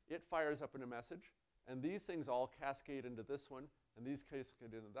up, it fires up in a message, and these things all cascade into this one, and these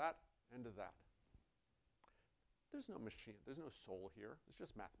cascade into that, and to that. There's no machine, there's no soul here, it's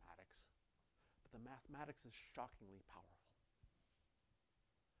just mathematics. But the mathematics is shockingly powerful.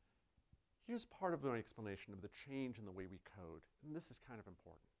 Here's part of my explanation of the change in the way we code, and this is kind of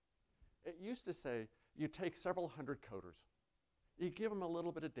important. It used to say you take several hundred coders, you give them a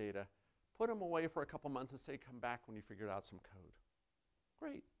little bit of data, put them away for a couple months and say come back when you figured out some code.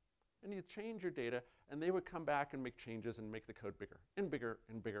 Great. And you change your data and they would come back and make changes and make the code bigger and bigger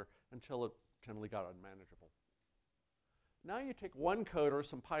and bigger until it generally got unmanageable. Now you take one coder,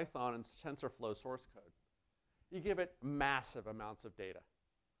 some Python and TensorFlow source code. You give it massive amounts of data.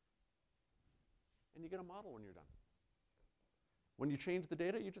 And you get a model when you're done. When you change the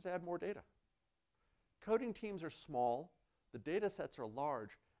data, you just add more data. Coding teams are small, the data sets are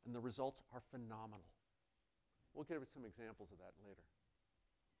large, and the results are phenomenal. We'll give some examples of that later.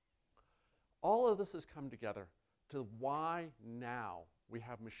 All of this has come together to why now we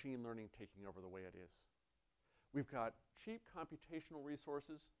have machine learning taking over the way it is. We've got cheap computational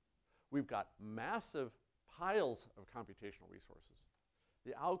resources. We've got massive piles of computational resources.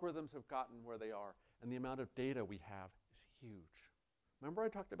 The algorithms have gotten where they are, and the amount of data we have is huge. Remember I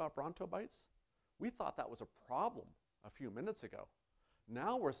talked about brontobytes? We thought that was a problem a few minutes ago.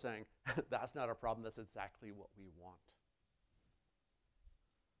 Now we're saying that's not a problem, that's exactly what we want.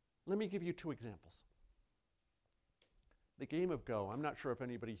 Let me give you 2 examples. The game of Go, I'm not sure if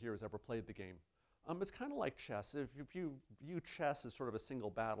anybody here has ever played the game. It's kind of like chess. If you view chess as sort of a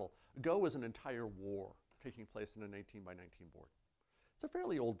single battle, Go is an entire war taking place in an 18 by 19 board. It's a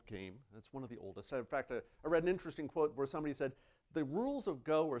fairly old game. It's one of the oldest. In fact, I read an interesting quote where somebody said, the rules of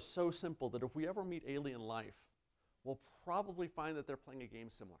Go are so simple that if we ever meet alien life, we'll probably find that they're playing a game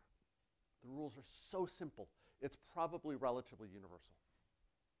similar. The rules are so simple, it's probably relatively universal.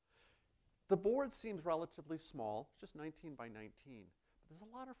 The board seems relatively small, just 19 by 19, but there's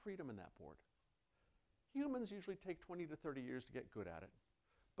a lot of freedom in that board. Humans usually take 20 to 30 years to get good at it,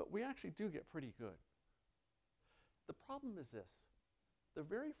 but we actually do get pretty good. The problem is this. The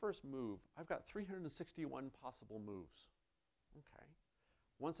very first move, I've got 361 possible moves. Okay.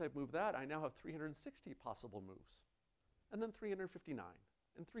 Once I've moved that, I now have 360 possible moves, and then 359,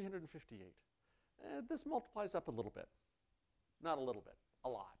 and 358. This multiplies up a little bit. Not a little bit, a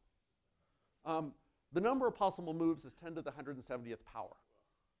lot. The number of possible moves is 10 to the 170th power.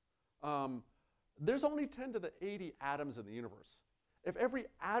 There's only 10 to the 80 atoms in the universe. If every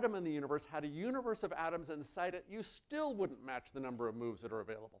atom in the universe had a universe of atoms inside it, you still wouldn't match the number of moves that are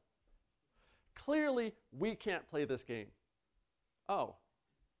available. Clearly, we can't play this game. Oh,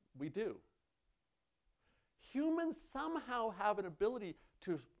 we do. Humans somehow have an ability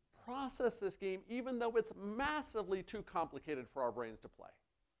to process this game even though it's massively too complicated for our brains to play.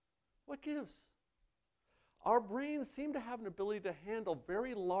 What gives? Our brains seem to have an ability to handle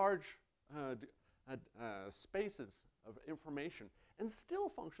very large spaces of information and still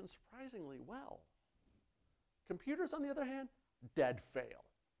function surprisingly well. Computers, on the other hand, dead fail.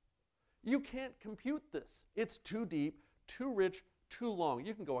 You can't compute this. It's too deep, too rich, too long.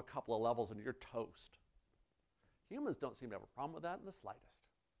 You can go a couple of levels and you're toast. Humans don't seem to have a problem with that in the slightest.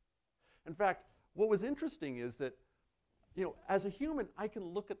 In fact, what was interesting is that, as a human, I can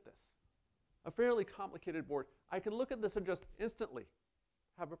look at this, a fairly complicated board. I can look at this and just instantly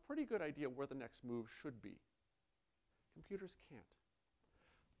have a pretty good idea where the next move should be. Computers can't.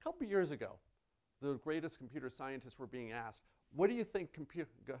 A couple years ago, the greatest computer scientists were being asked, what do you think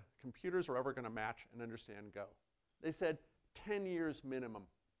computers are ever going to match and understand Go? They said 10 years minimum.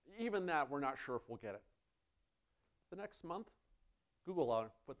 Even that, we're not sure if we'll get it. The next month,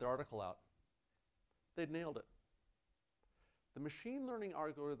 Google put their article out. They'd nailed it. The machine learning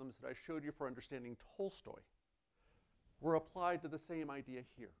algorithms that I showed you for understanding Tolstoy were applied to the same idea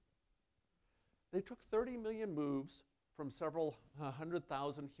here. They took 30 million moves from several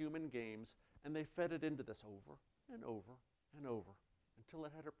 100,000 human games, and they fed it into this over and over and over until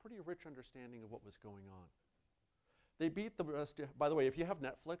it had a pretty rich understanding of what was going on. They beat the rest. By the way, if you have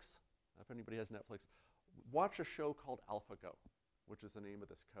Netflix, if anybody has Netflix, watch a show called AlphaGo, which is the name of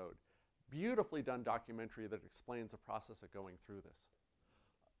this code. Beautifully done documentary that explains the process of going through this.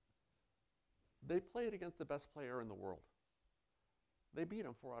 They played against the best player in the world. They beat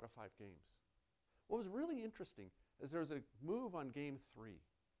him 4 out of 5 games. What was really interesting is there was a move on game 3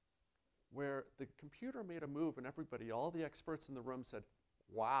 where the computer made a move and everybody, all the experts in the room said,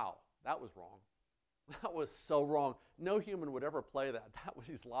 wow, that was wrong. That was so wrong. No human would ever play that.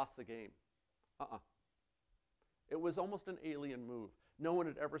 He's lost the game. It was almost an alien move. No one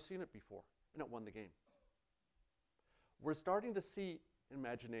had ever seen it before, and it won the game. We're starting to see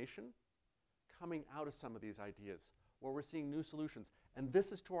imagination coming out of some of these ideas, where we're seeing new solutions, and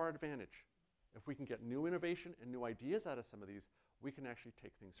this is to our advantage. If we can get new innovation and new ideas out of some of these, we can actually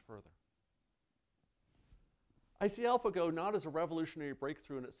take things further. I see AlphaGo not as a revolutionary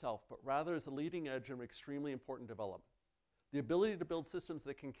breakthrough in itself, but rather as a leading edge and extremely important development. The ability to build systems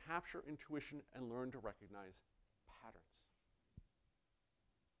that can capture intuition and learn to recognize patterns.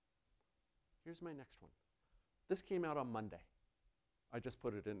 Here's my next one. This came out on Monday. I just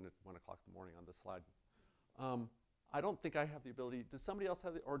put it in at 1 o'clock in the morning on this slide. I don't think I have the ability. Does somebody else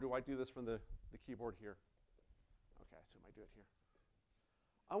have it, or do I do this from the keyboard here? Okay, I assume I do it here.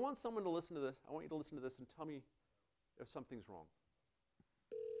 I want someone to listen to this. I want you to listen to this and tell me if something's wrong.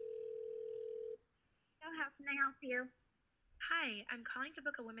 So how can I help you? Hi, I'm calling to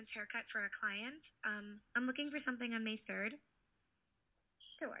book a women's haircut for a client. I'm looking for something on May 3rd.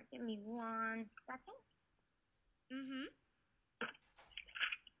 Sure, give me 1 second.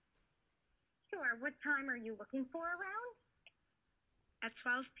 Sure, what time are you looking for around? At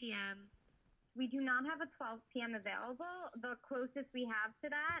 12 p.m. We do not have a 12 p.m. available. The closest we have to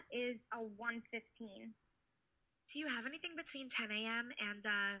that is a 1:15. Do you have anything between 10 a.m. and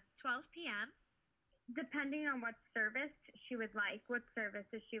 12 p.m.? Depending on what service she would like. What service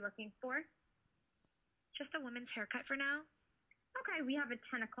is she looking for? Just a woman's haircut for now. Okay, we have at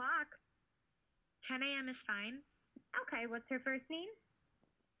 10 o'clock. 10 a.m. is fine. Okay, what's her first name?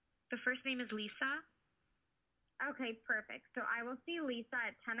 The first name is Lisa. Okay, perfect. So I will see Lisa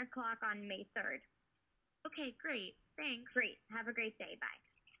at 10 o'clock on May 3rd. Okay, great. Thanks. Great. Have a great day. Bye.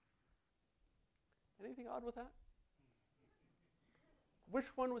 Anything odd with that?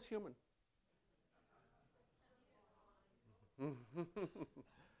 Which one was human?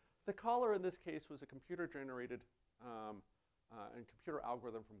 The caller in this case was a computer-generated and computer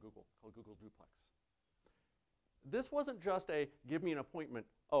algorithm from Google called Google Duplex. This wasn't just a give me an appointment,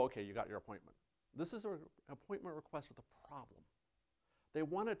 oh, okay, you got your appointment. This is an appointment request with a problem. They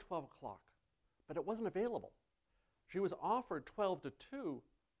wanted 12 o'clock, but it wasn't available. She was offered 12 to 2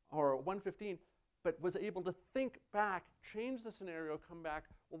 or 1:15, but was able to think back, change the scenario, come back,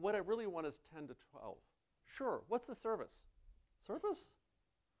 well, what I really want is 10 to 12. Sure, what's the service? Service?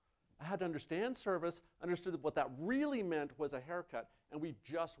 I had to understand service, understood that what that really meant was a haircut, and we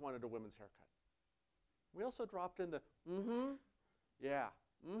just wanted a women's haircut. We also dropped in the, yeah,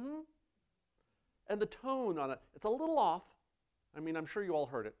 And the tone on it, it's a little off. I mean, I'm sure you all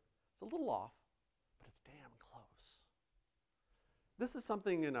heard it. It's a little off, but it's damn close. This is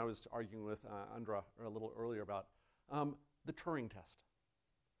something, and I was arguing with Andra a little earlier about the Turing test.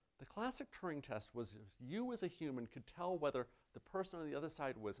 The classic Turing test was you as a human could tell whether the person on the other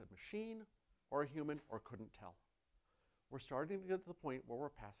side was a machine or a human or couldn't tell. We're starting to get to the point where we're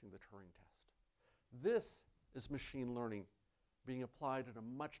passing the Turing test. This is machine learning being applied at a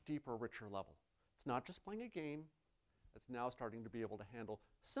much deeper, richer level. It's not just playing a game. It's now starting to be able to handle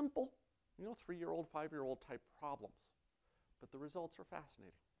simple, 3-year-old, 5-year-old type problems. But the results are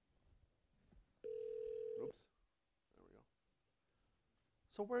fascinating. Oops, there we go.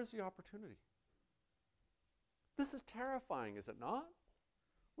 So where's the opportunity? This is terrifying, is it not?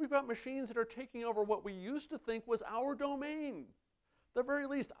 We've got machines that are taking over what we used to think was our domain. At the very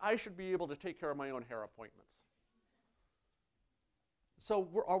least, I should be able to take care of my own hair appointments. So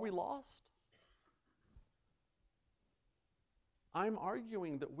are we lost? I'm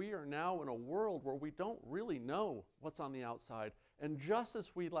arguing that we are now in a world where we don't really know what's on the outside. And just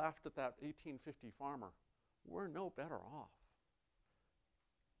as we laughed at that 1850 farmer, we're no better off.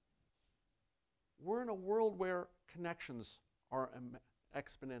 We're in a world where connections are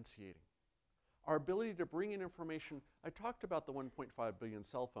exponentiating. Our ability to bring in information, I talked about the 1.5 billion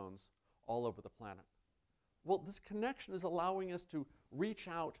cell phones all over the planet. Well, this connection is allowing us to reach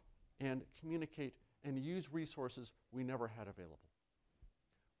out and communicate and use resources we never had available.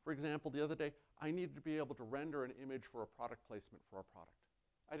 For example, the other day, I needed to be able to render an image for a product placement for a product.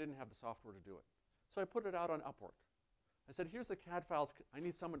 I didn't have the software to do it. So I put it out on Upwork. I said, here's the CAD files. I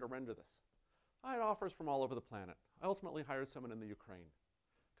need someone to render this. I had offers from all over the planet. I ultimately hired someone in the Ukraine.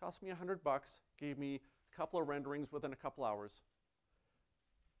 Cost me $100, gave me a couple of renderings within a couple hours.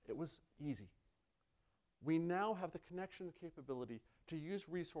 It was easy. We now have the connection and capability to use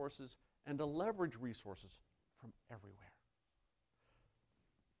resources and to leverage resources from everywhere.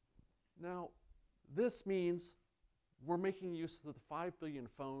 Now, this means we're making use of the 5 billion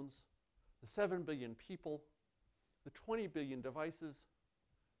phones, the 7 billion people, the 20 billion devices,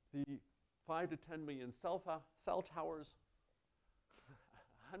 the 5 to 10 million cell towers,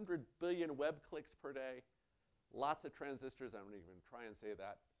 100 billion web clicks per day, lots of transistors, I won't even try and say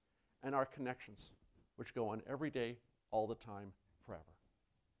that, and our connections, which go on every day, all the time, forever.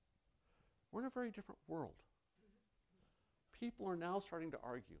 We're in a very different world. People are now starting to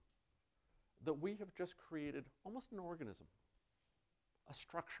argue that we have just created almost an organism, a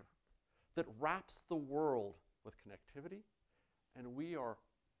structure that wraps the world with connectivity, and we are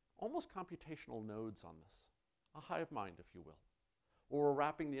almost computational nodes on this, a hive mind, if you will. Where we're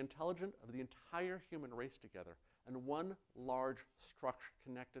wrapping the intelligence of the entire human race together in one large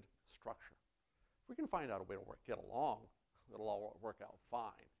connected structure. If we can find out a way to get along, it'll all work out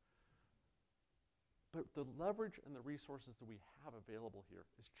fine. But the leverage and the resources that we have available here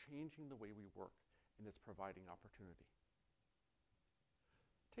is changing the way we work, and it's providing opportunity.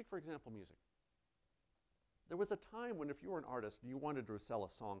 Take, for example, music. There was a time when if you were an artist and you wanted to sell a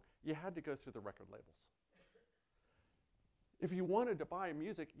song, you had to go through the record labels. If you wanted to buy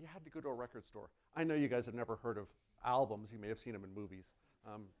music, you had to go to a record store. I know you guys have never heard of albums. You may have seen them in movies.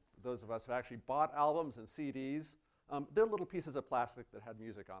 Those of us who actually bought albums and CDs, they're little pieces of plastic that had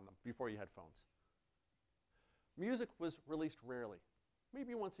music on them before you had phones. Music was released rarely,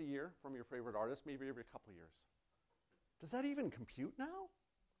 maybe once a year from your favorite artist, maybe every couple of years. Does that even compute now?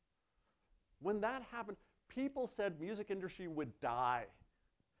 When that happened, people said music industry would die.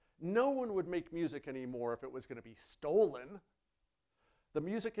 No one would make music anymore if it was going to be stolen. The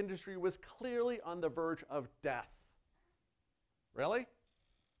music industry was clearly on the verge of death. Really?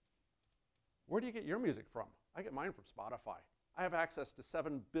 Where do you get your music from? I get mine from Spotify. I have access to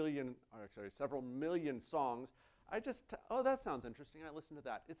several million songs. Oh, that sounds interesting. I listen to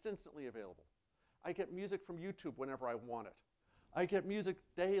that. It's instantly available. I get music from YouTube whenever I want it. I get music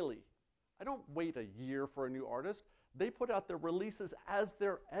daily. I don't wait a year for a new artist. They put out their releases as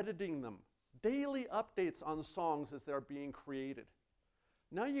they're editing them. Daily updates on songs as they're being created.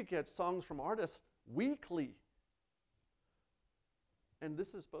 Now you get songs from artists weekly. And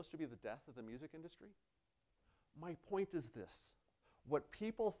this is supposed to be the death of the music industry? My point is this. What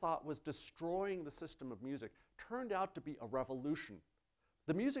people thought was destroying the system of music turned out to be a revolution.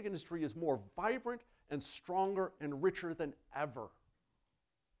 The music industry is more vibrant and stronger and richer than ever.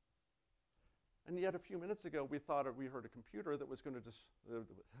 And yet a few minutes ago, we heard a computer that was going to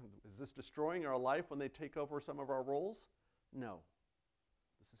is this destroying our life when they take over some of our roles? No.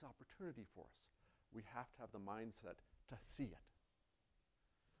 This is opportunity for us. We have to have the mindset to see it.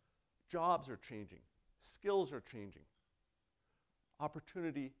 Jobs are changing. Skills are changing.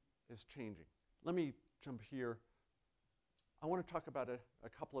 Opportunity is changing. Let me jump here. I want to talk about a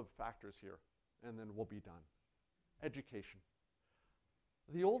couple of factors here, and then we'll be done. Education.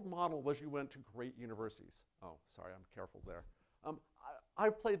 The old model was you went to great universities. Oh, sorry, I'm careful there.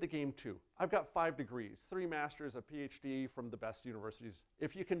 I've played the game too. I've got 5 degrees, 3 masters, a PhD from the best universities.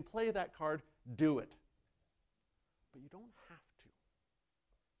 If you can play that card, do it. But you don't have to.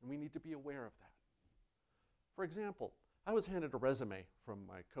 And we need to be aware of that. For example, I was handed a resume from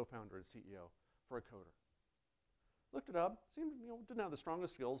my co-founder and CEO for a coder. Looked it up, seemed, didn't have the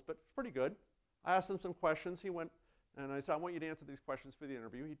strongest skills, but pretty good. I asked him some questions. He went, and I said, I want you to answer these questions for the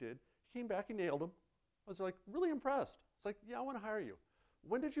interview. He did. He came back, he nailed them. I was like, really impressed. It's like, yeah, I want to hire you.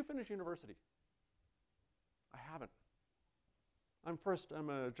 When did you finish university? I haven't. I'm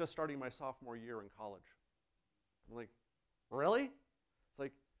just starting my sophomore year in college. I'm like, really? It's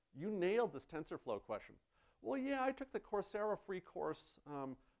like, you nailed this TensorFlow question. Well, yeah, I took the Coursera free course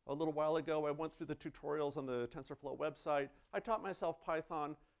a little while ago. I went through the tutorials on the TensorFlow website. I taught myself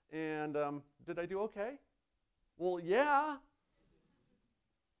Python, and did I do okay? Well, yeah.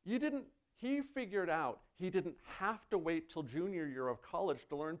 He figured out he didn't have to wait till junior year of college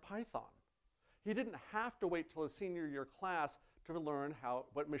to learn Python. He didn't have to wait till a senior year class to learn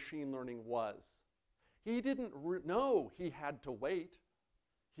what machine learning was. He didn't know he had to wait.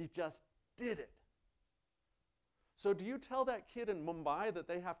 He just did it. So do you tell that kid in Mumbai that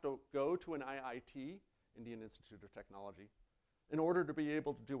they have to go to an IIT, Indian Institute of Technology, in order to be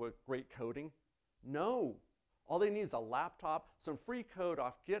able to do a great coding? No. All they need is a laptop, some free code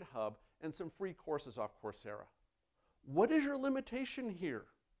off GitHub, and some free courses off Coursera. What is your limitation here?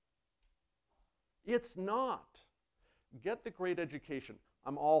 It's not. Get the great education.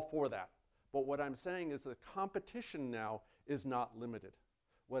 I'm all for that. But what I'm saying is the competition now is not limited.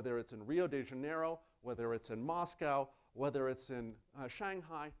 Whether it's in Rio de Janeiro, whether it's in Moscow, whether it's in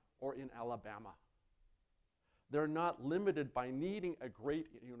Shanghai, or in Alabama. They're not limited by needing a great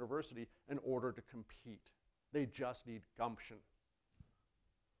university in order to compete. They just need gumption.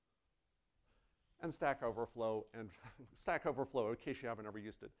 And Stack Overflow, in case you haven't ever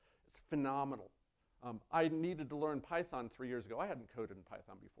used it, it's phenomenal. I needed to learn Python 3 years ago. I hadn't coded in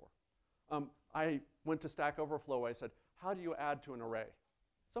Python before. I went to Stack Overflow. I said, how do you add to an array?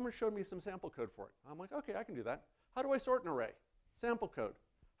 Someone showed me some sample code for it. I'm like, okay, I can do that. How do I sort an array? Sample code.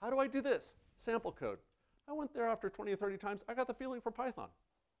 How do I do this? Sample code. I went there after 20 or 30 times. I got the feeling for Python.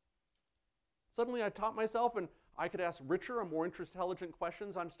 Suddenly I taught myself, and I could ask richer and more intelligent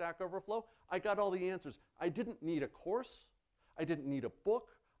questions on Stack Overflow. I got all the answers. I didn't need a course. I didn't need a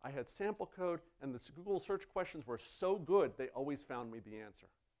book. I had sample code, and the Google search questions were so good, they always found me the answer.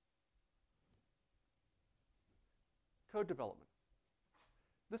 Code development.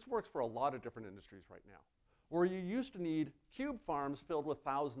 This works for a lot of different industries right now, where you used to need cube farms filled with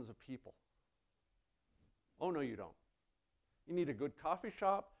thousands of people. Oh, no, you don't. You need a good coffee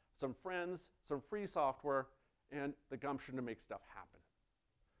shop, some friends, some free software, and the gumption to make stuff happen.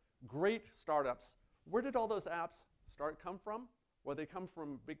 Great startups. Where did all those apps come from? Where they come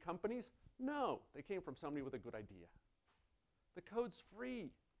from big companies? No, they came from somebody with a good idea. The code's free.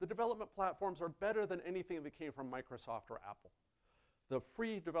 The development platforms are better than anything that came from Microsoft or Apple. The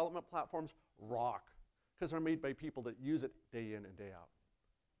free development platforms rock because they're made by people that use it day in and day out.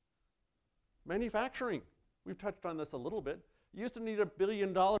 Manufacturing. We've touched on this a little bit. You used to need $1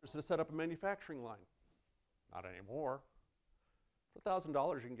 billion to set up a manufacturing line. Not anymore. For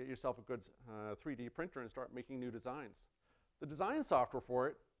 $1,000, you can get yourself a good 3D printer and start making new designs. The design software for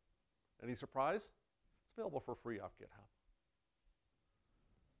it, any surprise? It's available for free off GitHub.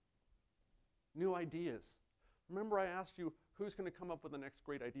 New ideas. Remember I asked you who's going to come up with the next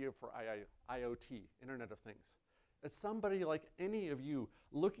great idea for IoT, Internet of Things. It's somebody like any of you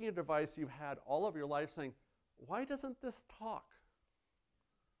looking at a device you've had all of your life saying, why doesn't this talk?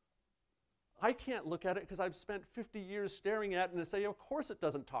 I can't look at it because I've spent 50 years staring at it and say, of course it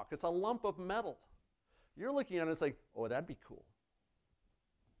doesn't talk. It's a lump of metal. You're looking at it and saying, oh, that'd be cool.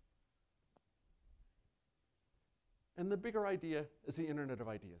 And the bigger idea is the Internet of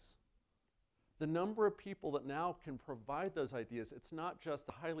Ideas. The number of people that now can provide those ideas, it's not just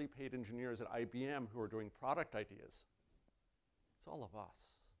the highly paid engineers at IBM who are doing product ideas. It's all of us.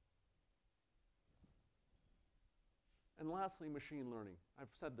 And lastly, machine learning.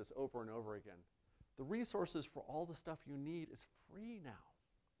 I've said this over and over again. The resources for all the stuff you need is free now.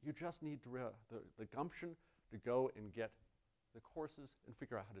 You just need the gumption to go and get the courses and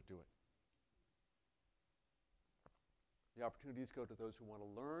figure out how to do it. The opportunities go to those who want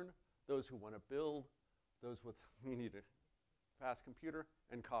to learn, those who want to build, those with, we need a fast computer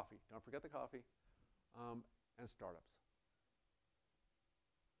and coffee. Don't forget the coffee, and startups.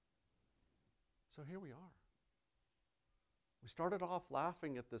 So here we are. We started off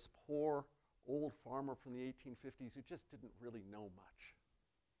laughing at this poor old farmer from the 1850s who just didn't really know much.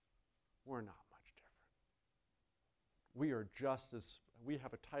 We're not much different. We are just as, we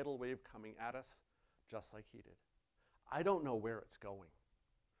have a tidal wave coming at us just like he did. I don't know where it's going,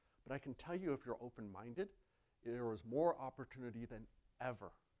 but I can tell you if you're open-minded, there is more opportunity than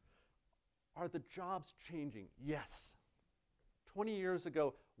ever. Are the jobs changing? Yes. 20 years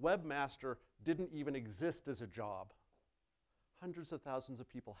ago, webmaster didn't even exist as a job. Hundreds of thousands of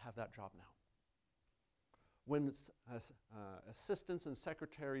people have that job now. When assistants and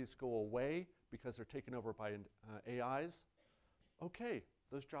secretaries go away because they're taken over by AIs, okay,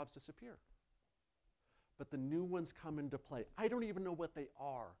 those jobs disappear. But the new ones come into play. I don't even know what they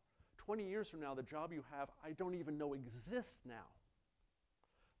are. 20 years from now, the job you have, I don't even know exists now.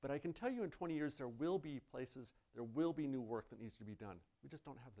 But I can tell you in 20 years, there will be places, there will be new work that needs to be done. We just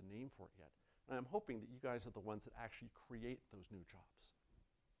don't have the name for it yet. And I'm hoping that you guys are the ones that actually create those new jobs.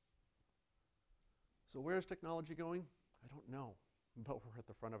 So where's technology going? I don't know, but we're at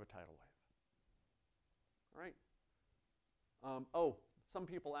the front of a tidal wave. All right. Oh, some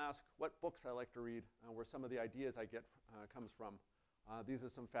people ask what books I like to read, where some of the ideas I get comes from. These are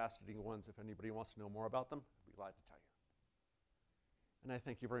some fascinating ones. If anybody wants to know more about them, I'd be glad to tell you. And I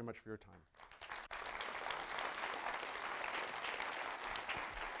thank you very much for your time.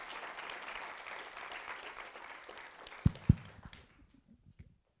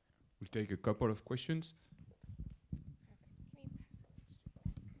 We'll take a couple of questions.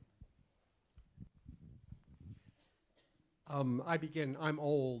 I'm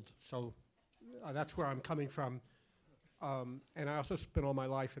old, so that's where I'm coming from. And I also spent all my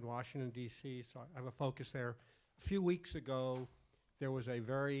life in Washington, D.C., so I have a focus there. A few weeks ago, there was a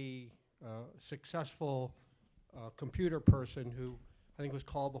very successful computer person who I think was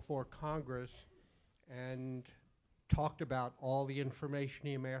called before Congress and talked about all the information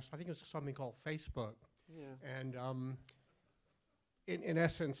he amassed. I think it was something called Facebook. Yeah. And in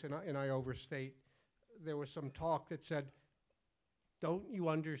essence, and I overstate, there was some talk that said, don't you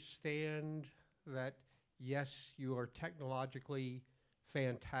understand that, yes, you are technologically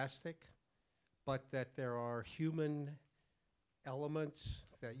fantastic, but that there are human elements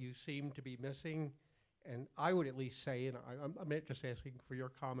that you seem to be missing? And I would at least say, and I'm just asking for your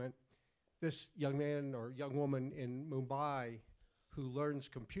comment, this young man or young woman in Mumbai who learns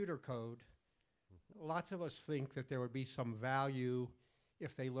computer code, lots of us think that there would be some value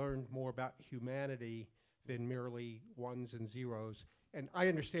if they learned more about humanity than merely ones and zeros. And I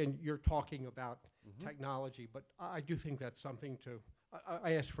understand you're talking about technology, but I do think that's something to,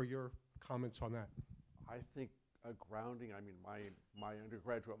 I ask for your comments on that. I think a grounding, I mean, my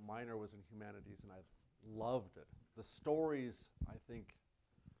undergraduate minor was in humanities, and I loved it. The stories, I think,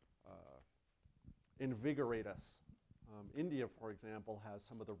 invigorate us. India, for example, has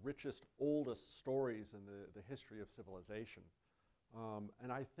some of the richest, oldest stories in the history of civilization.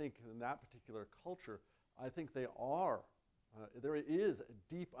 And I think in that particular culture, I think they are, there is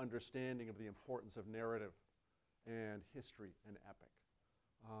a deep understanding of the importance of narrative and history and epic.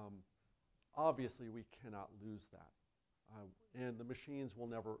 Obviously, we cannot lose that. And the machines will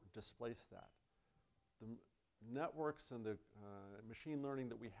never displace that. The networks and the machine learning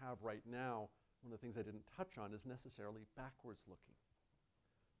that we have right now, one of the things I didn't touch on is necessarily backwards looking.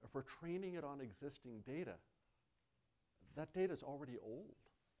 If we're training it on existing data, that data is already old.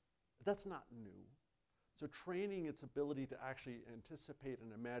 That's not new. So training its ability to actually anticipate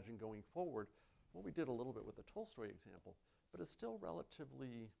and imagine going forward, well, we did a little bit with the Tolstoy example, but it's still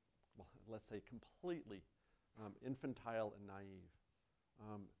relatively, well, let's say completely infantile and naive.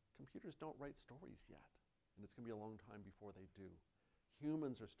 Computers don't write stories yet, and it's going to be a long time before they do.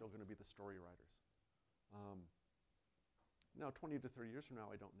 Humans are still going to be the story writers. Now, 20 to 30 years from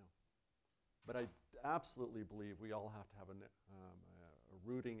now, I don't know. But I absolutely believe we all have to have a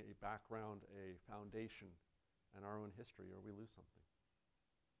rooting, a background, a foundation in our own history, or we lose something.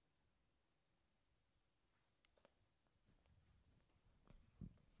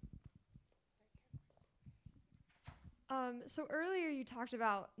 So earlier you talked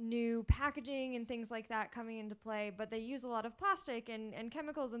about new packaging and things like that coming into play, but they use a lot of plastic and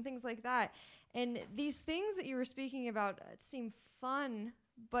chemicals and things like that. And these things that you were speaking about seem fun,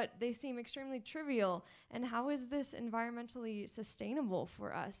 but they seem extremely trivial. And how is this environmentally sustainable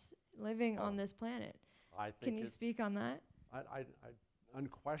for us living on this planet? Can you speak on that? I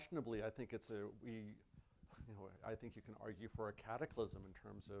unquestionably, I think it's I think you can argue for a cataclysm in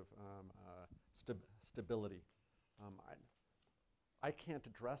terms of stability. I can't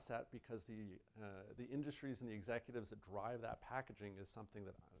address that because the industries and the executives that drive that packaging is something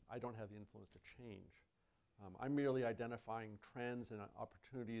that I don't have the influence to change. I'm merely identifying trends and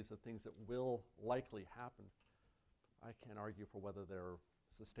opportunities of things that will likely happen. I can't argue for whether they're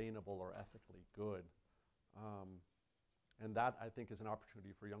sustainable or ethically good. And that, I think, is an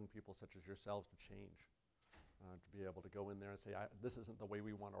opportunity for young people such as yourselves to change, to be able to go in there and say, this isn't the way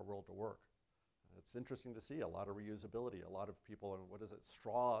we want our world to work. It's interesting to see a lot of reusability. A lot of people, what is it,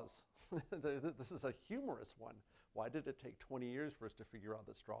 straws. This is a humorous one. Why did it take 20 years for us to figure out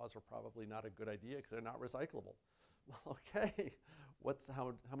that straws are probably not a good idea because they're not recyclable? Well, okay,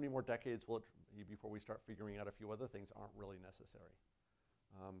 how many more decades will it be before we start figuring out a few other things aren't really necessary?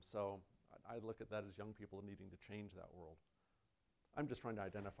 So I look at that as young people needing to change that world. I'm just trying to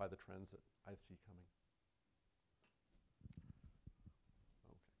identify the trends that I see coming.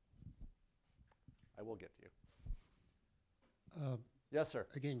 I will get to you. Yes, sir.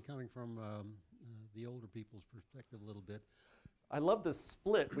 Again, coming from the older people's perspective a little bit. I love this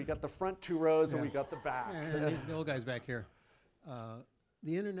split. We got the front two rows and we got the back. And the old guys back here.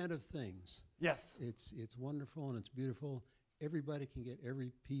 The Internet of Things. Yes. It's wonderful and it's beautiful. Everybody can get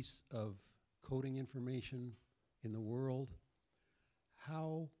every piece of coding information in the world.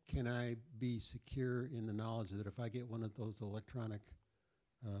 How can I be secure in the knowledge that if I get one of those electronic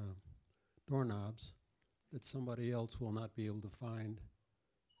doorknobs, that somebody else will not be able to find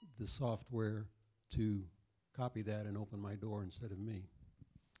the software to copy that and open my door instead of me?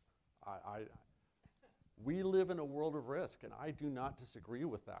 We live in a world of risk, and I do not disagree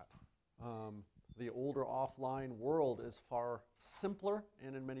with that. The older offline world is far simpler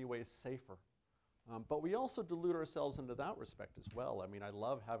and in many ways safer. But we also delude ourselves into that respect as well. I mean, I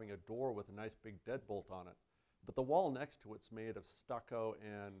love having a door with a nice big deadbolt on it. But the wall next to it's made of stucco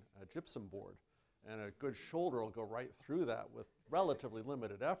and a gypsum board. And a good shoulder will go right through that with relatively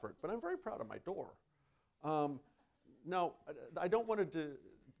limited effort. But I'm very proud of my door. Now, I don't want to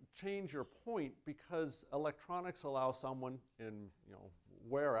change your point because electronics allow someone in,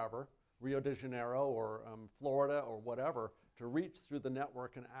 wherever, Rio de Janeiro or Florida or whatever, to reach through the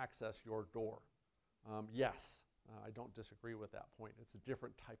network and access your door. Yes, I don't disagree with that point. It's a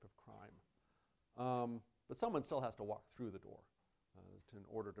different type of crime. But someone still has to walk through the door in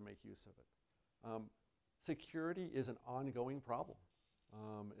order to make use of it. Security is an ongoing problem.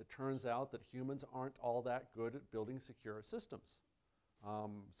 It turns out that humans aren't all that good at building secure systems.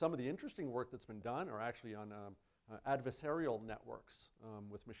 Some of the interesting work that's been done are actually on adversarial networks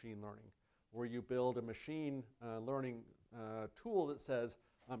with machine learning, where you build a machine learning tool that says,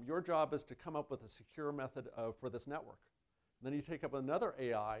 your job is to come up with a secure method for this network. And then you take up another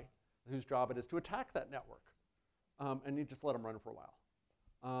AI whose job it is to attack that network. And you just let them run for a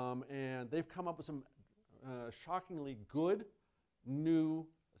while. And they've come up with some shockingly good new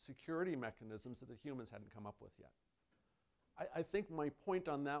security mechanisms that the humans hadn't come up with yet. I think my point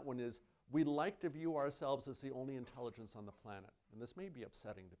on that one is we like to view ourselves as the only intelligence on the planet. And this may be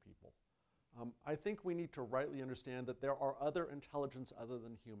upsetting to people. I think we need to rightly understand that there are other intelligence other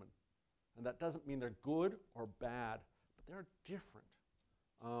than human. And that doesn't mean they're good or bad, but they're different.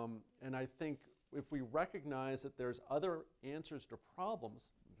 And I think if we recognize that there's other answers to problems,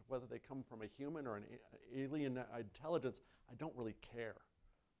 whether they come from a human or an alien intelligence, I don't really care.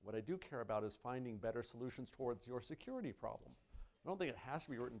 What I do care about is finding better solutions towards your security problem. I don't think it has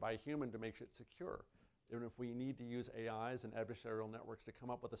to be written by a human to make it secure. Even if we need to use AIs and adversarial networks to come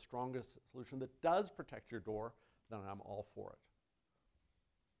up with the strongest solution that does protect your door, then I'm all for it.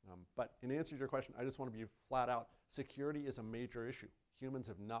 But in answer to your question, I just want to be flat out, security is a major issue. Humans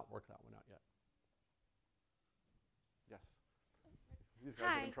have not worked that one out yet. Yes. These guys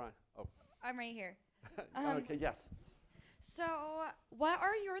have been trying. Oh. I'm right here. Okay, yes. So what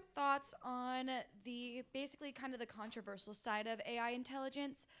are your thoughts on basically kind of the controversial side of AI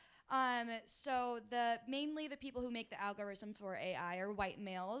intelligence? So mainly the people who make the algorithm for AI are white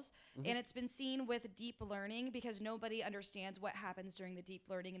males, and it's been seen with deep learning because nobody understands what happens during the deep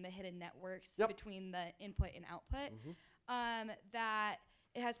learning and the hidden networks between the input and output. That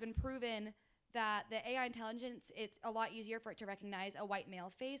it has been proven that the AI intelligence, it's a lot easier for it to recognize a white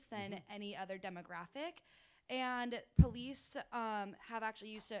male face than any other demographic. And police have actually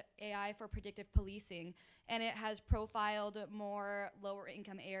used AI for predictive policing, and it has profiled more lower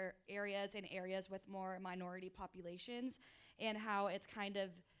income areas and areas with more minority populations, and how it's kind of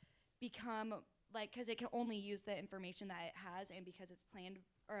become like, because it can only use the information that it has, and because it's planned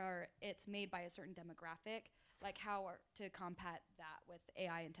or it's made by a certain demographic, like how to combat that with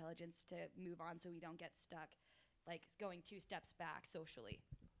AI intelligence to move on so we don't get stuck like going 2 steps back socially.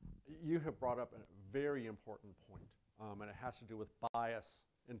 You have brought up a very important point, and it has to do with bias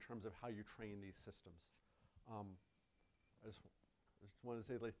in terms of how you train these systems. I just want to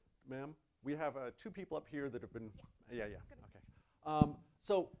say, like, ma'am, we have 2 people up here that have been, yeah, okay.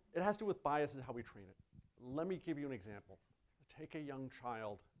 So it has to do with bias and how we train it. Let me give you an example. Take a young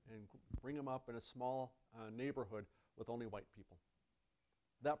child and bring them up in a small neighborhood with only white people.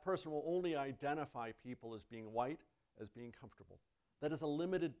 That person will only identify people as being white, as being comfortable. That is a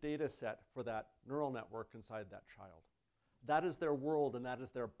limited data set for that neural network inside that child. That is their world, and that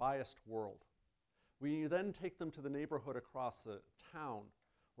is their biased world. When you then take them to the neighborhood across the town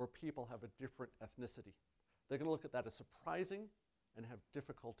where people have a different ethnicity, they're going to look at that as surprising and have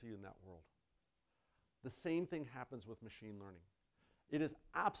difficulty in that world. The same thing happens with machine learning. It is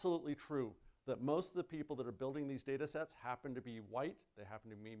absolutely true that most of the people that are building these data sets happen to be white, they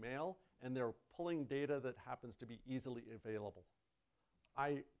happen to be male, and they're pulling data that happens to be easily available.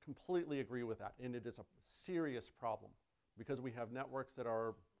 I completely agree with that, and it is a serious problem because we have networks that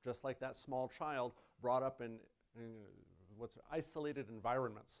are just like that small child brought up in what's isolated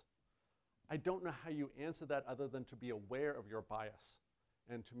environments. I don't know how you answer that other than to be aware of your bias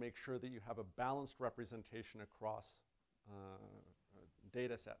and to make sure that you have a balanced representation across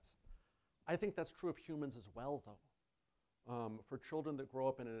data sets. I think that's true of humans as well, though. For children that grow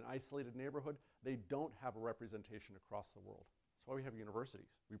up in an isolated neighborhood, they don't have a representation across the world. That's why we have universities.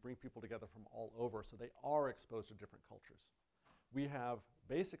 We bring people together from all over so they are exposed to different cultures. We have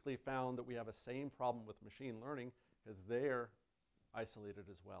basically found that we have a same problem with machine learning because they're isolated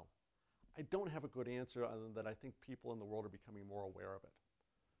as well. I don't have a good answer other than that I think people in the world are becoming more aware of it.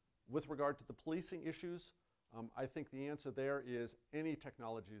 With regard to the policing issues, I think the answer there is any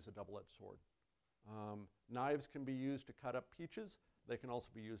technology is a double-edged sword. Knives can be used to cut up peaches. They can also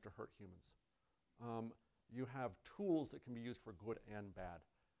be used to hurt humans. You have tools that can be used for good and bad.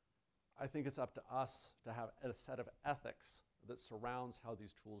 I think it's up to us to have a set of ethics that surrounds how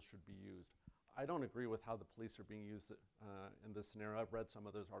these tools should be used. I don't agree with how the police are being used in this scenario. I've read some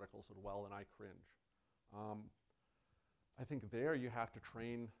of those articles as well, and I cringe. I think there you have to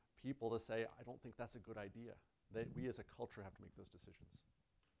train people to say, I don't think that's a good idea. We as a culture have to make those decisions.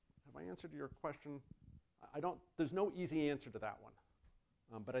 Have I answered your question? There's no easy answer to that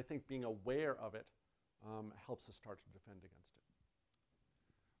one. But I think being aware of it helps us start to defend against it.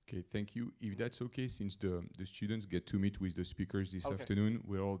 Okay, thank you. If that's okay, since the students get to meet with the speakers this afternoon,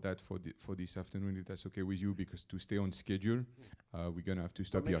 we're all that for this afternoon, if that's okay with you, because to stay on schedule, we're going to have to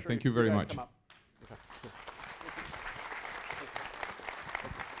stop here. Thank you very much.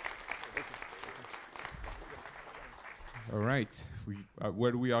 All right,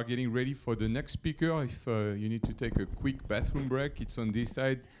 we are getting ready for the next speaker. If you need to take a quick bathroom break, it's on this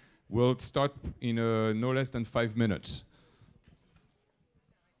side. We'll start in no less than 5 minutes.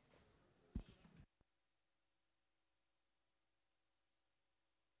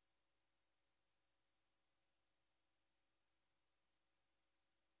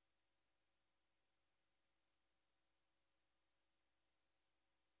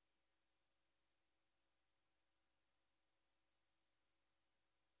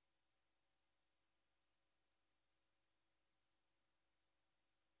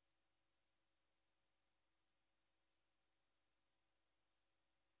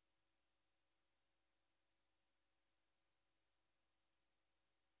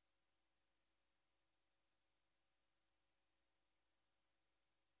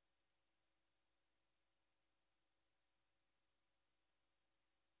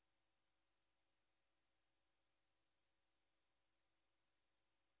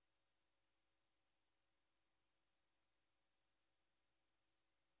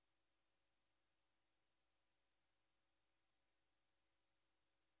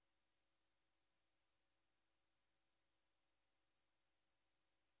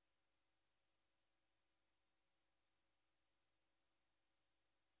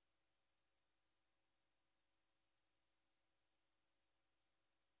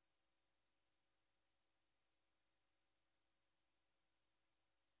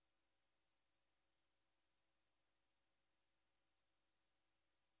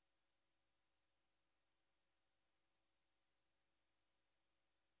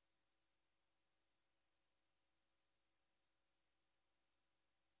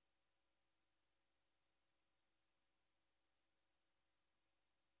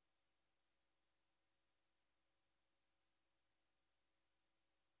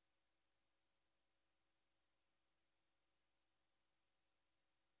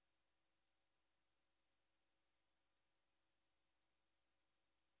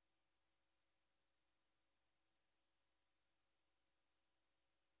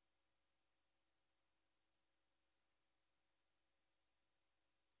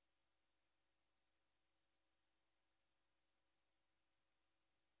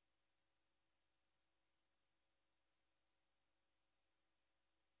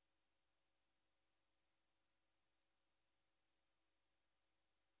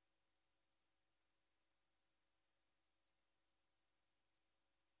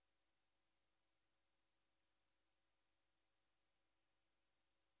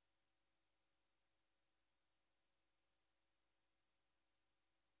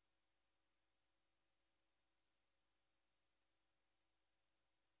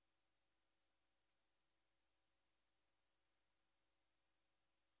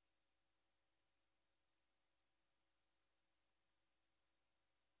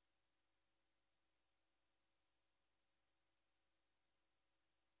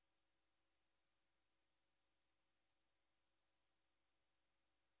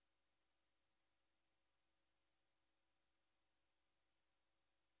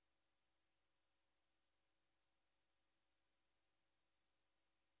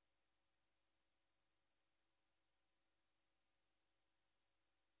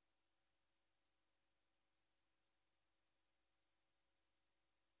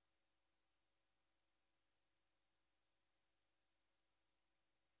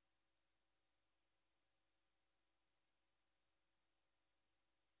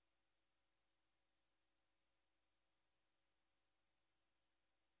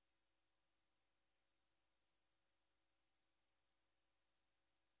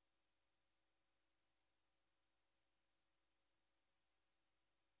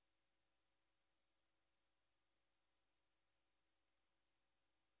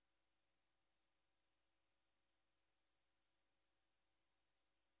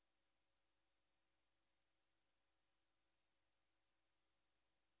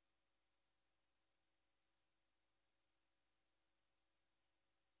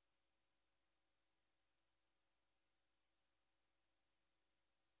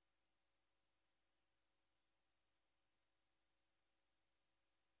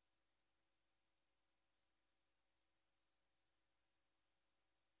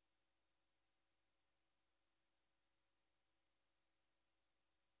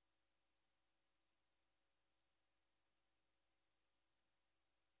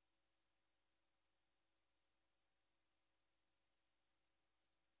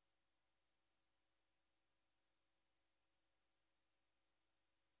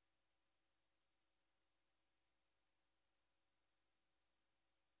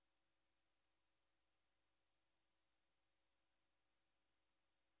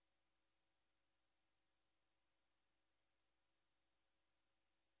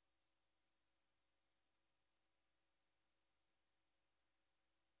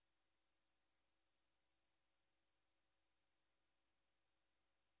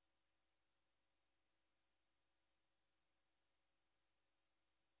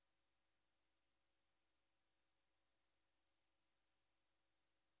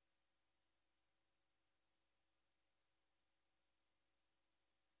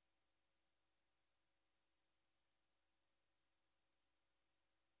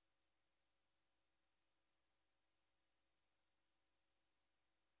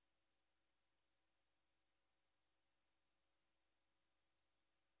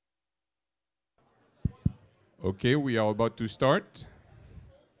 Okay, we are about to start.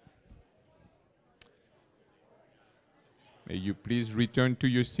 May you please return to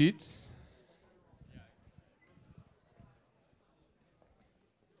your seats.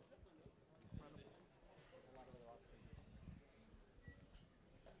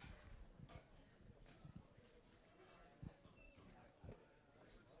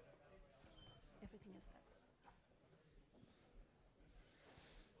 Everything is set.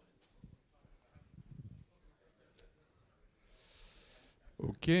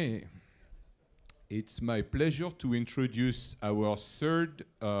 Okay. It's my pleasure to introduce our third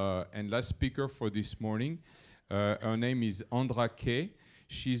and last speaker for this morning. Her name is Andra Kay.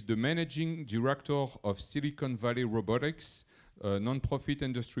 She's the managing director of Silicon Valley Robotics, a non-profit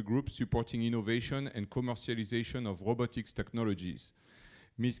industry group supporting innovation and commercialization of robotics technologies.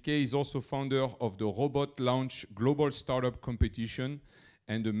 Ms. Kay is also founder of the Robot Launch Global Startup Competition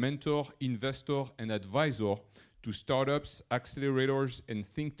and a mentor, investor, and advisor to startups, accelerators, and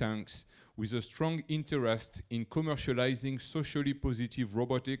think tanks with a strong interest in commercializing socially positive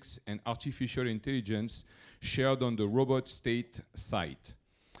robotics and artificial intelligence shared on the Robot State site.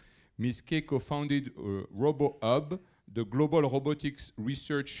 Ms. Kay co-founded RoboHub, the global robotics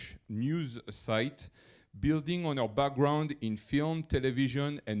research news site, building on her background in film,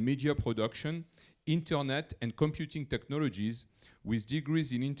 television, and media production, internet, and computing technologies, with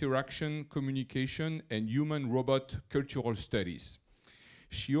degrees in interaction, communication, and human-robot cultural studies.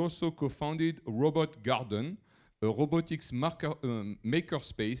 She also co-founded Robot Garden, a robotics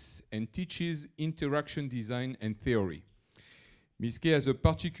makerspace, and teaches interaction design and theory. Ms. Kay has a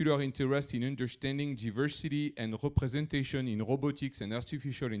particular interest in understanding diversity and representation in robotics and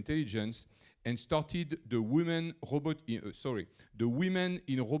artificial intelligence, and started the Women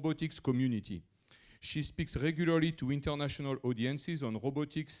in Robotics community. She speaks regularly to international audiences on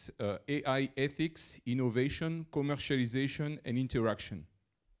robotics, AI ethics, innovation, commercialization, and interaction.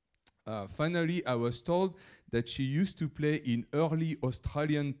 Finally, I was told that she used to play in early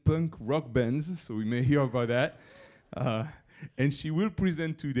Australian punk rock bands, so we may hear about that. And she will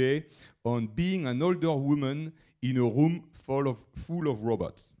present today on being an older woman in a room full of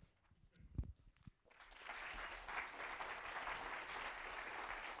robots.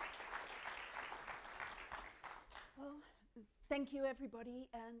 Well, thank you, everybody,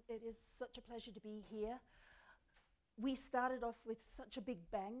 and it is such a pleasure to be here. We started off with such a big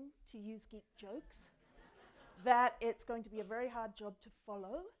bang, to use geek jokes, that it's going to be a very hard job to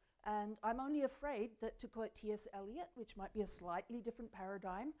follow. And I'm only afraid that, to quote T.S. Eliot, which might be a slightly different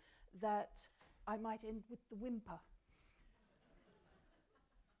paradigm, that I might end with the whimper.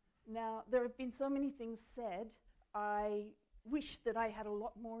 Now, there have been so many things said. I wish that I had a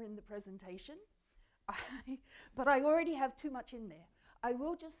lot more in the presentation, but I already have too much in there. I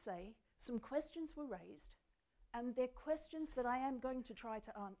will just say some questions were raised, and they're questions that I am going to try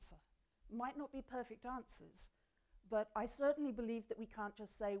to answer. Might not be perfect answers, but I certainly believe that we can't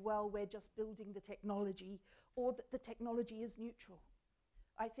just say, well, we're just building the technology, or that the technology is neutral.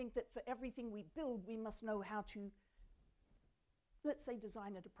 I think that for everything we build, we must know how to, let's say,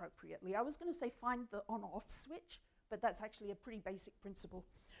 design it appropriately. I was going to say find the on-off switch, but that's actually a pretty basic principle.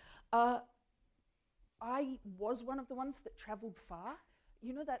 I was one of the ones that traveled far.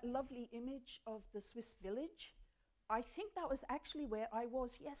 You know that lovely image of the Swiss village? I think that was actually where I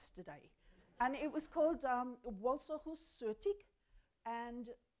was yesterday. And it was called Walserhus-Sürtig, and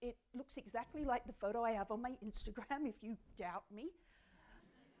it looks exactly like the photo I have on my Instagram, if you doubt me.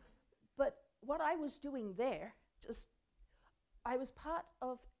 But what I was doing there, I was part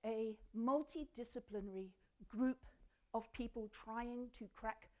of a multidisciplinary group of people trying to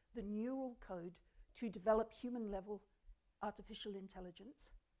crack the neural code to develop human-level artificial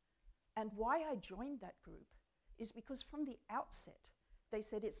intelligence. And why I joined that group is because from the outset, they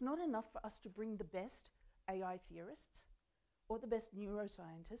said it's not enough for us to bring the best AI theorists or the best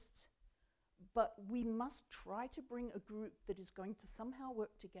neuroscientists, but we must try to bring a group that is going to somehow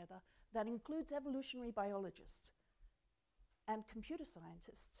work together that includes evolutionary biologists and computer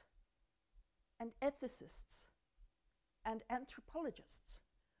scientists and ethicists and anthropologists,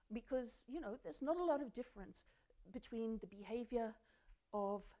 because, you know, there's not a lot of difference between the behavior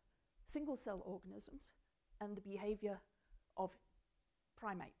of single-cell organisms and the behavior of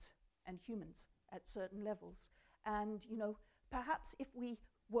primates and humans at certain levels. And, you know, perhaps if we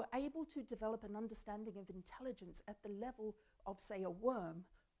were able to develop an understanding of intelligence at the level of, say, a worm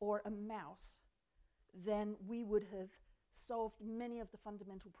or a mouse, then we would have solved many of the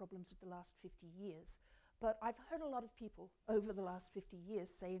fundamental problems of the last 50 years. But I've heard a lot of people over the last 50 years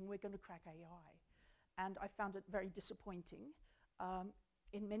saying we're going to crack AI. And I found it very disappointing.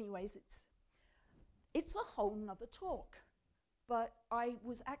 In many ways, it's a whole nother talk. But I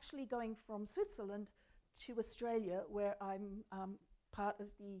was actually going from Switzerland to Australia, where I'm part of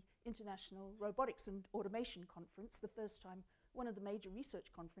the International Robotics and Automation Conference, the first time one of the major research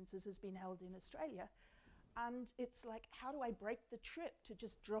conferences has been held in Australia. And it's like, how do I break the trip to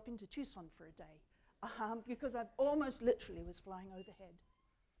just drop into Tucson for a day? Because I almost literally was flying overhead.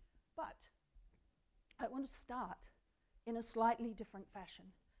 But I want to start in a slightly different fashion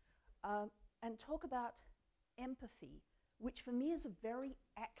and talk about empathy, which for me is a very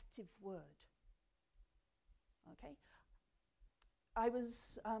active word. Okay? I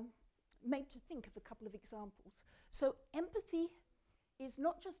was made to think of a couple of examples. So empathy is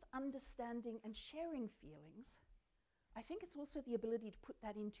not just understanding and sharing feelings. I think it's also the ability to put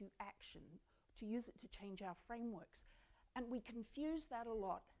that into action, to use it to change our frameworks. And we confuse that a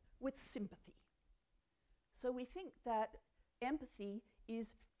lot with sympathy. So we think that empathy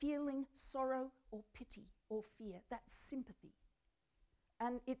is feeling sorrow or pity or fear. That's sympathy.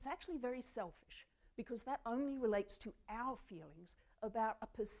 And it's actually very selfish, because that only relates to our feelings about a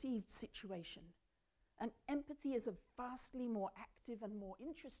perceived situation. And empathy is a vastly more active and more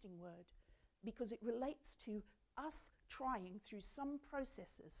interesting word, because it relates to us trying through some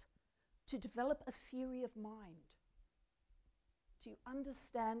processes to develop a theory of mind, to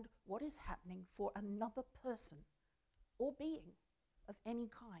understand what is happening for another person or being of any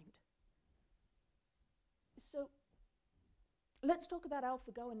kind. So let's talk about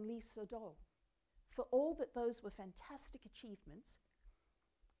AlphaGo and Lee Sedol. For all that those were fantastic achievements,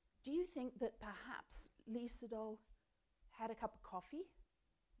 do you think that perhaps Lee Sedol had a cup of coffee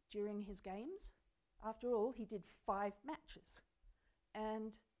during his games? After all, he did 5 matches.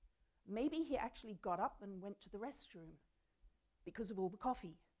 And maybe he actually got up and went to the restroom because of all the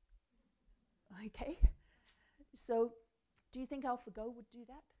coffee. Okay? So, do you think AlphaGo would do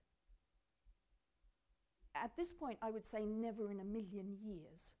that? At this point, I would say never in a million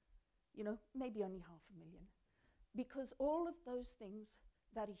years. You know, maybe only 500,000. Because all of those things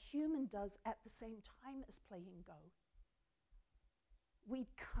that a human does at the same time as playing Go, we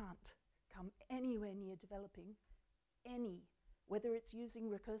can't come anywhere near developing any, whether it's using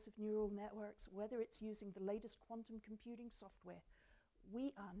recursive neural networks, whether it's using the latest quantum computing software,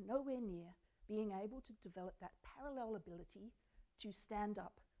 we are nowhere near being able to develop that parallel ability to stand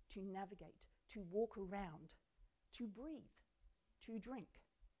up, to navigate, to walk around, to breathe, to drink,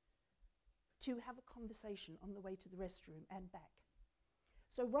 to have a conversation on the way to the restroom and back.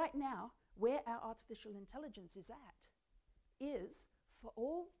 So right now, where our artificial intelligence is at is, for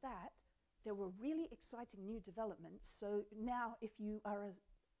all that, there were really exciting new developments. So now if you are a,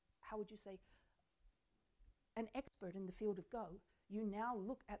 how would you say, an expert in the field of Go, you now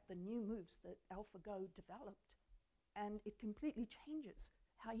look at the new moves that AlphaGo developed, and it completely changes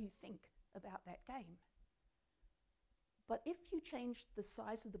how you think about that game. But if you changed the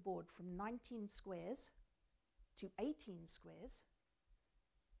size of the board from 19 squares to 18 squares,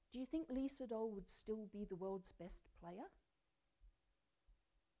 do you think Lee Sedol would still be the world's best player?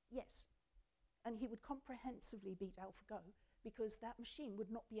 Yes. And he would comprehensively beat AlphaGo, because that machine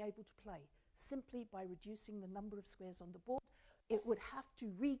would not be able to play simply by reducing the number of squares on the board. It would have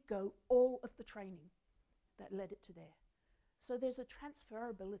to re-go all of the training that led it to there. So there's a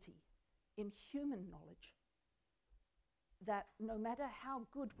transferability in human knowledge that no matter how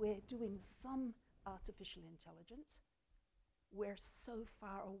good we're doing some artificial intelligence, we're so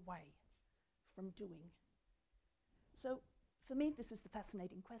far away from doing. So for me, this is the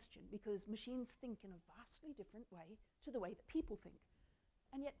fascinating question, because machines think in a vastly different way to the way that people think.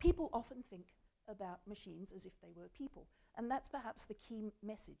 And yet people often think about machines as if they were people. And that's perhaps the key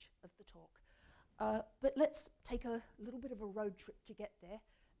message of the talk. But let's take a little bit of a road trip to get there,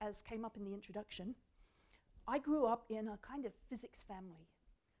 as came up in the introduction. I grew up in a kind of physics family.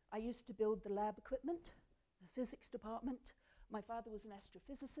 I used to build the lab equipment, the physics department. My father was an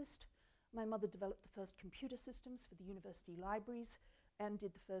astrophysicist. My mother developed the first computer systems for the university libraries and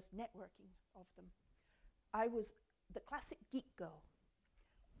did the first networking of them. I was the classic geek girl.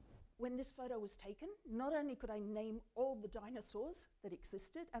 When this photo was taken, not only could I name all the dinosaurs that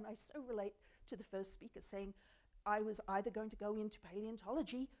existed, and I so relate to the first speaker saying I was either going to go into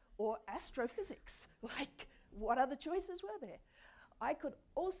paleontology or astrophysics. Like, what other choices were there? I could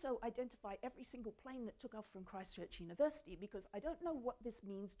also identify every single plane that took off from Christchurch University, because I don't know what this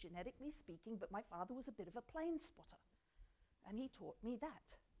means genetically speaking, but my father was a bit of a plane spotter, and he taught me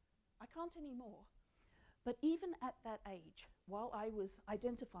that. I can't anymore. But even at that age, while I was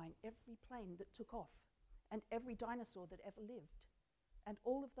identifying every plane that took off, and every dinosaur that ever lived, and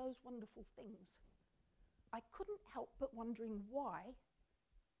all of those wonderful things, I couldn't help but wondering why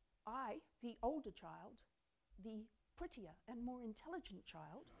I, the older child, the prettier and more intelligent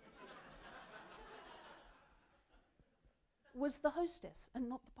child, was the hostess and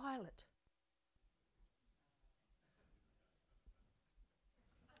not the pilot.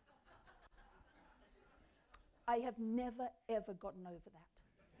 I have never, ever gotten over that.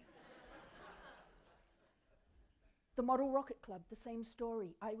 The Model Rocket Club, the same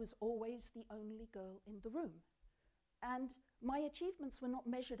story. I was always the only girl in the room. And my achievements were not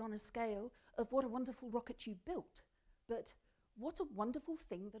measured on a scale of what a wonderful rocket you built, but what a wonderful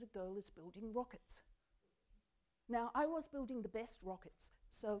thing that a girl is building rockets. Now, I was building the best rockets,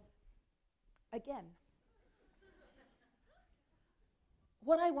 so again,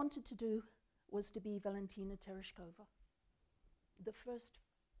 what I wanted to do was to be Valentina Tereshkova, the first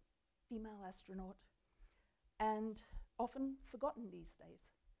female astronaut, and often forgotten these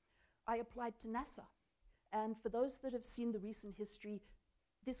days. I applied to NASA, and for those that have seen the recent history,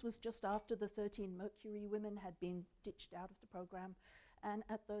 this was just after the 13 Mercury women had been ditched out of the program, and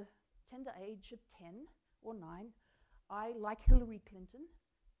at the tender age of 10 or 9, I, like Hillary Clinton,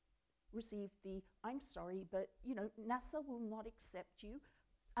 received the, I'm sorry, but you know, NASA will not accept you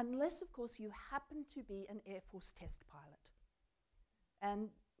unless, of course, you happen to be an Air Force test pilot. And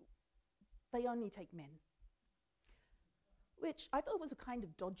they only take men. Which I thought was a kind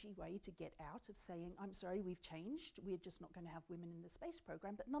of dodgy way to get out of saying, I'm sorry, we've changed, we're just not going to have women in the space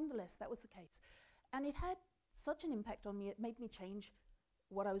program, but nonetheless, that was the case. And it had such an impact on me, it made me change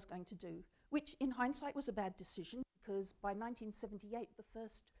what I was going to do, which in hindsight was a bad decision, because by 1978, the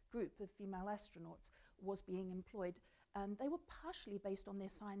first group of female astronauts was being employed, and they were partially based on their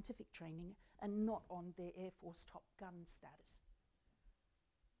scientific training and not on their Air Force Top Gun status.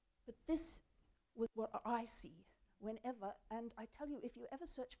 But this was what I see whenever, and I tell you, if you ever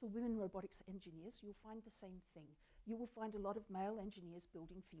search for women robotics engineers, you'll find the same thing. You will find a lot of male engineers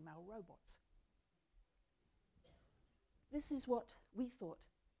building female robots. This is what we thought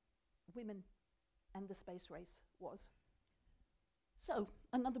women and the space race was. So,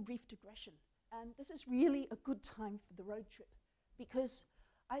 another brief digression. And this is really a good time for the road trip, because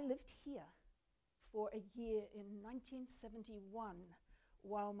I lived here for a year in 1971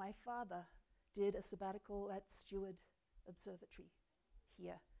 while my father did a sabbatical at Steward Observatory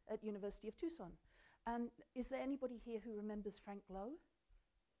here at University of Tucson. And is there anybody here who remembers Frank Lowe?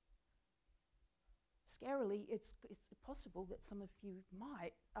 Scarily, it's possible that some of you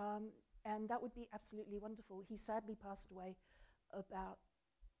might, and that would be absolutely wonderful. He sadly passed away about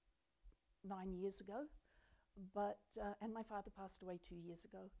 9 years ago, but and my father passed away 2 years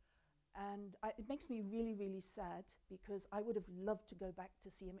ago. And it makes me really, really sad, because I would have loved to go back to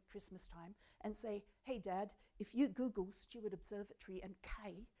see him at Christmas time and say, hey, Dad, if you Google Steward Observatory and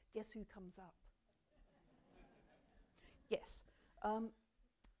K, guess who comes up? Yes.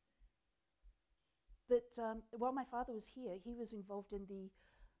 But while my father was here, he was involved in the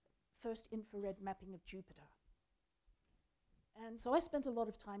first infrared mapping of Jupiter. And so I spent a lot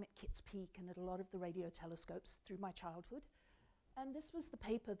of time at Kitts Peak and at a lot of the radio telescopes through my childhood. And this was the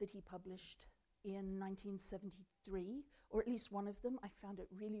paper that he published in 1973, or at least one of them. I found it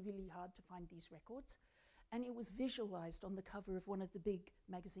really, really hard to find these records. And it was visualized on the cover of one of the big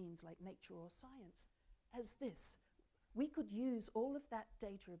magazines like Nature or Science as this. We could use all of that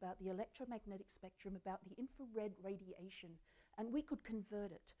data about the electromagnetic spectrum, about the infrared radiation, and we could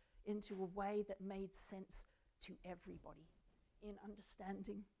convert it into a way that made sense to everybody in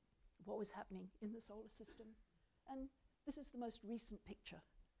understanding what was happening in the solar system. And this is the most recent picture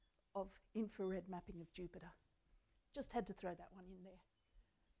of infrared mapping of Jupiter. Just had to throw that one in there.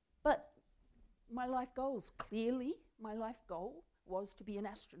 But my life goals, clearly my life goal was to be an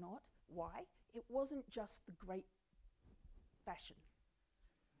astronaut. Why? It wasn't just the great fashion,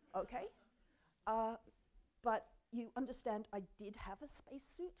 okay? But you understand I did have a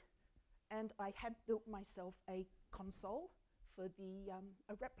spacesuit, and I had built myself a console for the,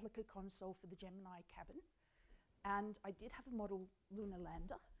 a replica console for the Gemini cabin. And I did have a model lunar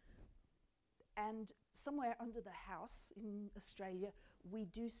lander. And somewhere under the house in Australia, we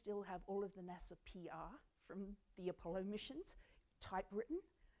do still have all of the NASA PR from the Apollo missions, typewritten,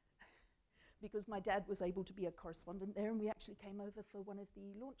 because my dad was able to be a correspondent there, and we actually came over for one of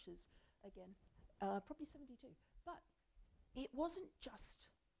the launches again, probably 72. But it wasn't just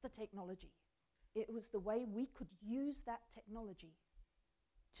the technology. It was the way we could use that technology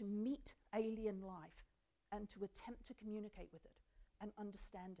to meet alien life and to attempt to communicate with it and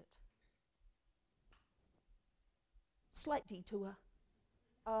understand it. Slight detour.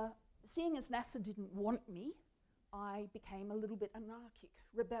 Seeing as NASA didn't want me, I became a little bit anarchic,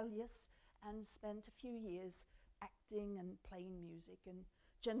 rebellious, and spent a few years acting and playing music and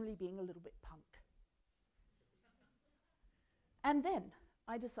generally being a little bit punk. And then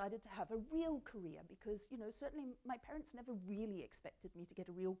I decided to have a real career because, you know, certainly my parents never really expected me to get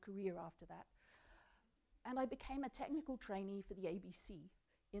a real career after that. And I became a technical trainee for the ABC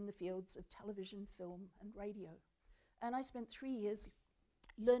in the fields of television, film, and radio. And I spent 3 years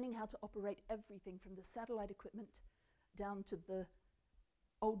learning how to operate everything from the satellite equipment down to the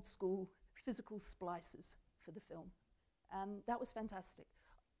old school physical splices for the film. And that was fantastic.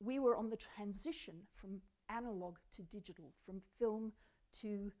 We were on the transition from analog to digital, from film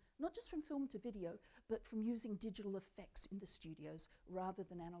to, not just from film to video, but from using digital effects in the studios rather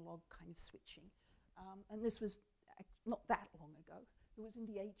than analog kind of switching. And this was not that long ago. It was in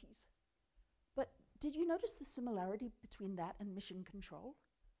the 80s. But did you notice the similarity between that and mission control?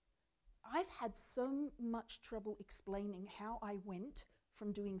 I've had so much trouble explaining how I went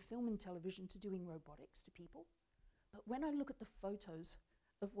from doing film and television to doing robotics to people. But when I look at the photos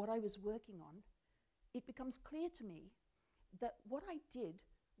of what I was working on, it becomes clear to me that what I did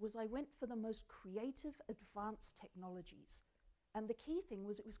was I went for the most creative, advanced technologies. And the key thing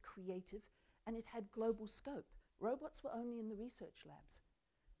was it was creative and it had global scope. Robots were only in the research labs.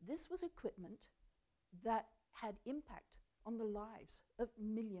 This was equipment that had impact on the lives of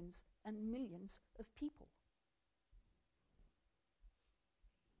millions and millions of people.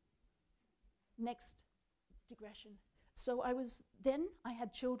 Next digression. So I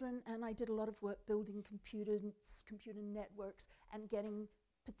had children and I did a lot of work building computer networks and getting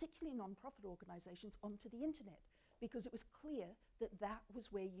particularly non-profit organizations onto the internet because it was clear that that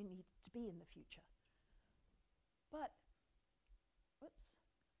was where you needed to be in the future. But,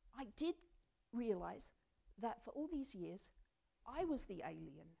 I did realize that for all these years, I was the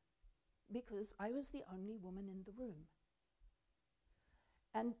alien because I was the only woman in the room.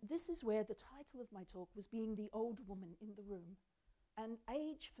 And this is where the title of my talk was being the old woman in the room. And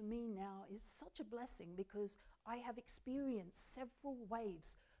age for me now is such a blessing because I have experienced several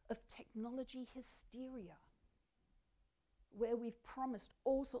waves of technology hysteria where we've promised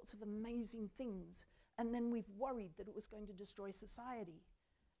all sorts of amazing things and then we've worried that it was going to destroy society.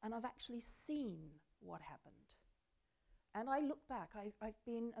 And I've actually seen what happened. And I look back, I've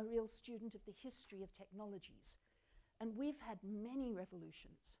been a real student of the history of technologies. And we've had many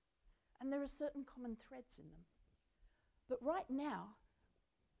revolutions. And there are certain common threads in them. But right now,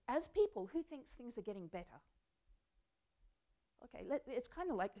 as people, who thinks things are getting better? Okay, it's kind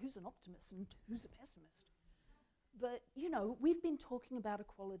of like who's an optimist and who's a pessimist. But, you know, we've been talking about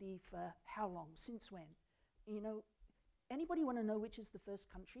equality for how long? Since when? You know, anybody want to know which is the first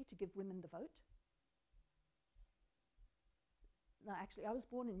country to give women the vote? No, actually, I was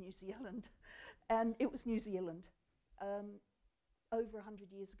born in New Zealand, and it was New Zealand over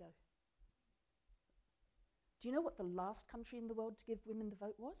 100 years ago. Do you know what the last country in the world to give women the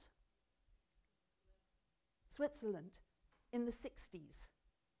vote was? Switzerland, in the 60s.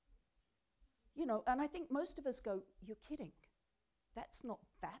 You know, and I think most of us go, you're kidding. That's not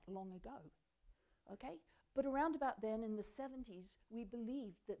that long ago, okay? But around about then, in the 70s, we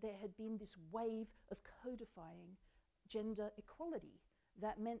believed that there had been this wave of codifying gender equality.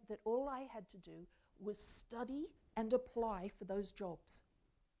 That meant that all I had to do was study and apply for those jobs,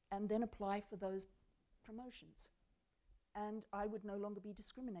 and then apply for those promotions. And I would no longer be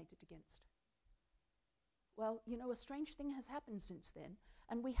discriminated against. Well, you know, a strange thing has happened since then,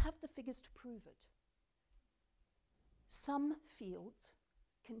 and we have the figures to prove it. Some fields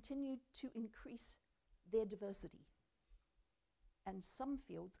continued to increase their diversity, and some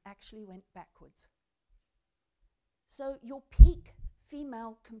fields actually went backwards. So your peak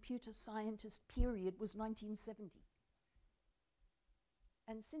female computer scientist period was 1970.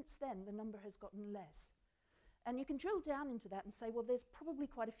 And since then, the number has gotten less. And you can drill down into that and say, well, there's probably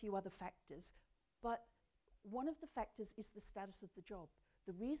quite a few other factors, but one of the factors is the status of the job.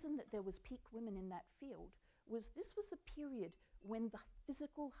 The reason that there was peak women in that field was this was the period when the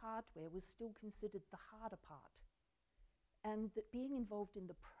physical hardware was still considered the harder part, and that being involved in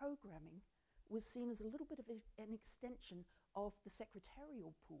the programming was seen as a little bit of an extension of the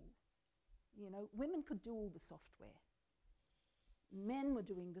secretarial pool. You know, women could do all the software. Men were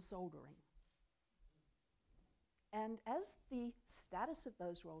doing the soldering. And as the status of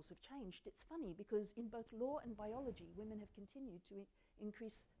those roles have changed, it's funny because in both law and biology, women have continued to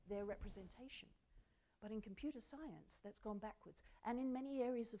increase their representation. But in computer science, that's gone backwards. And in many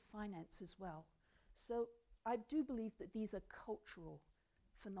areas of finance as well. So I do believe that these are cultural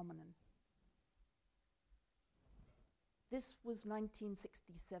phenomenon. This was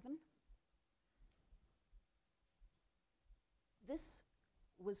 1967. This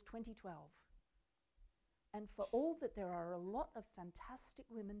was 2012. And for all that there are a lot of fantastic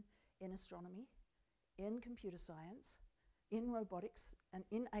women in astronomy, in computer science, in robotics, and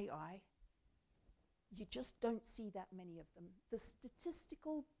in AI, you just don't see that many of them. The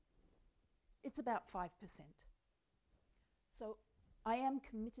statistical, it's about 5%. So I am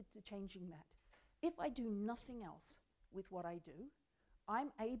committed to changing that. If I do nothing else with what I do,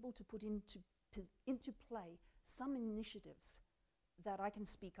 I'm able to put into play some initiatives that I can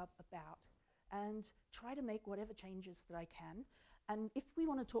speak up about and try to make whatever changes that I can. And if we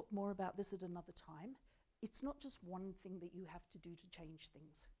want to talk more about this at another time, it's not just one thing that you have to do to change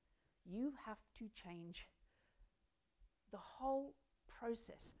things. You have to change the whole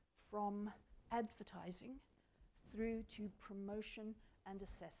process from advertising through to promotion and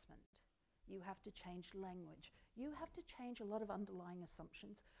assessment. You have to change language. You have to change a lot of underlying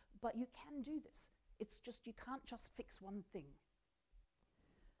assumptions, but you can do this. It's just you can't just fix one thing.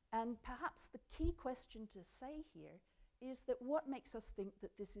 And perhaps the key question to say here is that what makes us think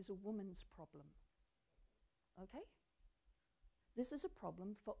that this is a woman's problem? Okay? This is a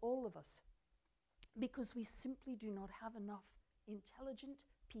problem for all of us because we simply do not have enough intelligent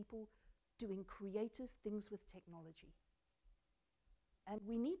people doing creative things with technology. And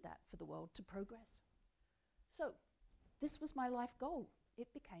we need that for the world to progress. So, this was my life goal.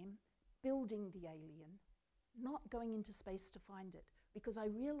 It became building the alien, not going into space to find it, because I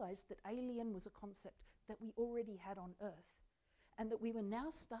realized that alien was a concept that we already had on Earth, and that we were now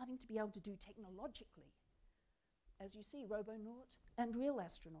starting to be able to do technologically. As you see, Robonaut and real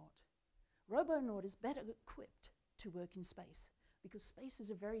astronaut. Robonaut is better equipped to work in space, because space is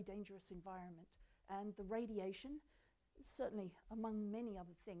a very dangerous environment, and the radiation, certainly among many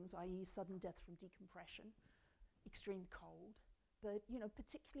other things, i.e. sudden death from decompression, extreme cold, but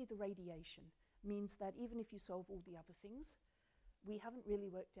particularly the radiation means that even if you solve all the other things, we haven't really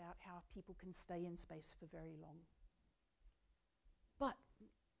worked out how people can stay in space for very long. But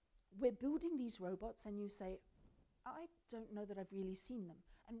we're building these robots and you say, I don't know that I've really seen them.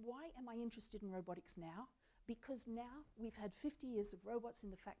 And why am I interested in robotics now? Because now we've had 50 years of robots in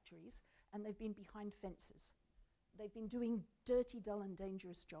the factories and they've been behind fences. They've been doing dirty, dull, and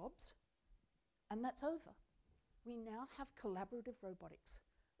dangerous jobs, and that's over. We now have collaborative robotics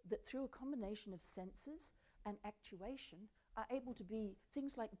that through a combination of sensors and actuation are able to be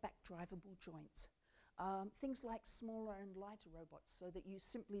things like back-drivable joints, things like smaller and lighter robots so that you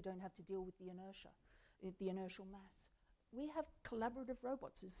simply don't have to deal with the inertia, the inertial mass. We have collaborative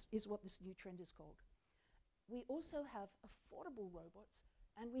robots is what this new trend is called. We also have affordable robots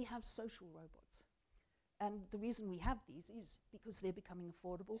and we have social robots. And the reason we have these is because they're becoming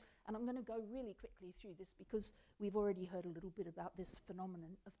affordable. And I'm going to go really quickly through this because we've already heard a little bit about this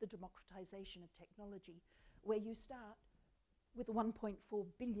phenomenon of the democratization of technology, where you start with a $1.4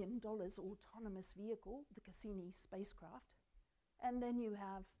 billion autonomous vehicle, the Cassini spacecraft, and then you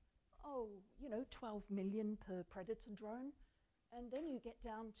have, 12 million per Predator drone, and then you get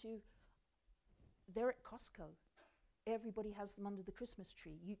down to, they're at Costco. Everybody has them under the Christmas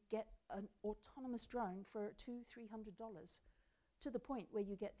tree. You get an autonomous drone for $200-300, to the point where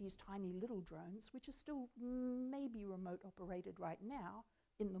you get these tiny little drones, which are still maybe remote operated right now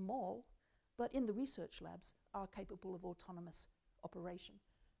in the mall, but in the research labs are capable of autonomous operation,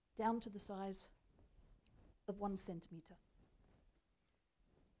 down to the size of 1 centimeter.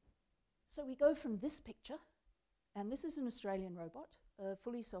 So we go from this picture, and this is an Australian robot, a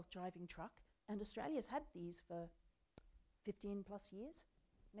fully self-driving truck, and Australia's had these for 15 plus years,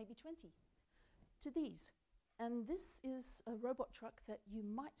 maybe 20, to these. And this is a robot truck that you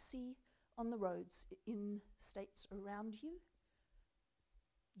might see on the roads in states around you.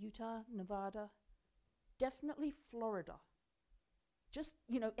 Utah, Nevada, definitely Florida. Just,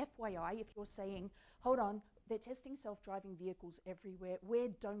 FYI, if you're saying, hold on, they're testing self-driving vehicles everywhere, where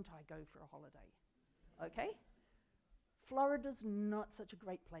don't I go for a holiday? Okay? Florida's not such a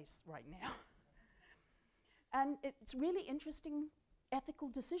great place right now. And it's really interesting ethical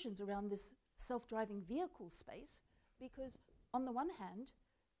decisions around this self-driving vehicle space, because on the one hand,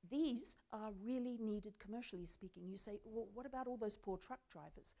 these are really needed commercially speaking. You say, well, what about all those poor truck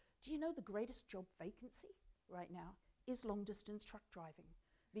drivers? Do you know the greatest job vacancy right now is long-distance truck driving,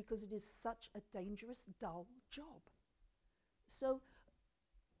 because it is such a dangerous, dull job. So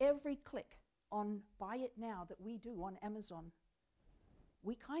every click on Buy It Now that we do on Amazon,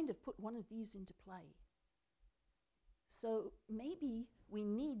 we kind of put one of these into play. So maybe we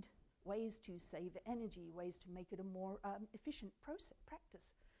need ways to save energy, ways to make it a more efficient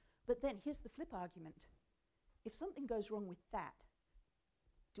practice. But then here's the flip argument. If something goes wrong with that,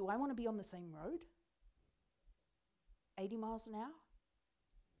 do I want to be on the same road? 80 miles an hour?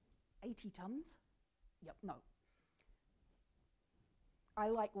 80 tons? Yep, no. I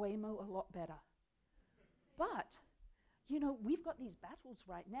like Waymo a lot better. But, you know, we've got these battles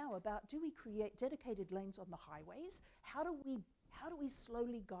right now about, do we create dedicated lanes on the highways? How do we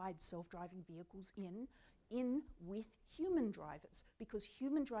slowly guide self-driving vehicles in with human drivers? Because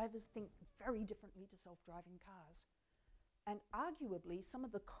human drivers think very differently to self-driving cars. And arguably, some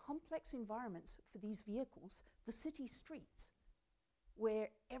of the complex environments for these vehicles, the city streets, where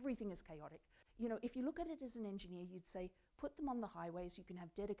everything is chaotic. You know, if you look at it as an engineer, you'd say, put them on the highways, you can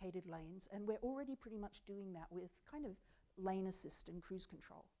have dedicated lanes, and we're already pretty much doing that with kind of lane assist and cruise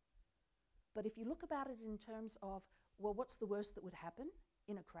control. But if you look about it in terms of, well, what's the worst that would happen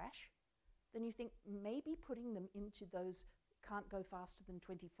in a crash? Then you think maybe putting them into those can't go faster than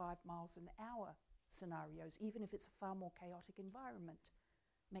 25 miles an hour scenarios, even if it's a far more chaotic environment,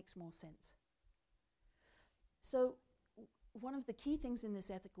 makes more sense. So one of the key things in this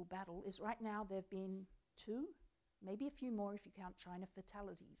ethical battle is right now there have been 2, maybe a few more if you count China,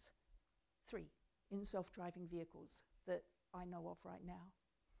 fatalities. 3 in self-driving vehicles that I know of right now.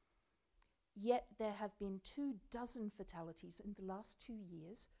 Yet there have been 24 fatalities in the last 2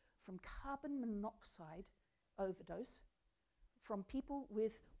 years from carbon monoxide overdose from people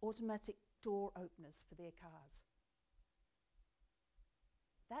with automatic door openers for their cars.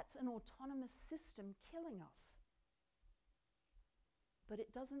 That's an autonomous system killing us. But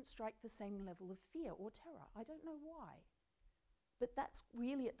it doesn't strike the same level of fear or terror. I don't know why. But that's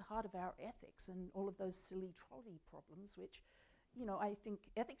really at the heart of our ethics and all of those silly trolley problems, which, you know, I think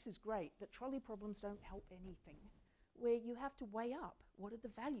ethics is great, but trolley problems don't help anything, where you have to weigh up what are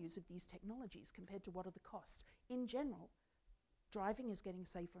the values of these technologies compared to what are the costs. In general, driving is getting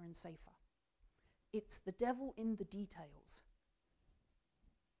safer and safer. It's the devil in the details.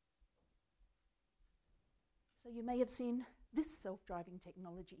 So you may have seen this self-driving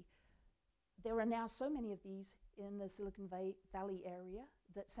technology. There are now so many of these in the Silicon Valley area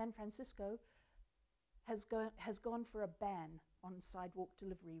that San Francisco has gone for a ban on sidewalk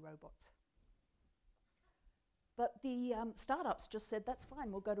delivery robots. But the startups just said, that's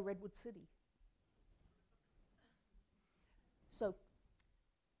fine, we'll go to Redwood City. So,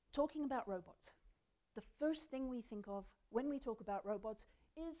 talking about robots, the first thing we think of when we talk about robots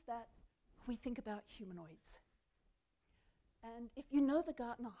is that we think about humanoids. And if you know the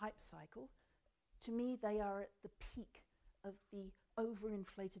Gartner hype cycle, to me they are at the peak of the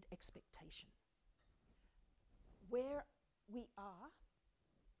overinflated expectation. Where we are,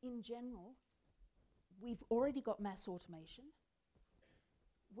 in general, we've already got mass automation.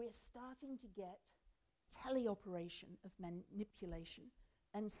 We're starting to get teleoperation of manipulation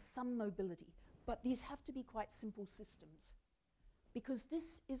and some mobility. But these have to be quite simple systems, because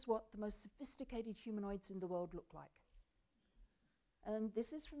this is what the most sophisticated humanoids in the world look like. And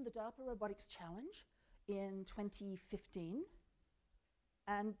this is from the DARPA Robotics Challenge in 2015.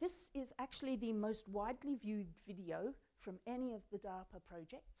 And this is actually the most widely viewed video from any of the DARPA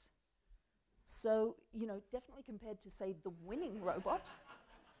projects. So, you know, definitely compared to, say, the winning robot.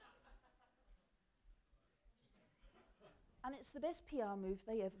 And it's the best PR move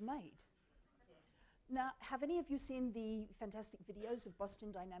they ever made. Now, have any of you seen the fantastic videos of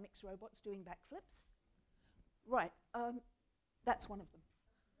Boston Dynamics robots doing backflips? Right, that's one of them.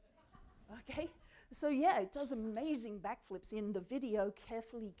 Okay, so yeah, it does amazing backflips in the video,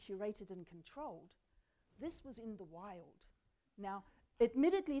 carefully curated and controlled. This was in the wild. Now,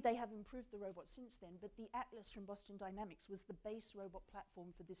 admittedly, they have improved the robot since then, but the Atlas from Boston Dynamics was the base robot platform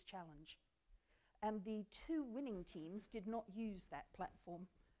for this challenge. And the 2 winning teams did not use that platform.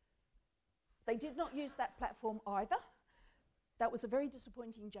 They did not use that platform either. That was a very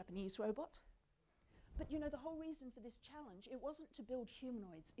disappointing Japanese robot. But you know, the whole reason for this challenge, it wasn't to build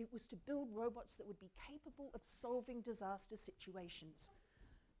humanoids, it was to build robots that would be capable of solving disaster situations.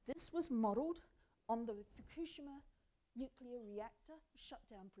 This was modeled on the Fukushima nuclear reactor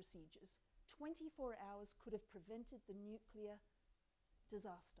shutdown procedures. 24 hours could have prevented the nuclear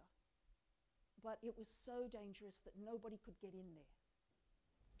disaster. But it was so dangerous that nobody could get in there.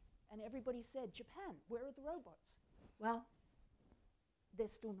 And everybody said, Japan, where are the robots? Well, they're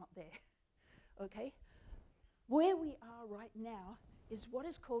still not there, okay? Where we are right now is what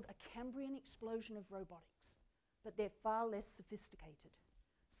is called a Cambrian explosion of robotics, but they're far less sophisticated.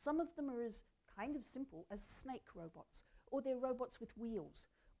 Some of them are as kind of simple as snake robots, or they're robots with wheels,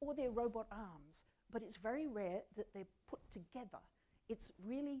 or they're robot arms, but it's very rare that they're put together. It's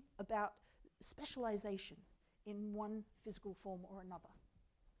really about specialization in one physical form or another.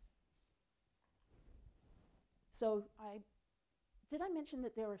 So did I mention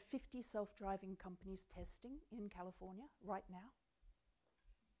that there are 50 self-driving companies testing in California right now?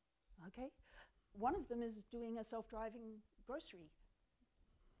 Okay. One of them is doing a self-driving grocery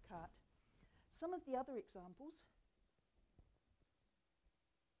cart. Some of the other examples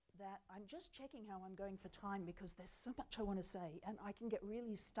that I'm just checking how I'm going for time because there's so much I want to say and I can get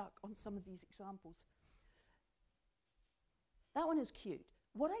really stuck on some of these examples. That one is cute.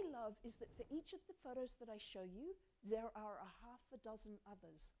 What I love is that for each of the photos that I show you, there are a half a dozen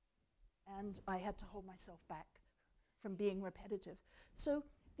others. And I had to hold myself back from being repetitive. So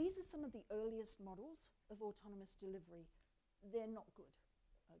these are some of the earliest models of autonomous delivery. They're not good,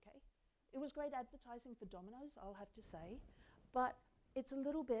 okay? It was great advertising for Domino's, I'll have to say, but it's a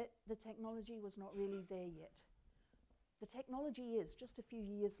little bit, the technology was not really there yet. The technology is, just a few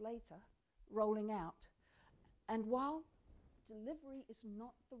years later, rolling out. And while delivery is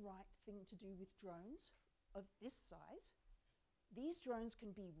not the right thing to do with drones of this size, these drones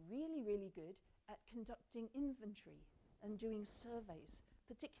can be really, really good at conducting inventory and doing surveys,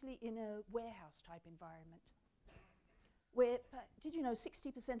 particularly in a warehouse type environment. Where, did you know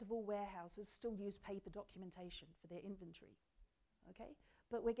 60% of all warehouses still use paper documentation for their inventory? Okay?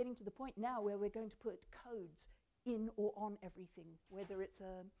 But we're getting to the point now where we're going to put codes in or on everything, whether it's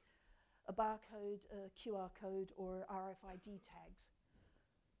a barcode, a QR code, or RFID tags.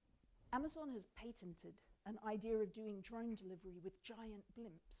 Amazon has patented an idea of doing drone delivery with giant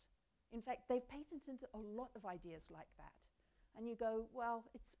blimps. In fact, they've patented a lot of ideas like that. And you go, well,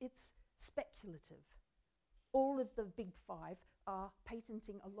 it's speculative. All of the big five are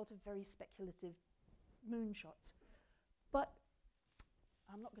patenting a lot of very speculative moonshots. But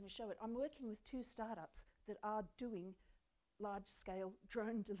I'm not going to show it. I'm working with 2 startups that are doing large-scale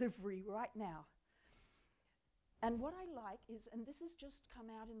drone delivery right now. And what I like is, and this has just come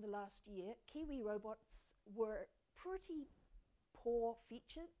out in the last year, Kiwi robots were pretty poor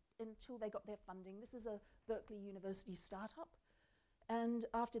featured until they got their funding. This is a Berkeley University startup. And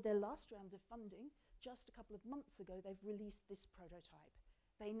after their last round of funding, just a couple of months ago, they've released this prototype.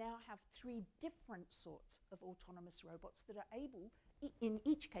 They now have 3 different sorts of autonomous robots that are able, in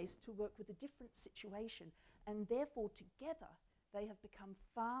each case, to work with a different situation. And therefore, together, they have become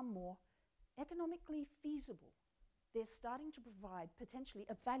far more economically feasible. They're starting to provide potentially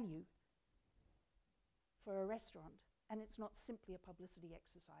a value for a restaurant, and it's not simply a publicity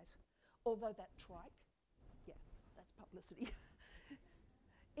exercise. Although that trike, yeah, that's publicity.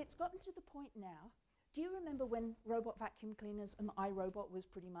 It's gotten to the point now. Do you remember when robot vacuum cleaners and iRobot was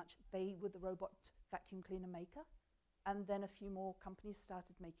pretty much, they were the robot vacuum cleaner maker, and then a few more companies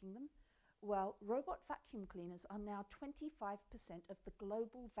started making them? Well, robot vacuum cleaners are now 25% of the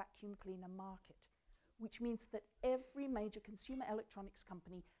global vacuum cleaner market, which means that every major consumer electronics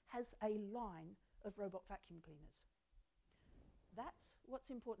company has a line of robot vacuum cleaners. That's what's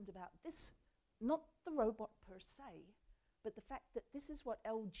important about this, not the robot per se, but the fact that this is what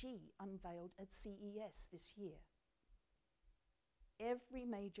LG unveiled at CES this year. Every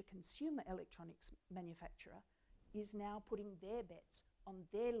major consumer electronics manufacturer is now putting their bets on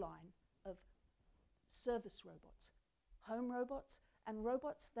their line of service robots, home robots, and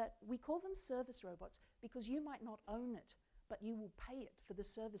robots that we call them service robots because you might not own it, but you will pay it for the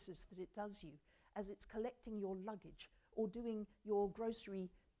services that it does you, as it's collecting your luggage or doing your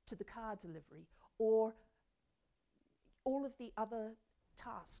grocery to the car delivery, or all of the other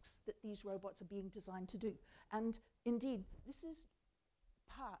tasks that these robots are being designed to do. And indeed, this is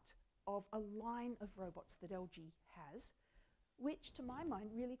part of a line of robots that LG has, which to my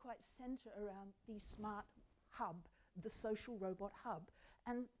mind really quite center around the smart hub, the social robot hub.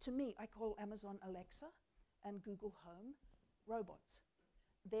 And to me, I call Amazon Alexa and Google Home robots.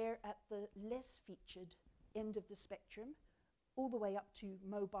 They're at the less featured end of the spectrum, all the way up to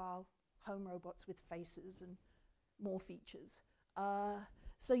mobile home robots with faces and more features.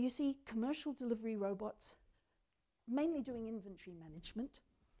 So you see commercial delivery robots, mainly doing inventory management.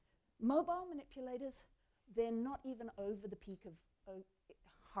 Mobile manipulators, they're not even over the peak of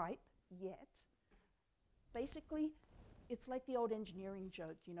hype yet. Basically, it's like the old engineering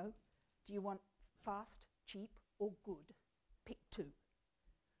joke, you know? Do you want fast, cheap, or good? Pick 2.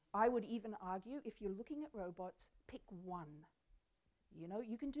 I would even argue, if you're looking at robots, pick 1. You know,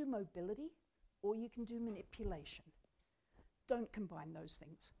 you can do mobility, or you can do manipulation. Don't combine those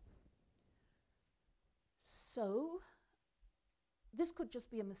things. So, this could just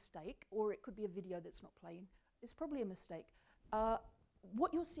be a mistake, or it could be a video that's not playing. It's probably a mistake.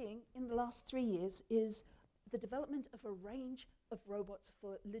 What you're seeing in the last 3 years is the development of a range of robots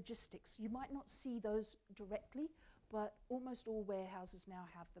for logistics. You might not see those directly, but almost all warehouses now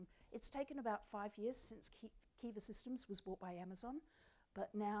have them. It's taken about 5 years since Kiva Systems was bought by Amazon, but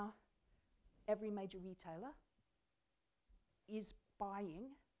now every major retailer is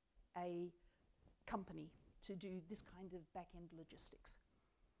buying a company to do this kind of back-end logistics.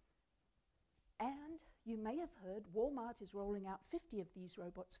 And you may have heard Walmart is rolling out 50 of these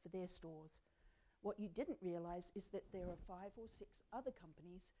robots for their stores. What you didn't realize is that there are 5 or 6 other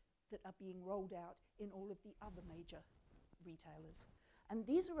companies that are being rolled out in all of the other major retailers. And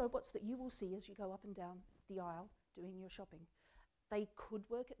these are robots that you will see as you go up and down the aisle doing your shopping. They could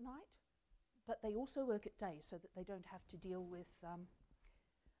work at night, but they also work at day so that they don't have to deal with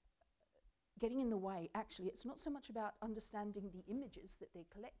getting in the way. Actually, it's not so much about understanding the images that they're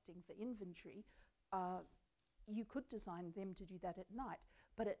collecting for inventory. You could design them to do that at night,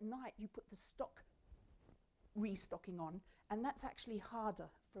 but at night you put the stock restocking on, and that's actually harder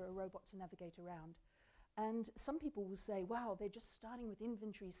for a robot to navigate around. And some people will say, wow, they're just starting with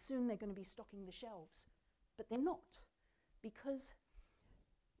inventory, soon they're going to be stocking the shelves. But they're not, because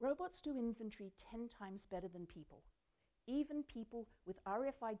robots do inventory 10 times better than people. Even people with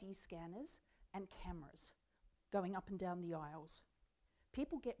RFID scanners and cameras going up and down the aisles.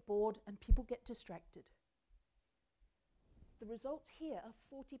 People get bored and people get distracted. The results here are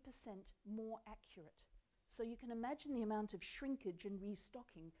 40% more accurate. So you can imagine the amount of shrinkage and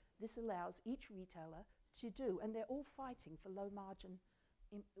restocking this allows each retailer to do, and they're all fighting for low margin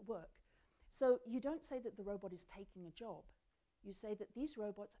work. So you don't say that the robot is taking a job. You say that these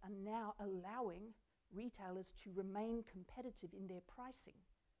robots are now allowing retailers to remain competitive in their pricing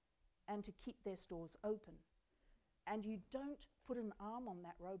and to keep their stores open. And you don't put an arm on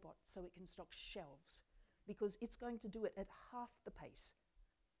that robot so it can stock shelves, because it's going to do it at half the pace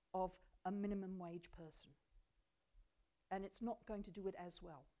of a minimum wage person. And it's not going to do it as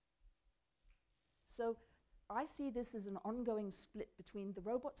well. So I see this as an ongoing split between the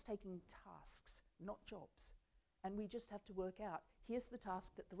robots taking tasks, not jobs. And we just have to work out, here's the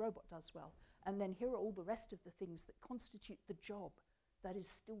task that the robot does well, and then here are all the rest of the things that constitute the job that is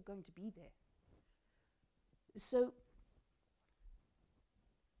still going to be there. So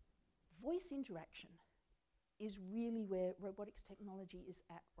voice interaction is really where robotics technology is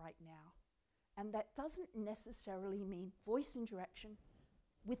at right now. And that doesn't necessarily mean voice interaction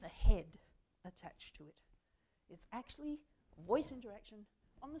with a head attached to it. It's actually voice interaction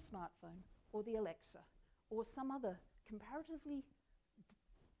on the smartphone or the Alexa or some other comparatively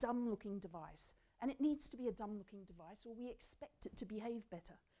dumb-looking device. And it needs to be a dumb-looking device or we expect it to behave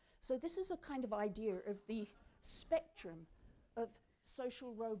better. So this is a kind of idea of the spectrum of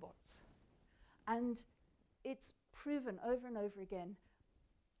social robots. And it's proven over and over again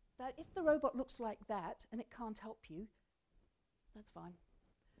that if the robot looks like that and it can't help you, that's fine.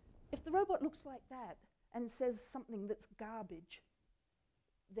 If the robot looks like that and says something that's garbage,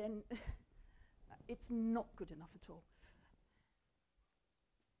 then it's not good enough at all.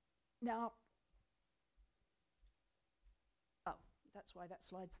 Now, oh, that's why that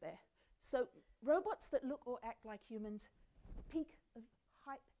slide's there. So robots that look or act like humans, peak of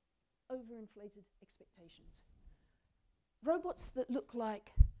hype, overinflated expectations. Robots that look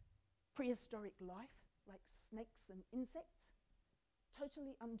like prehistoric life, like snakes and insects,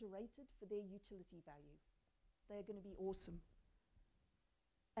 totally underrated for their utility value. They're going to be awesome.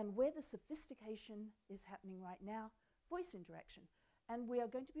 And where the sophistication is happening right now, voice interaction. And we are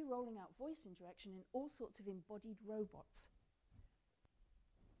going to be rolling out voice interaction in all sorts of embodied robots.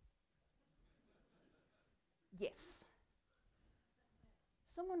 Yes.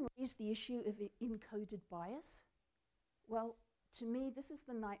 Someone raised the issue of encoded bias. Well, to me, this is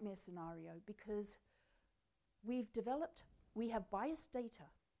the nightmare scenario because we have biased data.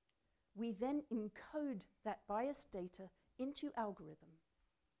 We then encode that biased data into algorithm.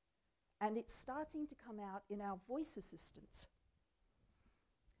 And it's starting to come out in our voice assistants.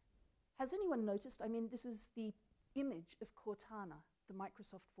 Has anyone noticed, I mean, this is the image of Cortana, the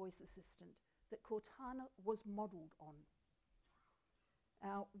Microsoft voice assistant, that Cortana was modeled on.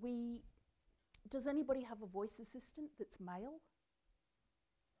 Does anybody have a voice assistant that's male?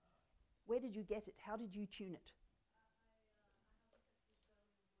 Where did you get it? How did you tune it?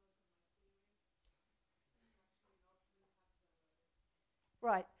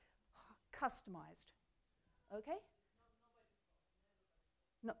 Right, customized, okay?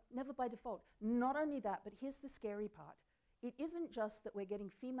 No, never by default. Not only that, but here's the scary part. It isn't just that we're getting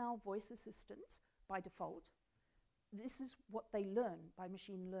female voice assistants by default. This is what they learn by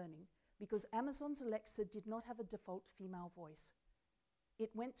machine learning, because Amazon's Alexa did not have a default female voice. It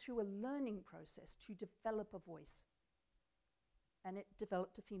went through a learning process to develop a voice, and it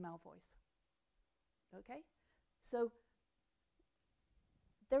developed a female voice, okay? So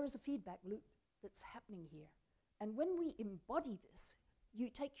there is a feedback loop that's happening here. And when we embody this, you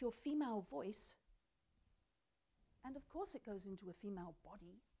take your female voice, and of course it goes into a female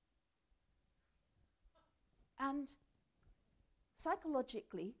body. And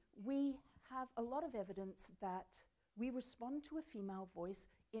psychologically, we have a lot of evidence that we respond to a female voice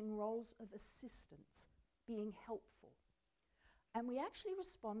in roles of assistance, being helpful. And we actually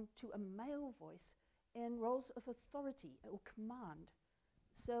respond to a male voice in roles of authority or command.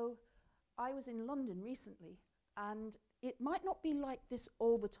 So I was in London recently, and it might not be like this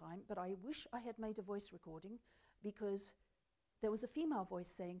all the time, but I wish I had made a voice recording, because there was a female voice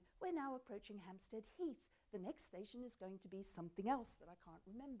saying, "We're now approaching Hampstead Heath. The next station is going to be something else that I can't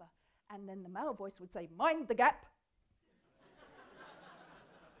remember." And then the male voice would say, "Mind the gap."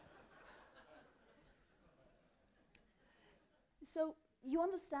 So you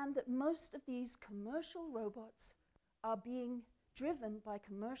understand that most of these commercial robots are being driven by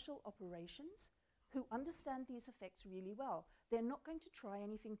commercial operations who understand these effects really well. They're not going to try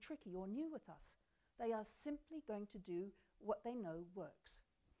anything tricky or new with us. They are simply going to do what they know works.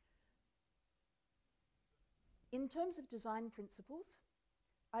 In terms of design principles,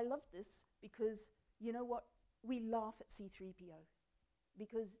 I love this because, you know what, we laugh at C3PO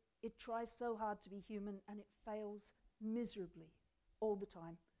because it tries so hard to be human and it fails miserably all the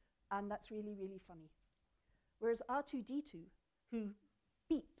time. And that's really, really funny. Whereas R2-D2, who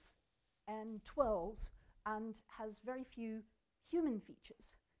beeps and twirls and has very few human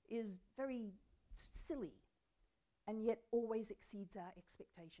features, is very silly and yet always exceeds our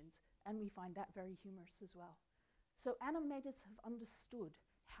expectations. And we find that very humorous as well. So animators have understood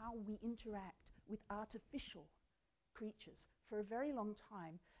how we interact with artificial creatures for a very long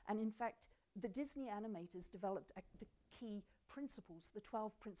time. And in fact, the Disney animators developed the key principles, the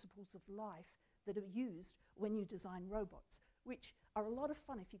 12 principles of life that are used when you design robots, which are a lot of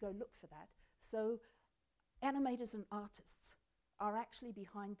fun if you go look for that. So animators and artists are actually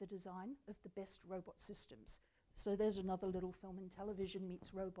behind the design of the best robot systems. So there's another little film and television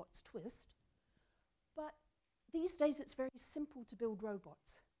meets robots twist. But these days it's very simple to build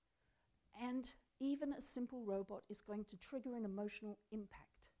robots. And even a simple robot is going to trigger an emotional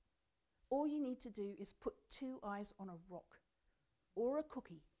impact. All you need to do is put 2 eyes on a rock or a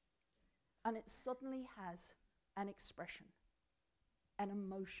cookie, and it suddenly has an expression, an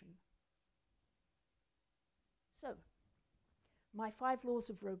emotion. So, my 5 laws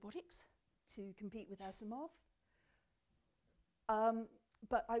of robotics to compete with Asimov.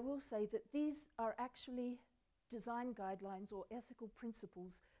 But I will say that these are actually design guidelines or ethical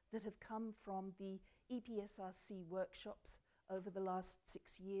principles that have come from the EPSRC workshops over the last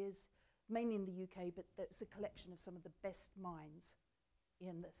 6 years, mainly in the UK, but that's a collection of some of the best minds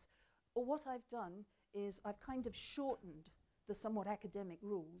in this. Or what I've done is I've kind of shortened the somewhat academic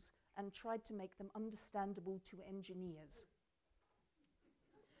rules and tried to make them understandable to engineers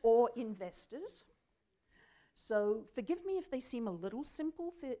or investors. So forgive me if they seem a little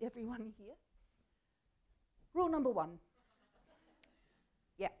simple for everyone here. Rule number 1.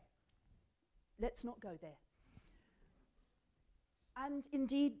 Yeah, let's not go there. And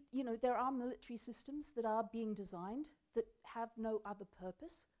indeed, you know, there are military systems that are being designed that have no other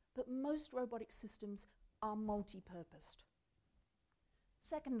purpose, but most robotic systems are multi-purposed.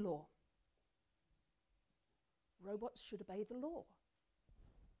 Second law, robots should obey the law.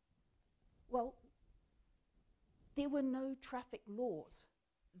 Well, there were no traffic laws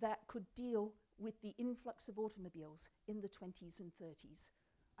that could deal with the influx of automobiles in the 20s and 30s.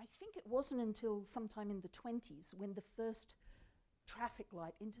 I think it wasn't until sometime in the 20s when the first traffic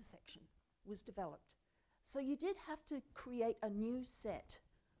light intersection was developed. So you did have to create a new set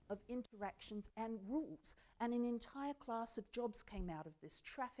of interactions and rules, and an entire class of jobs came out of this: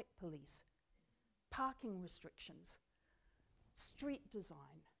 traffic police, parking restrictions, street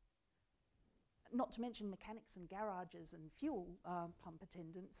design, not to mention mechanics and garages and fuel pump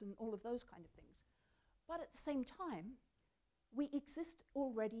attendants and all of those kind of things. But at the same time, we exist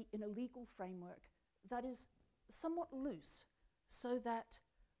already in a legal framework that is somewhat loose, so that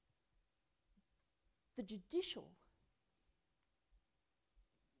the judicial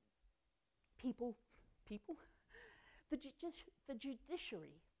the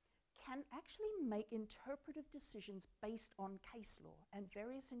judiciary can actually make interpretive decisions based on case law and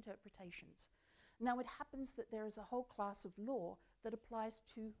various interpretations. Now, it happens that there is a whole class of law that applies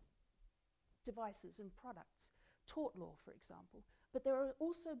to devices and products, tort law, for example, but there are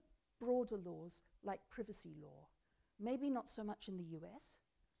also broader laws like privacy law, maybe not so much in the US,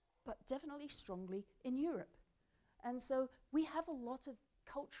 but definitely strongly in Europe. And so we have a lot of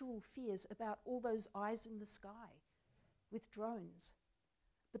cultural fears about all those eyes in the sky with drones.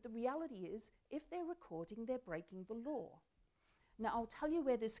 But the reality is, if they're recording, they're breaking the law. Now, I'll tell you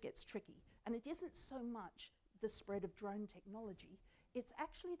where this gets tricky, and it isn't so much the spread of drone technology, it's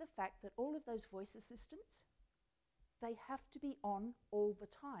actually the fact that all of those voice assistants they have to be on all the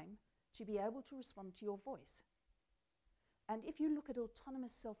time to be able to respond to your voice. And if you look at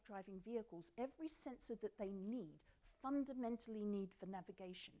autonomous self-driving vehicles, every sensor that they need, fundamentally need for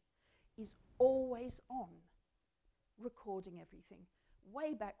navigation, is always on, recording everything.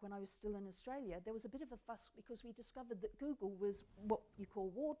 Way back when I was still in Australia, there was a bit of a fuss because we discovered that Google was what you call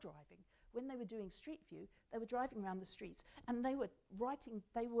war driving. When they were doing Street View, they were driving around the streets and they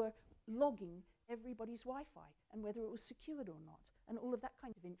were logging everybody's Wi-Fi and whether it was secured or not, and all of that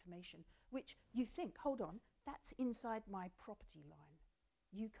kind of information, which you think, hold on, that's inside my property line.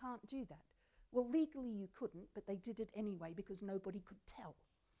 You can't do that. Well, legally you couldn't, but they did it anyway because nobody could tell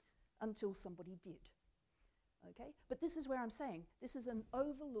until somebody did. Okay? But this is where I'm saying this is an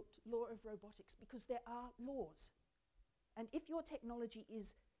overlooked law of robotics because there are laws. And if your technology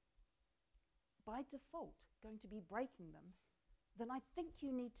is by default going to be breaking them, then I think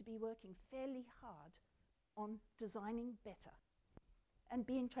you need to be working fairly hard on designing better and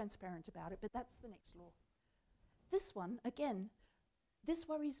being transparent about it, but that's the next law. This one, again, this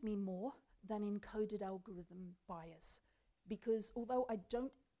worries me more than encoded algorithm bias, because although I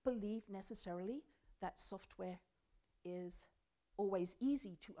don't believe necessarily that software is always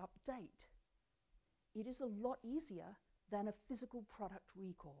easy to update, it is a lot easier than a physical product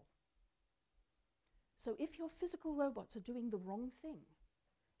recall. So if your physical robots are doing the wrong thing,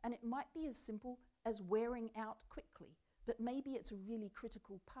 and it might be as simple as wearing out quickly, but maybe it's a really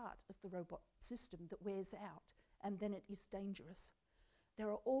critical part of the robot system that wears out, and then it is dangerous. There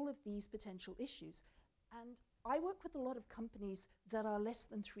are all of these potential issues. And I work with a lot of companies that are less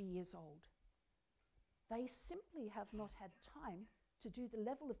than 3 years old. They simply have not had time to do the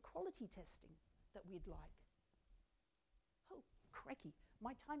level of quality testing that we'd like. Oh, cracky,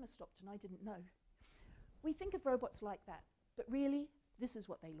 my timer stopped and I didn't know. We think of robots like that, but really, this is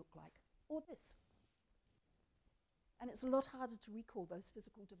what they look like, or this. And it's a lot harder to recall those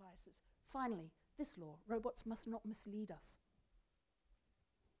physical devices. Finally, this law, robots must not mislead us.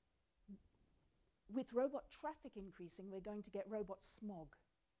 With robot traffic increasing, we're going to get robot smog.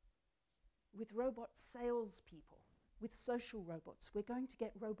 With robot salespeople, with social robots, we're going to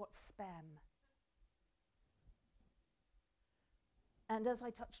get robot spam. And as I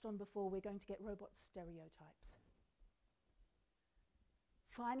touched on before, we're going to get robot stereotypes.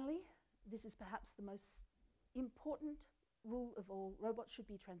 Finally, this is perhaps the most important rule of all. Robots should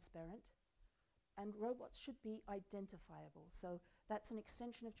be transparent, and robots should be identifiable. So that's an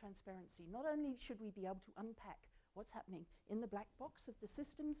extension of transparency. Not only should we be able to unpack what's happening in the black box of the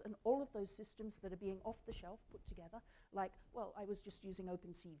systems and all of those systems that are being off the shelf put together, like, well, I was just using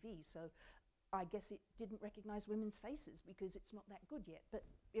OpenCV, so I guess it didn't recognize women's faces because it's not that good yet, but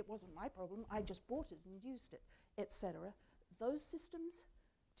it wasn't my problem. I just bought it and used it, etc. Those systems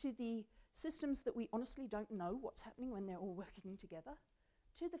to the systems that we honestly don't know what's happening when they're all working together,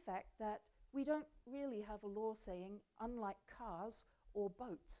 to the fact that we don't really have a law saying, unlike cars or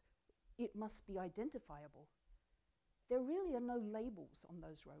boats, it must be identifiable. There really are no labels on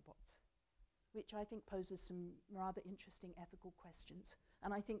those robots, which I think poses some rather interesting ethical questions.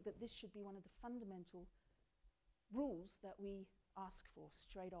 And I think that this should be one of the fundamental rules that we ask for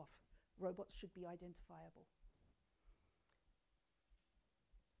straight off. Robots should be identifiable.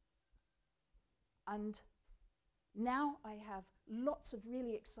 And now I have lots of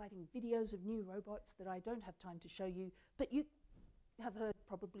really exciting videos of new robots that I don't have time to show you, but you have heard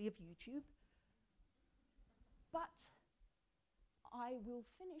probably of YouTube. But I will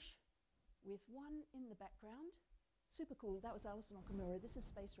finish with one in the background. Super cool, that was Alison Okamura. This is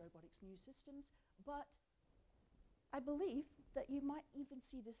Space Robotics New Systems, but I believe that you might even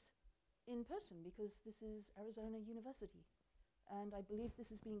see this in person because this is Arizona University. And I believe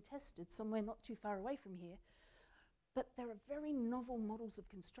this is being tested somewhere not too far away from here. But there are very novel models of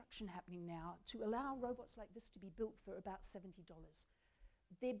construction happening now to allow robots like this to be built for about $70.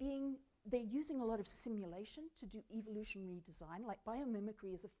 They're using a lot of simulation to do evolutionary design, like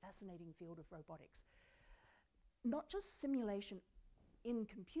biomimicry is a fascinating field of robotics. Not just simulation in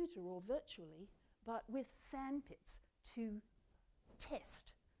computer or virtually, but with sand pits to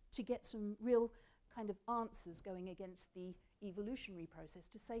test, to get some real kind of answers going against the evolutionary process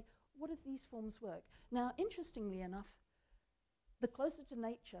to say, what if these forms work? Now, interestingly enough, the closer to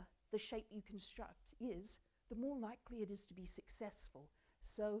nature the shape you construct is, the more likely it is to be successful.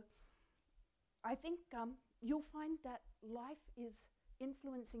 So I think you'll find that life is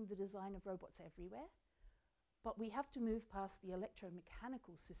influencing the design of robots everywhere, but we have to move past the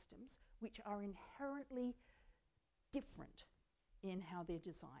electromechanical systems, which are inherently different in how they're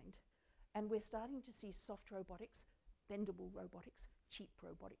designed. And we're starting to see soft robotics, bendable robotics, cheap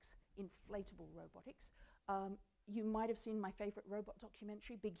robotics, inflatable robotics, you might have seen my favorite robot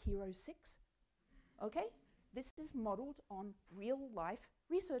documentary, Big Hero 6. Okay? This is modeled on real-life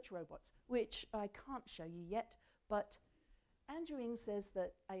research robots, which I can't show you yet, but Andrew Ng says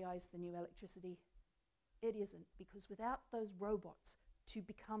that AI is the new electricity. It isn't, because without those robots to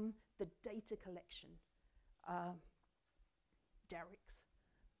become the data collection, derricks,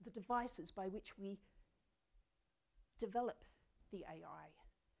 the devices by which we develop the AI,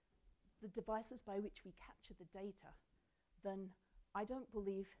 the devices by which we capture the data, then I don't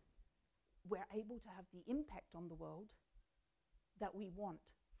believe we're able to have the impact on the world that we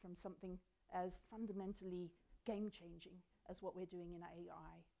want from something as fundamentally game-changing as what we're doing in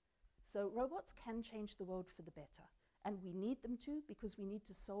AI. So robots can change the world for the better, and we need them to, because we need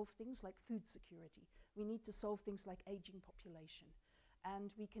to solve things like food security. We need to solve things like aging population.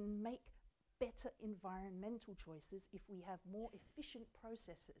 And we can make better environmental choices if we have more efficient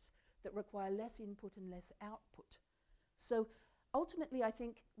processes that require less input and less output. So ultimately, I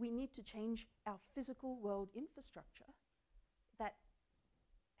think we need to change our physical world infrastructure that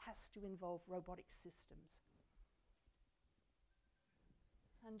has to involve robotic systems.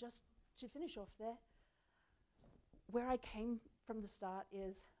 And just to finish off there, where I came from the start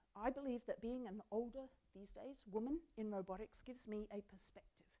is I believe that being an older, these days, woman in robotics gives me a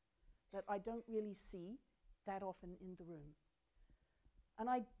perspective that I don't really see that often in the room. And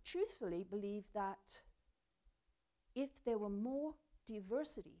I truthfully believe that if there were more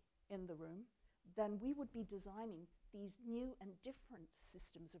diversity in the room, then we would be designing these new and different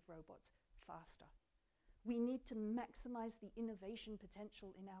systems of robots faster. We need to maximize the innovation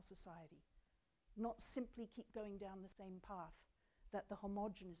potential in our society, not simply keep going down the same path that the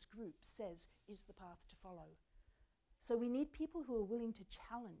homogeneous group says is the path to follow. So we need people who are willing to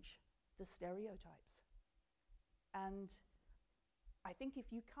challenge the stereotypes. And I think if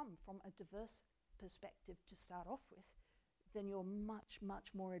you come from a diverse perspective to start off with, then you're much, much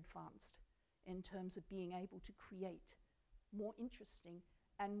more advanced in terms of being able to create more interesting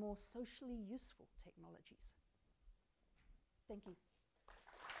and more socially useful technologies. Thank you.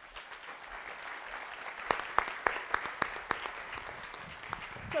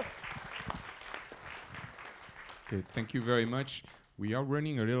 So, okay, thank you very much. We are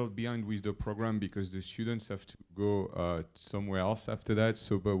running a little behind with the program because the students have to go somewhere else after that.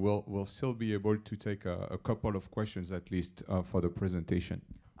 So, but we'll still be able to take a couple of questions at least for the presentation.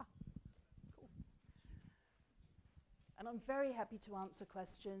 Cool. And I'm very happy to answer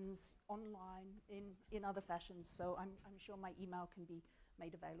questions online in other fashions. So I'm sure my email can be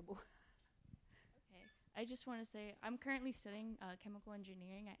made available. Okay, I just want to say I'm currently studying chemical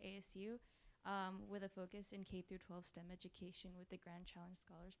engineering at ASU. With a focus in K through 12 STEM education with the Grand Challenge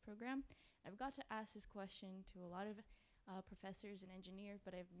Scholars Program. I've got to ask this question to a lot of professors and engineers,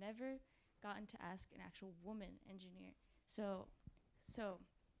 but I've never gotten to ask an actual woman engineer. So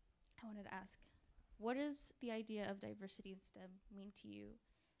I wanted to ask, what does the idea of diversity in STEM mean to you?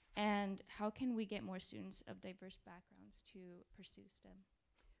 And how can we get more students of diverse backgrounds to pursue STEM?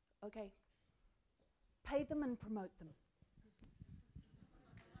 Okay. Pay them and promote them.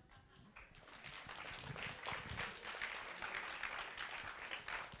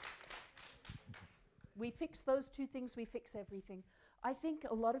 We fix those two things, we fix everything. I think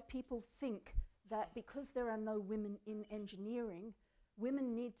a lot of people think that because there are no women in engineering,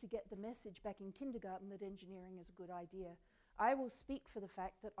 women need to get the message back in kindergarten that engineering is a good idea. I will speak for the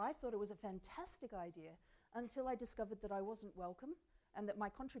fact that I thought it was a fantastic idea until I discovered that I wasn't welcome and that my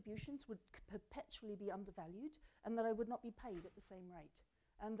contributions would perpetually be undervalued and that I would not be paid at the same rate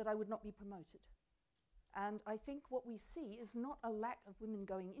and that I would not be promoted. And I think what we see is not a lack of women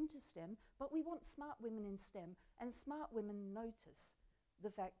going into STEM, but we want smart women in STEM, and smart women notice the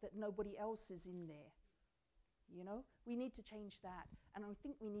fact that nobody else is in there. You know, we need to change that, and I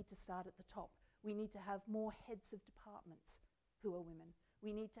think we need to start at the top. We need to have more heads of departments who are women.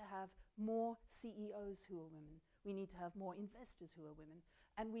 We need to have more CEOs who are women. We need to have more investors who are women.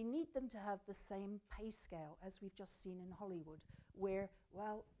 And we need them to have the same pay scale as we've just seen in Hollywood, where,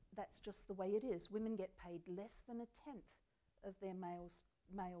 well, that's just the way it is. Women get paid less than 1/10 of their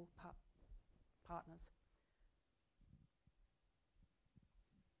male partners.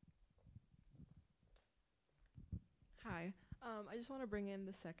 Hi. I just want to bring in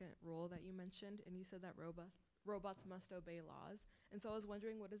the second rule that you mentioned, and you said that robots must obey laws. And so I was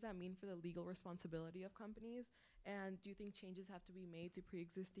wondering, what does that mean for the legal responsibility of companies? And do you think changes have to be made to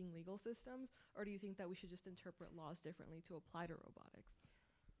pre-existing legal systems, or do you think that we should just interpret laws differently to apply to robotics?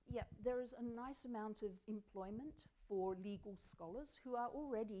 Yeah, there is a nice amount of employment for legal scholars who are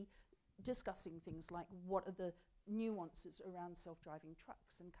already discussing things like what are the nuances around self-driving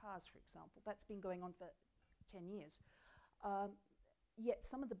trucks and cars, for example. That's been going on for 10 years. Yet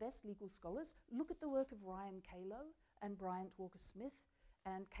some of the best legal scholars look at the work of Ryan Calo and Bryant Walker-Smith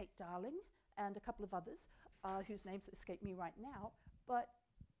and Kate Darling and a couple of others whose names escape me right now, but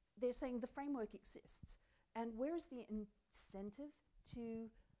they're saying the framework exists. And where is the incentive to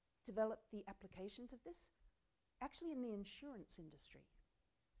develop the applications of this? Actually in the insurance industry.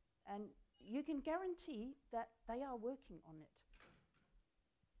 And you can guarantee that they are working on it.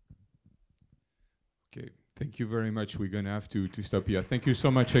 Okay, thank you very much. We're going to have to stop here. Thank you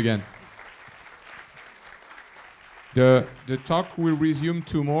so much again. The talk will resume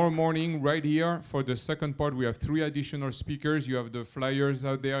tomorrow morning right here. For the second part, we have 3 additional speakers. You have the flyers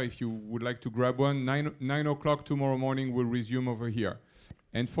out there if you would like to grab one. 9 o'clock tomorrow morning will resume over here.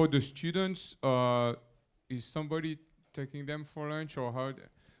 And for the students, is somebody taking them for lunch or how?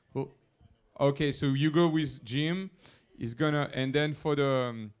 Okay, so you go with Jim. He's gonna, and then for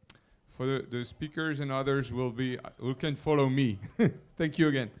the speakers and others will be, who can follow me. Thank you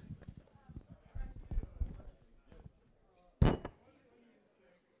again.